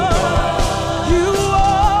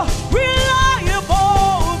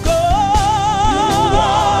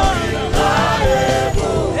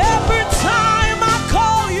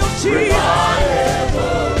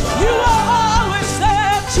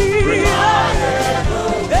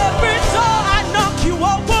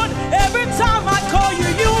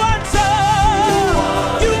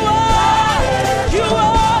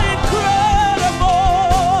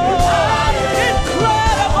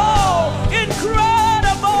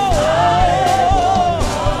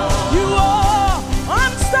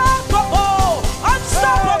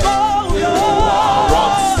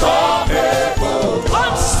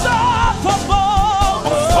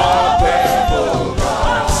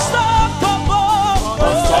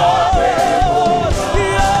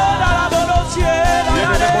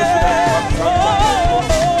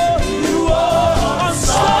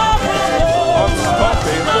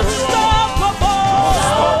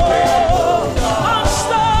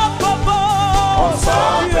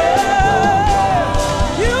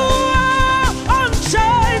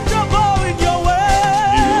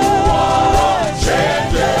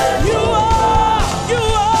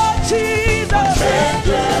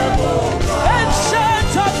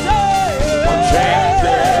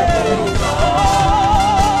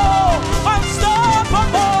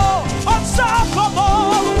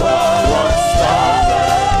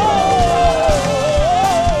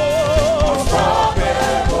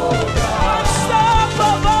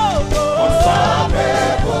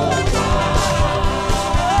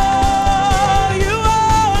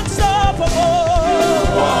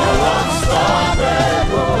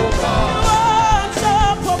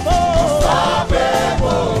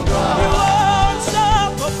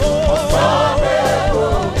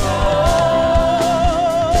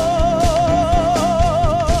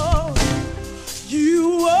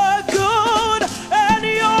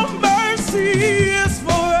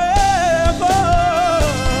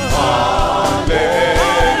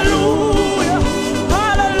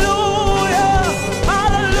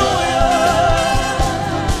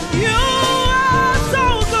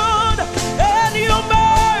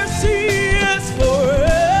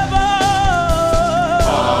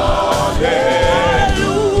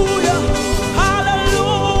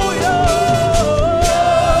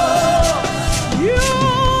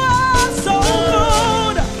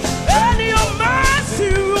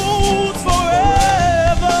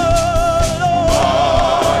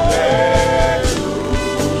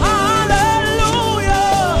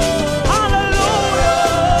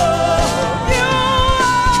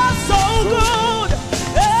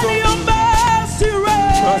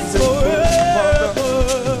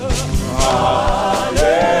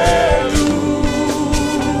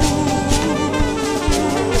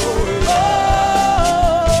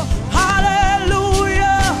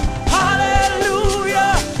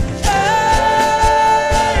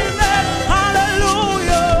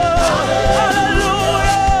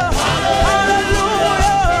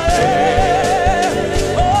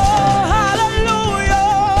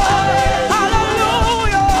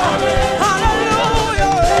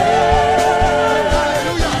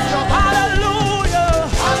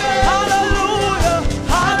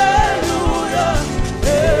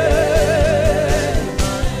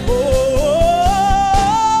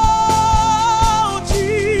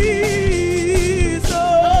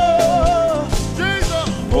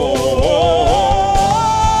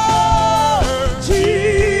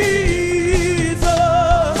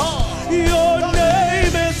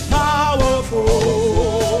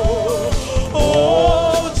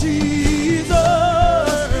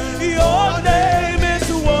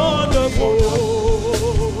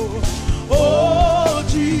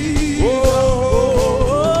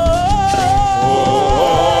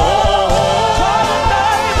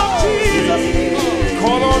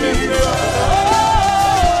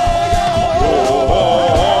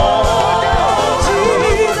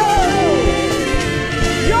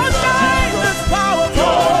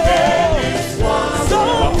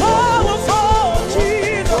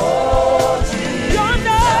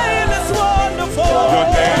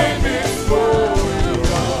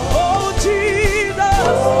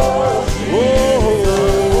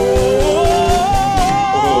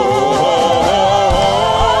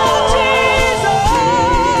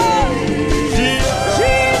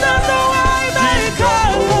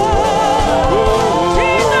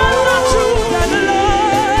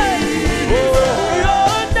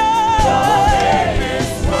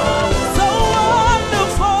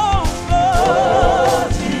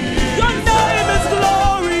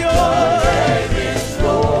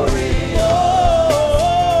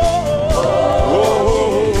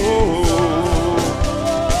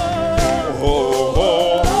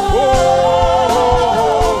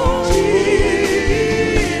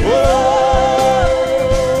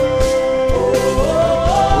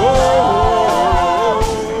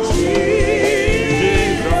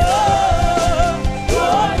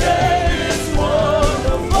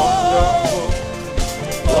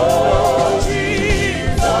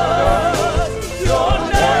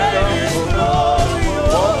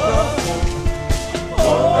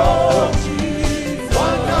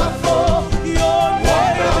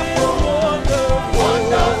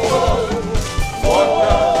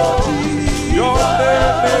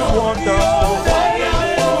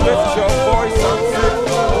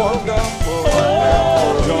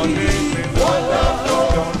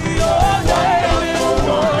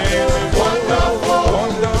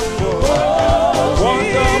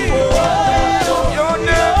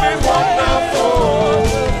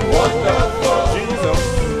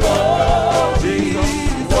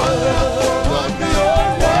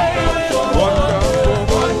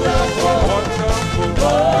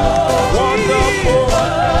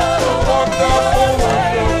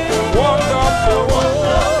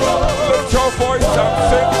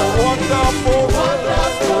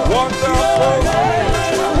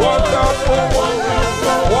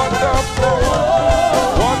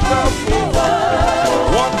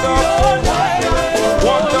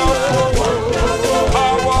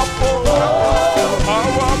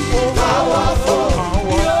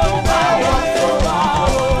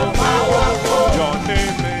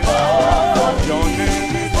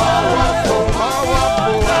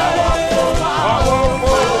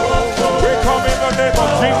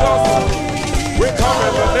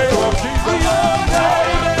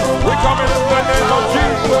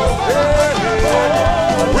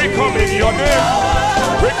 come in your name.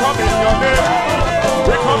 We come in your name.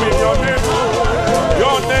 We come in your name.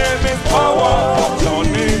 Your name is power. Your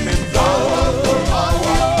name is power.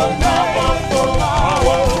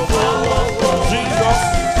 Jesus.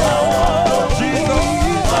 Jesus.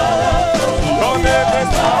 Your name is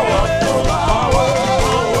power. Power.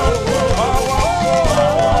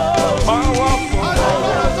 Power.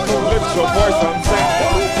 Lift your voice and sing.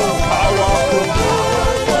 Powerful.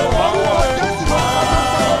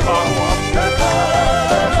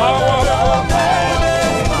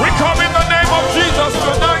 We come in the name of Jesus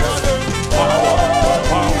tonight.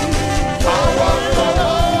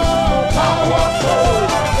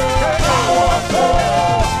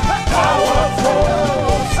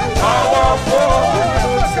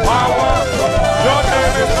 Your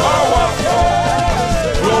name is power.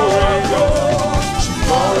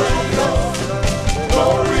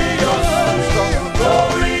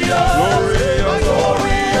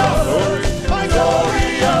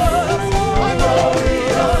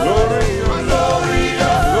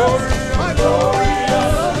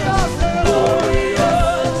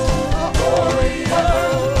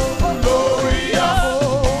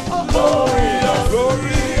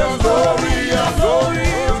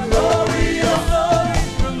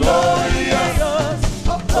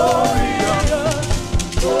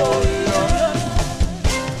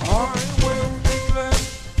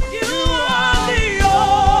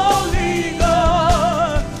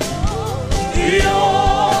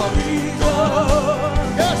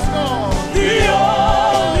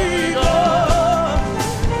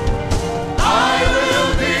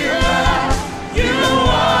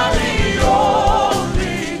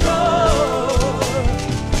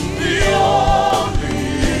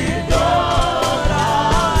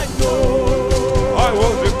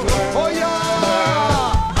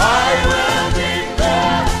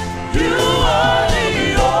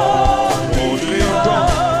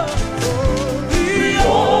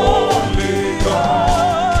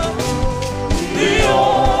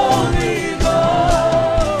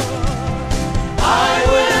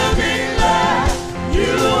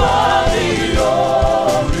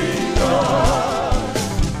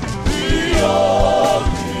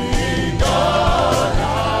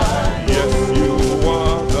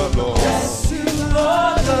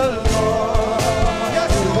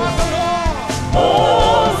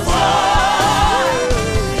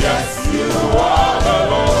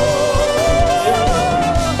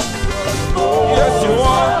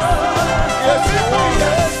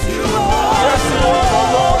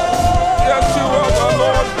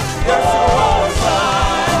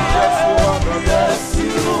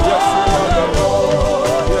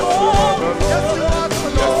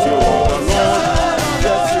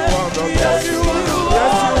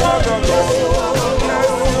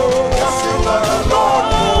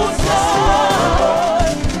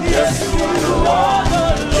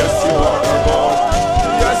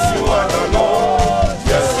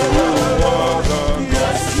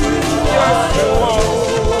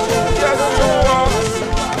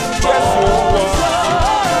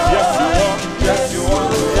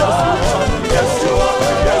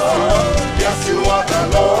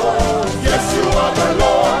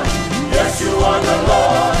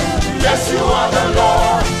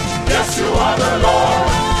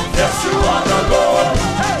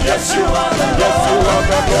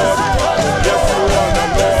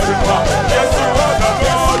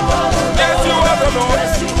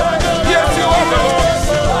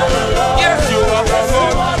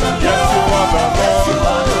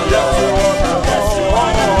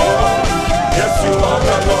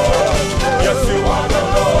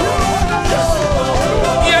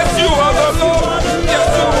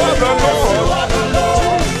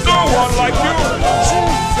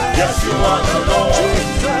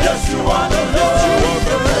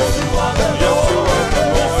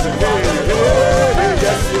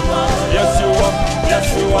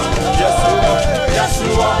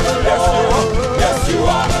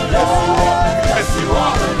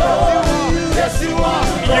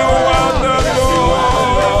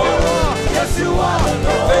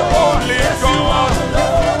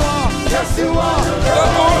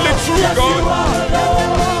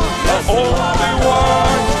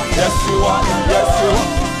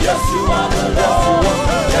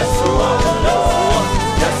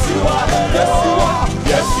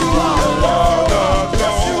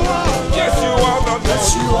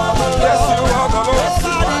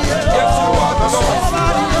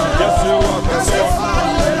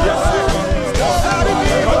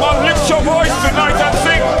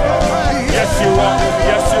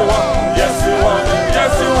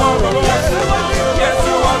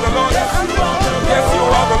 Yes, you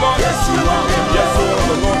are the Lord.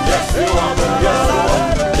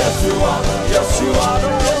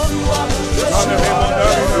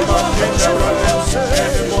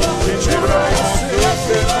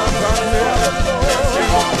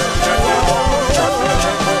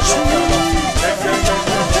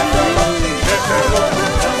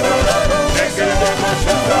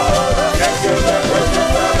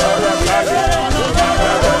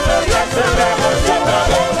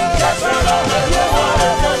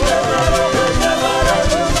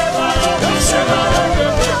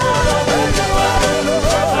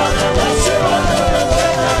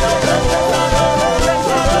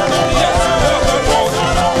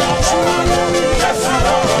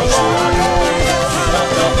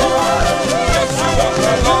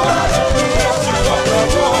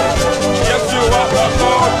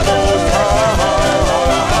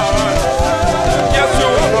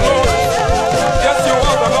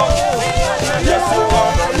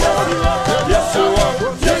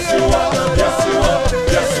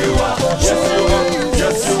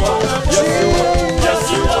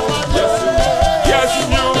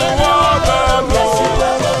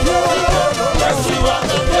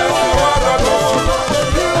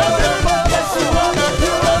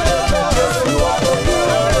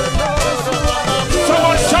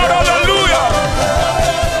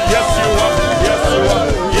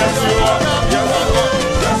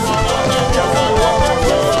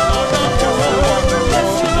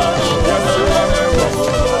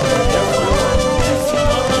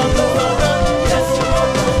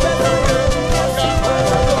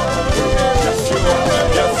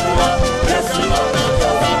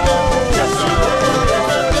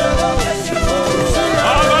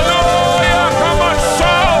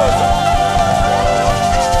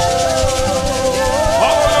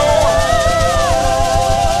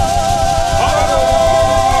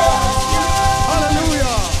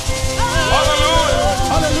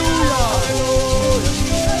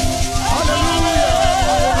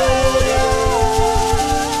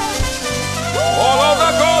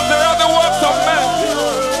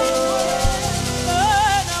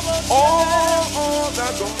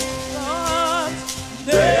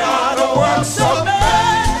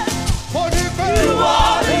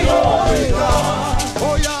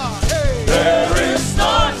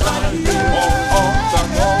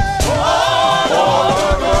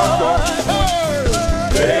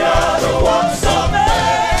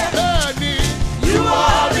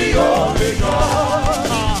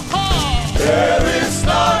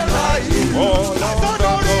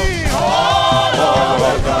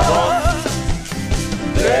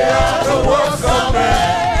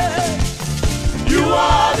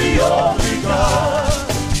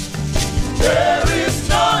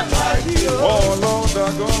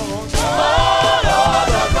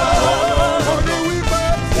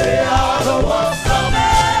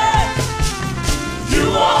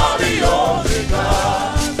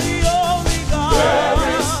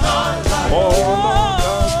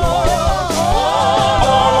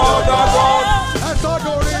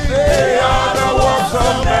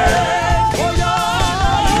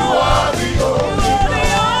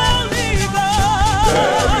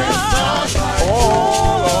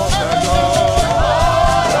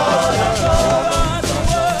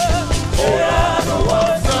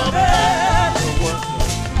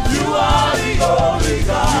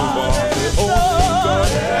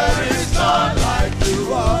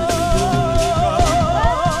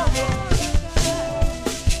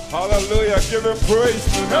 and praise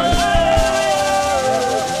tonight.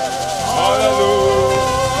 Hallelujah.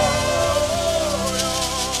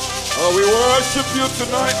 Oh, we worship you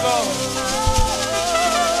tonight, Lord.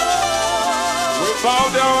 We bow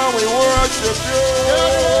down and we worship you.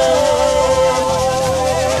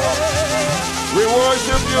 We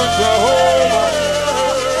worship you, Jehovah.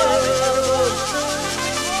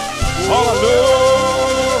 Hallelujah.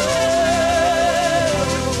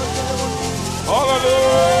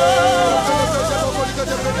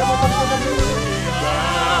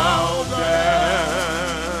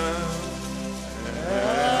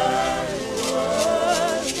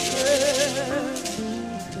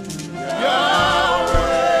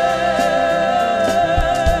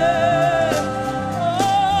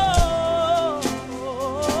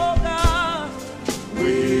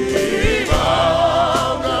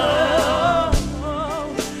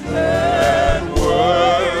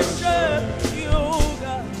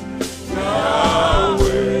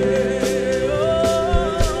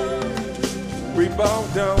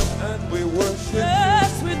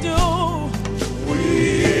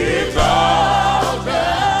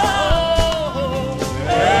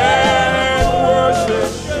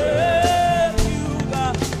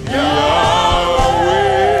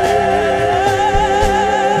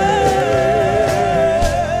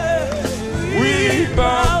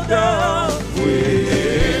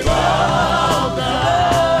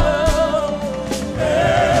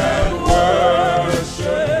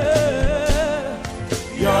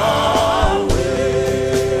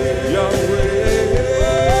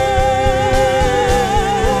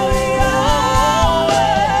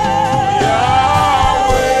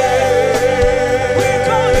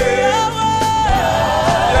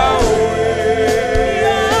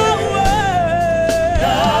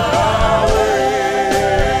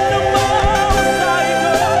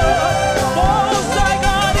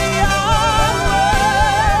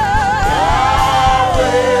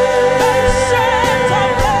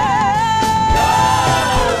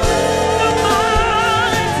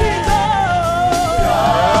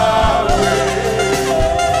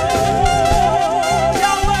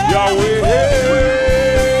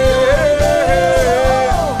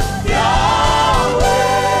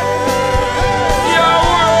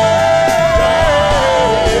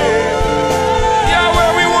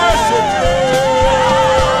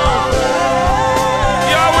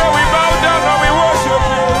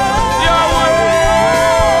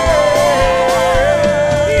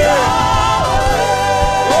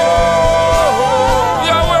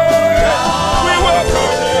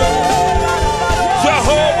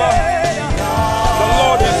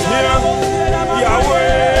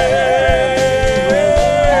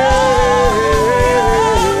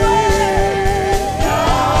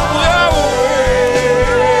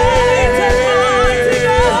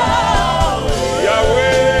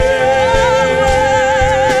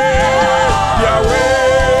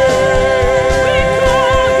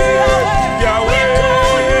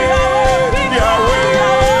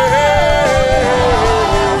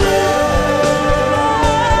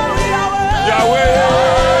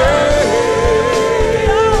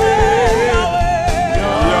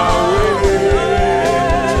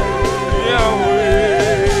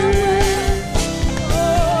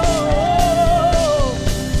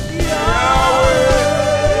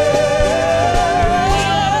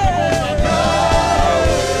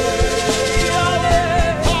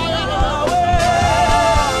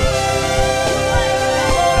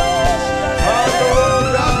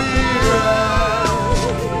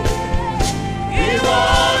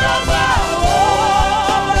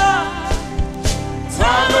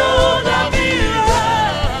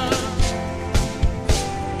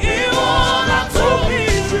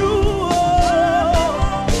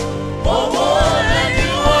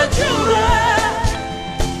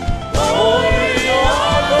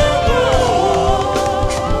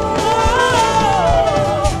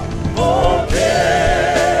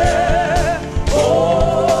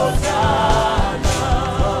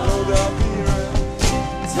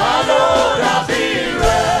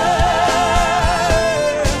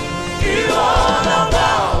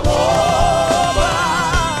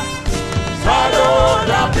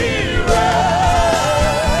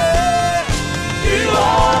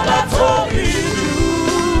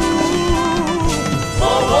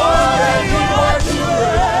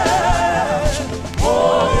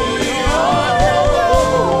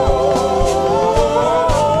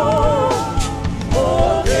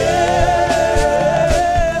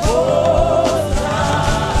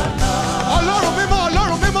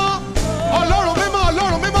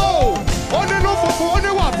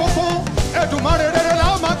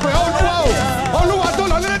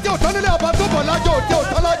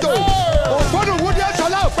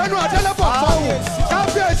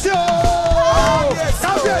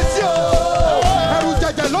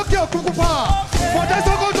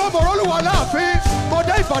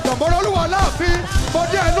 Ìbàdàn mo rọ́lúwa láàfin mo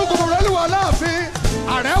dé Enugu mo rọ́lúwa láàfin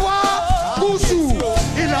àrẹwà gúúsù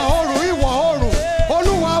ìlà oòrùn ìwọ̀ oòrùn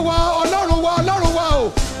olúwa wa ọlọ́run wa o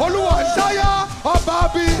olúwa ìsáyà ọba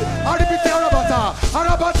bí aribiti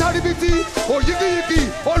arabata aribiti òyigiyigi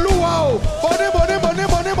olúwa o mọ̀ní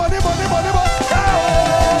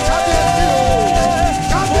kábíyèsí o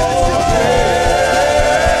kábíyèsí o.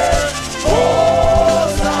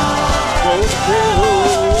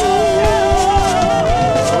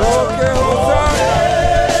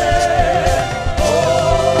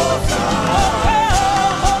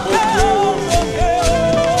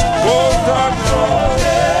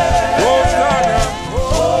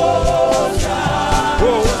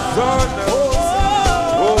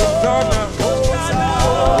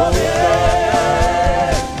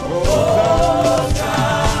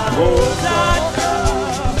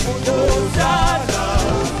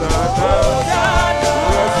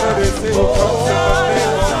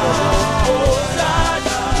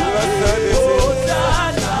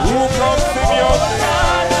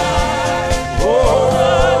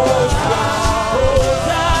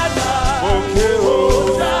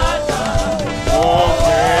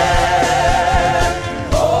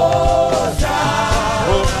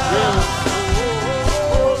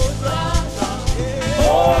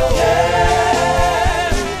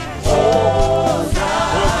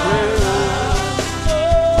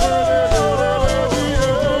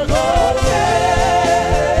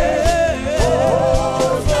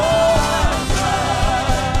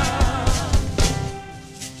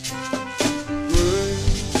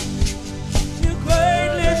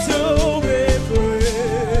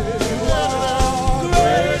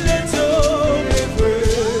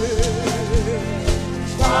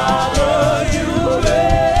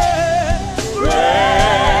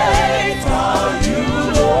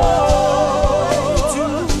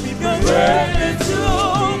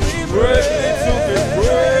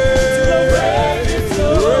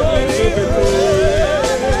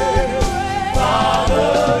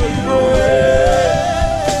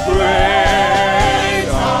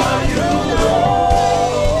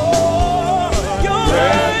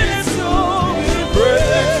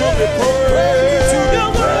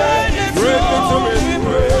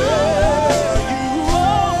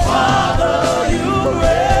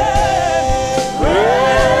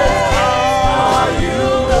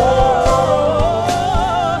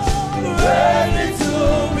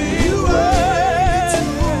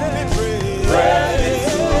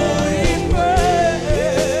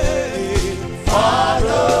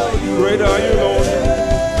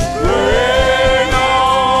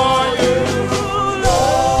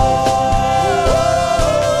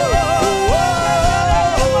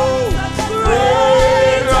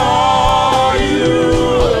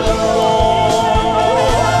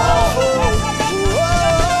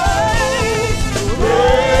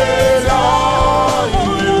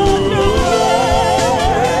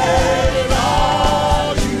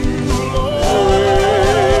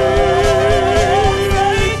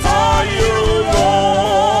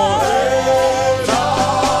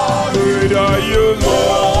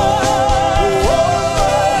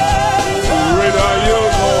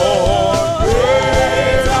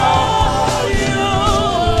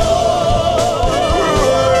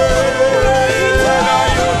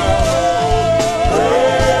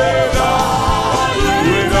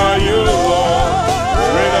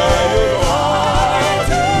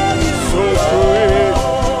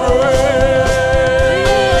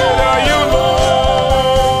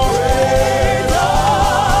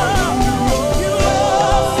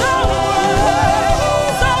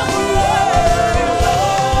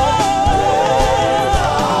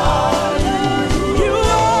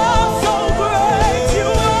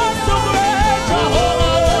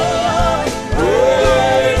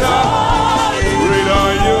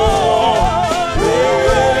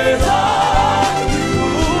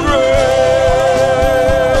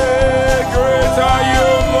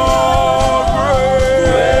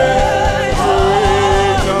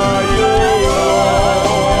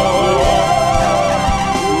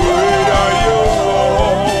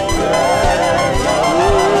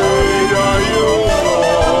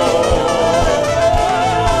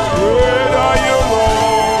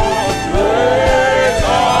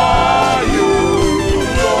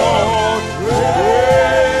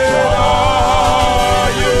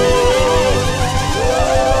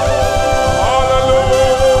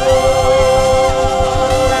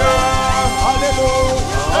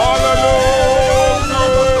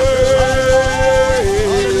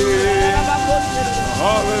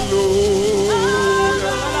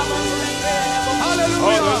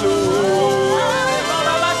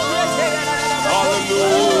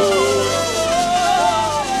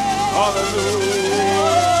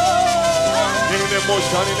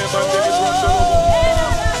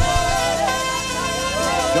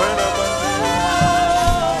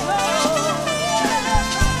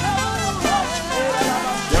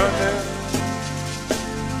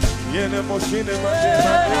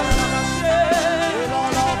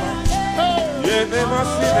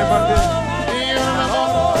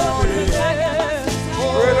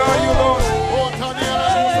 Great are you, Lord.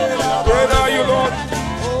 Great are you, Lord.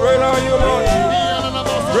 Great are you, Lord.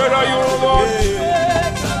 Great are you, Lord.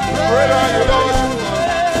 Great are you, Lord.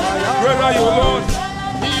 Great are you, Lord.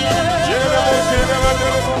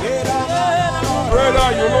 Great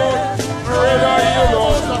are you, Lord. Great are you,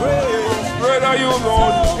 Lord. Great are you,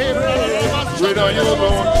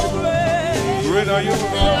 Lord. Great are you, Lord. Great are you,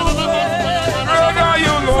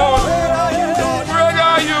 Lord. Great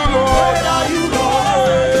are you, Lord.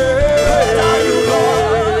 Great are you, Lord.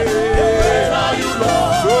 Great are you,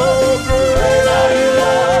 Lord. So great are you,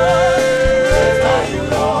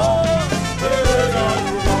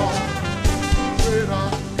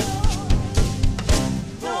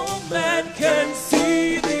 No man can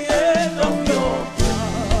see the end of your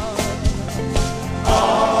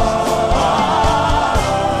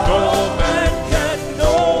no man can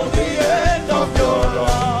know the end of your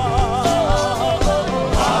love.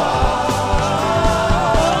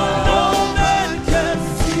 No man can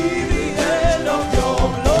see the end of your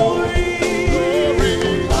glory.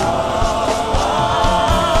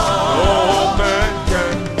 no man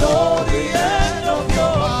can. Know the end of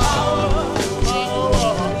your power.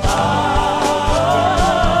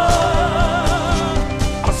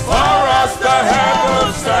 As far as the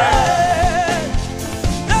heavens stand,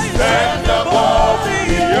 stand above the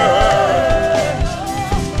earth,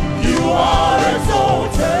 you are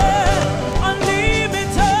exalted.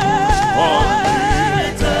 Unlimited.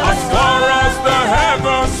 As far as the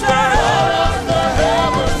heavens stand,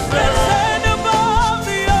 Stand above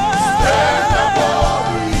the earth.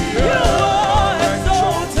 You are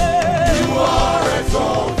exalted.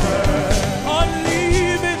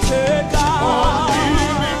 Unlimited God.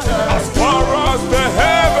 as far as the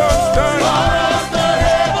heavens stand,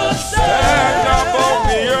 stand above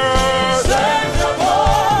the earth, Stand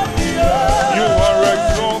above the earth. you are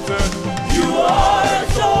exalted. You are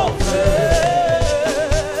exalted.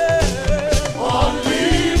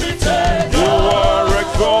 Unlimited You are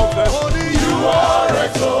exalted. You are exalted. You are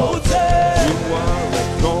exalted.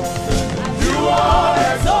 You are exalted. You are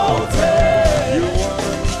exalted.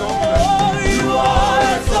 Oh, you are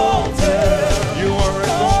exalted. You are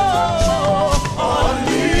exalted.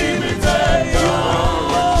 Unlimited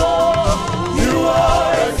God. You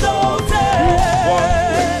are exalted.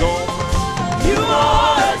 You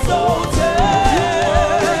are exalted.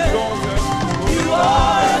 You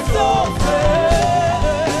are exalted.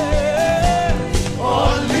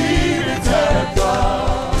 Unlimited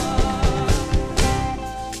God.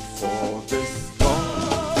 For this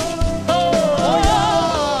God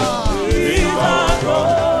Is our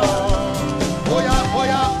God.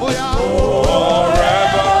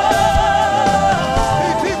 forever.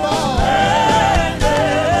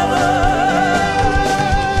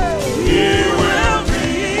 He will be.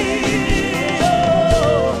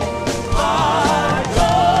 Our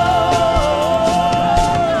God.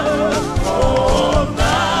 From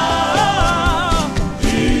now,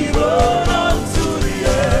 even unto the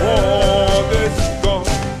end. For this God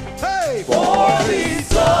For this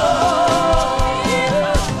God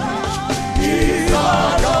is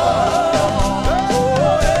our God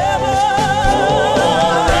forever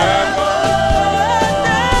and ever.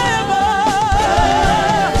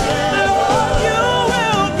 You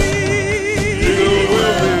will be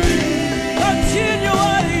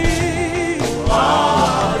continually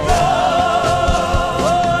our God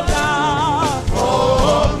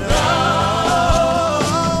from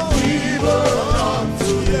now even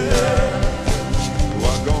unto the end. You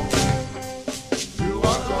are God.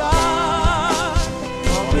 God,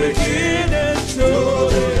 from beginning to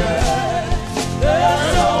the end, there's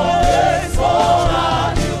no place for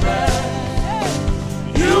argument.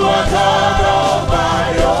 You are God all by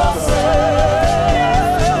yourself.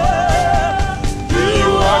 You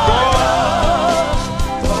are God,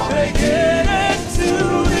 from beginning to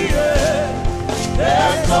the end,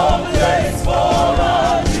 there's no place for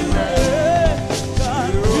argument.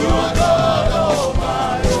 God, you are God all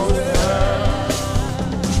by yourself.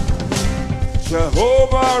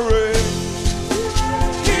 Jehovah reigns.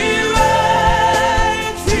 He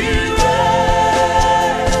reigns, he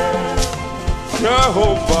reigns,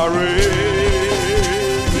 Jehovah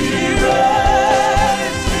reigns. he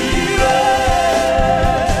reigns, he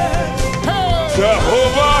reigns.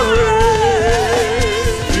 Jehovah reigns.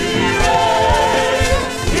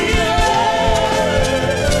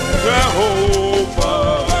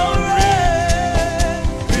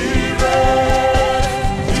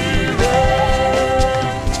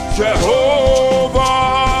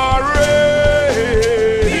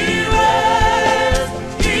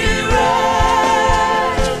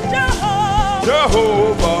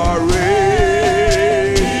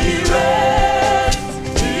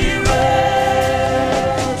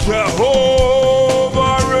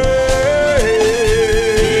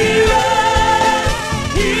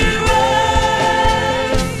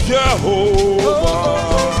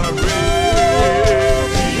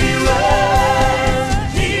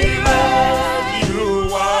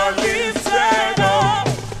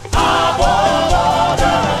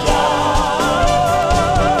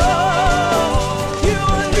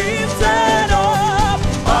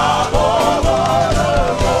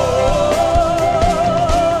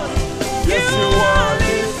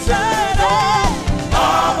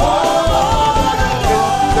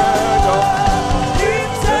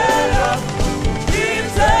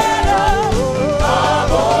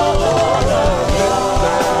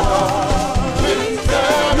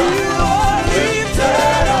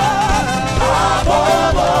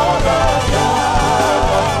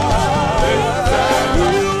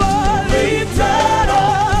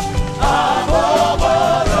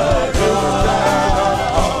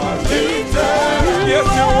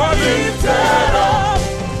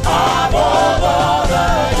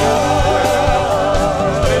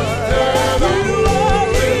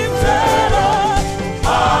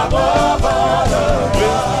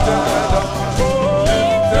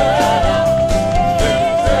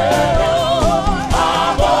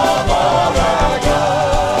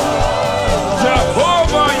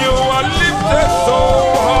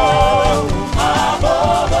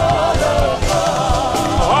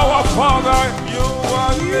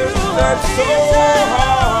 so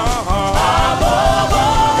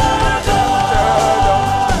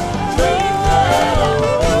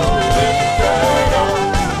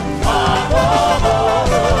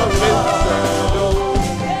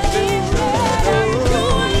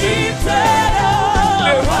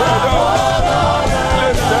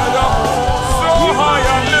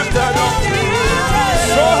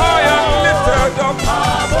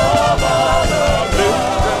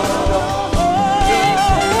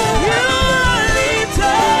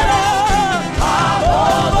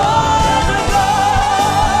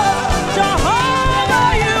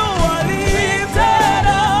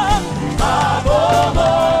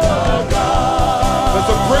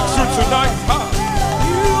tonight,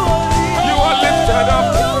 you are lifted up.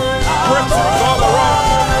 Breakthroughs all around.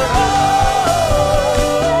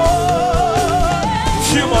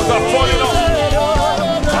 Tumors are falling off.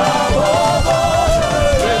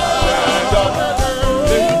 Lifted up,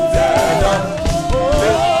 lifted up,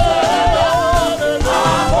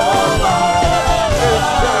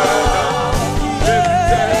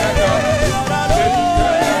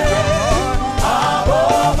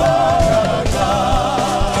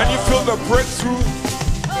 the breakthrough.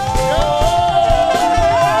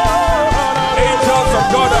 Angels of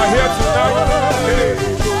God are here tonight.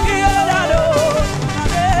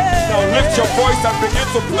 Now lift your voice and begin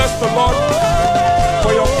to bless the Lord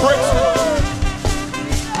for your breakthrough.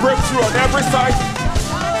 Breakthrough on every side.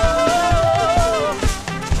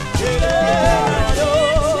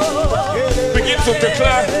 Begin to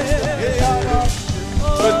declare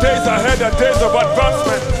the days ahead are days of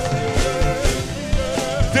advancement.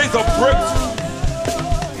 Days of breakthrough.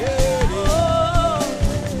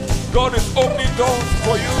 God is opening doors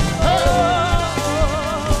for you.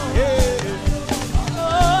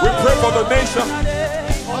 We pray for the nation.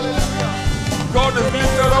 God is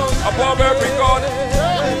lifted up above every God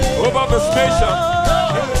over this nation.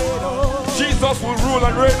 Jesus will rule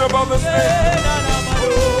and reign above this nation.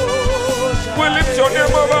 We lift your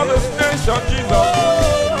name above this nation, Jesus.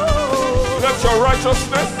 Let your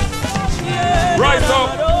righteousness rise up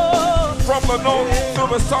from the north to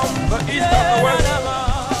the south, the east and the west.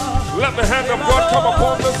 Let the hand of God come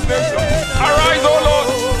upon this nation. Arise, O Lord.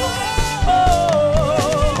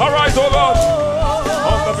 Arise, O Lord,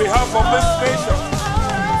 on the behalf of this nation.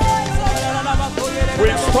 We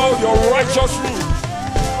install your righteous rule.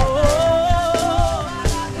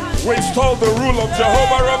 We install the rule of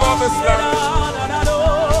Jehovah over this land.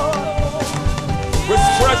 We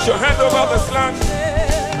stretch your hand over this land.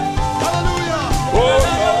 Oh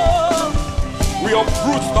Lord, we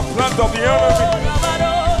uproot the plans of the enemy.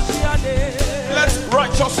 Let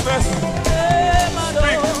righteousness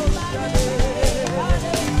speak.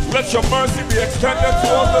 Let your mercy be extended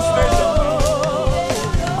towards this nation.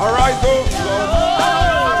 Arise, oh Lord.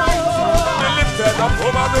 Be lifted up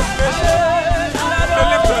over this nation. Be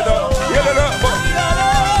lifted up.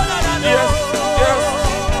 Yes, yes.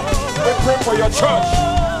 We pray for your church.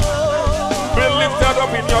 Be lifted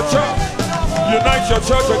up in your church. Unite your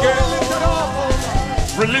church again.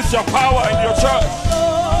 Release your power in your church.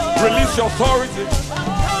 Release your authority.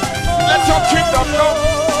 Let your kingdom come.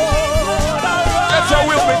 Let your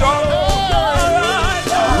will be done.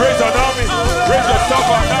 Raise an army. Raise yourself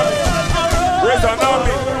an army. Raise an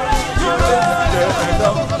army.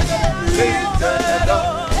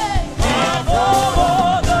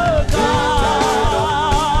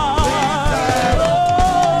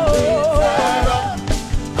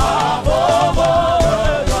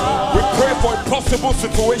 Impossible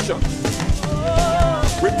situation.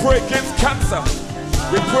 We pray against cancer.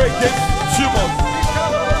 We pray against tumors.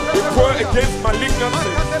 We pray against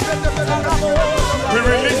malignancy. We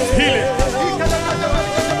release healing.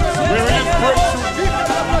 We release breakthrough.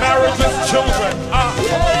 Marriages, children.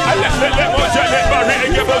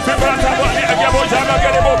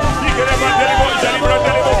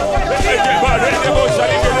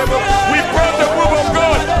 We brought the move of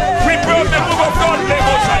God. We brought the move of God.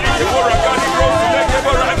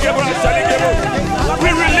 We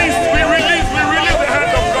release the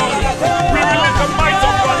hand of God. We release the might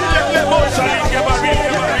of God.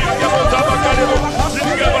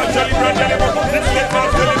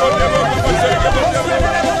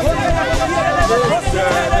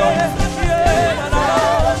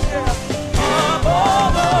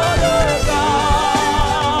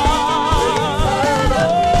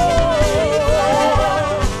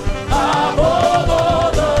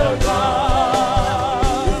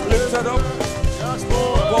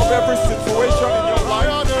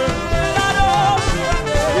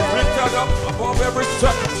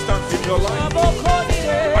 Circumstance in your life.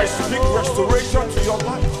 I speak restoration to your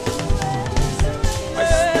life. I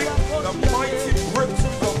speak the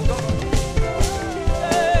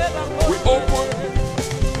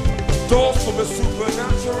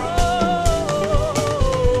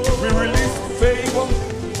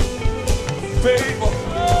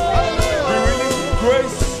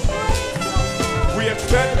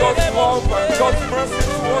extend God's love and God's mercy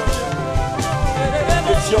towards you.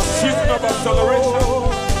 It's your season of acceleration.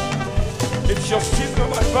 It's your season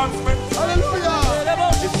of advancement. Hallelujah.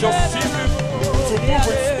 It's your season to move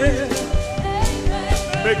with speed.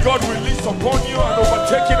 May God release upon you an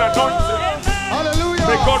overtaking anointing. Hallelujah.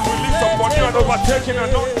 May God release upon you an overtaking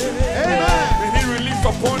anointing. Amen. May He release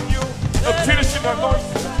upon you a finishing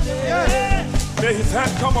anointing. Yes. May His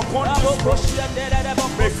hand come upon you.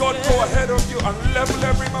 May God go ahead of you and level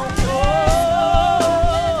every mountain.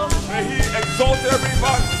 May He exalt every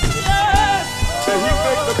valley. May He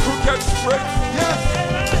make the crooked straight Yes.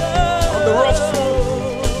 and the rough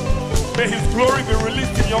smooth. May His glory be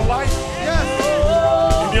released in your life, Yes.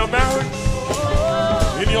 in your marriage,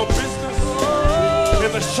 in your business. May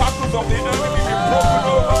the shackles of the enemy be broken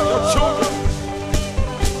over your children.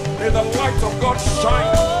 May the light of God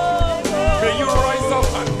shine. May you rise up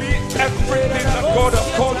and be everything that God has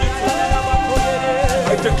called you to be.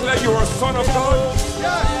 I declare you are a son of God.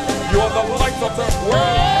 Yes. You are the light of the world.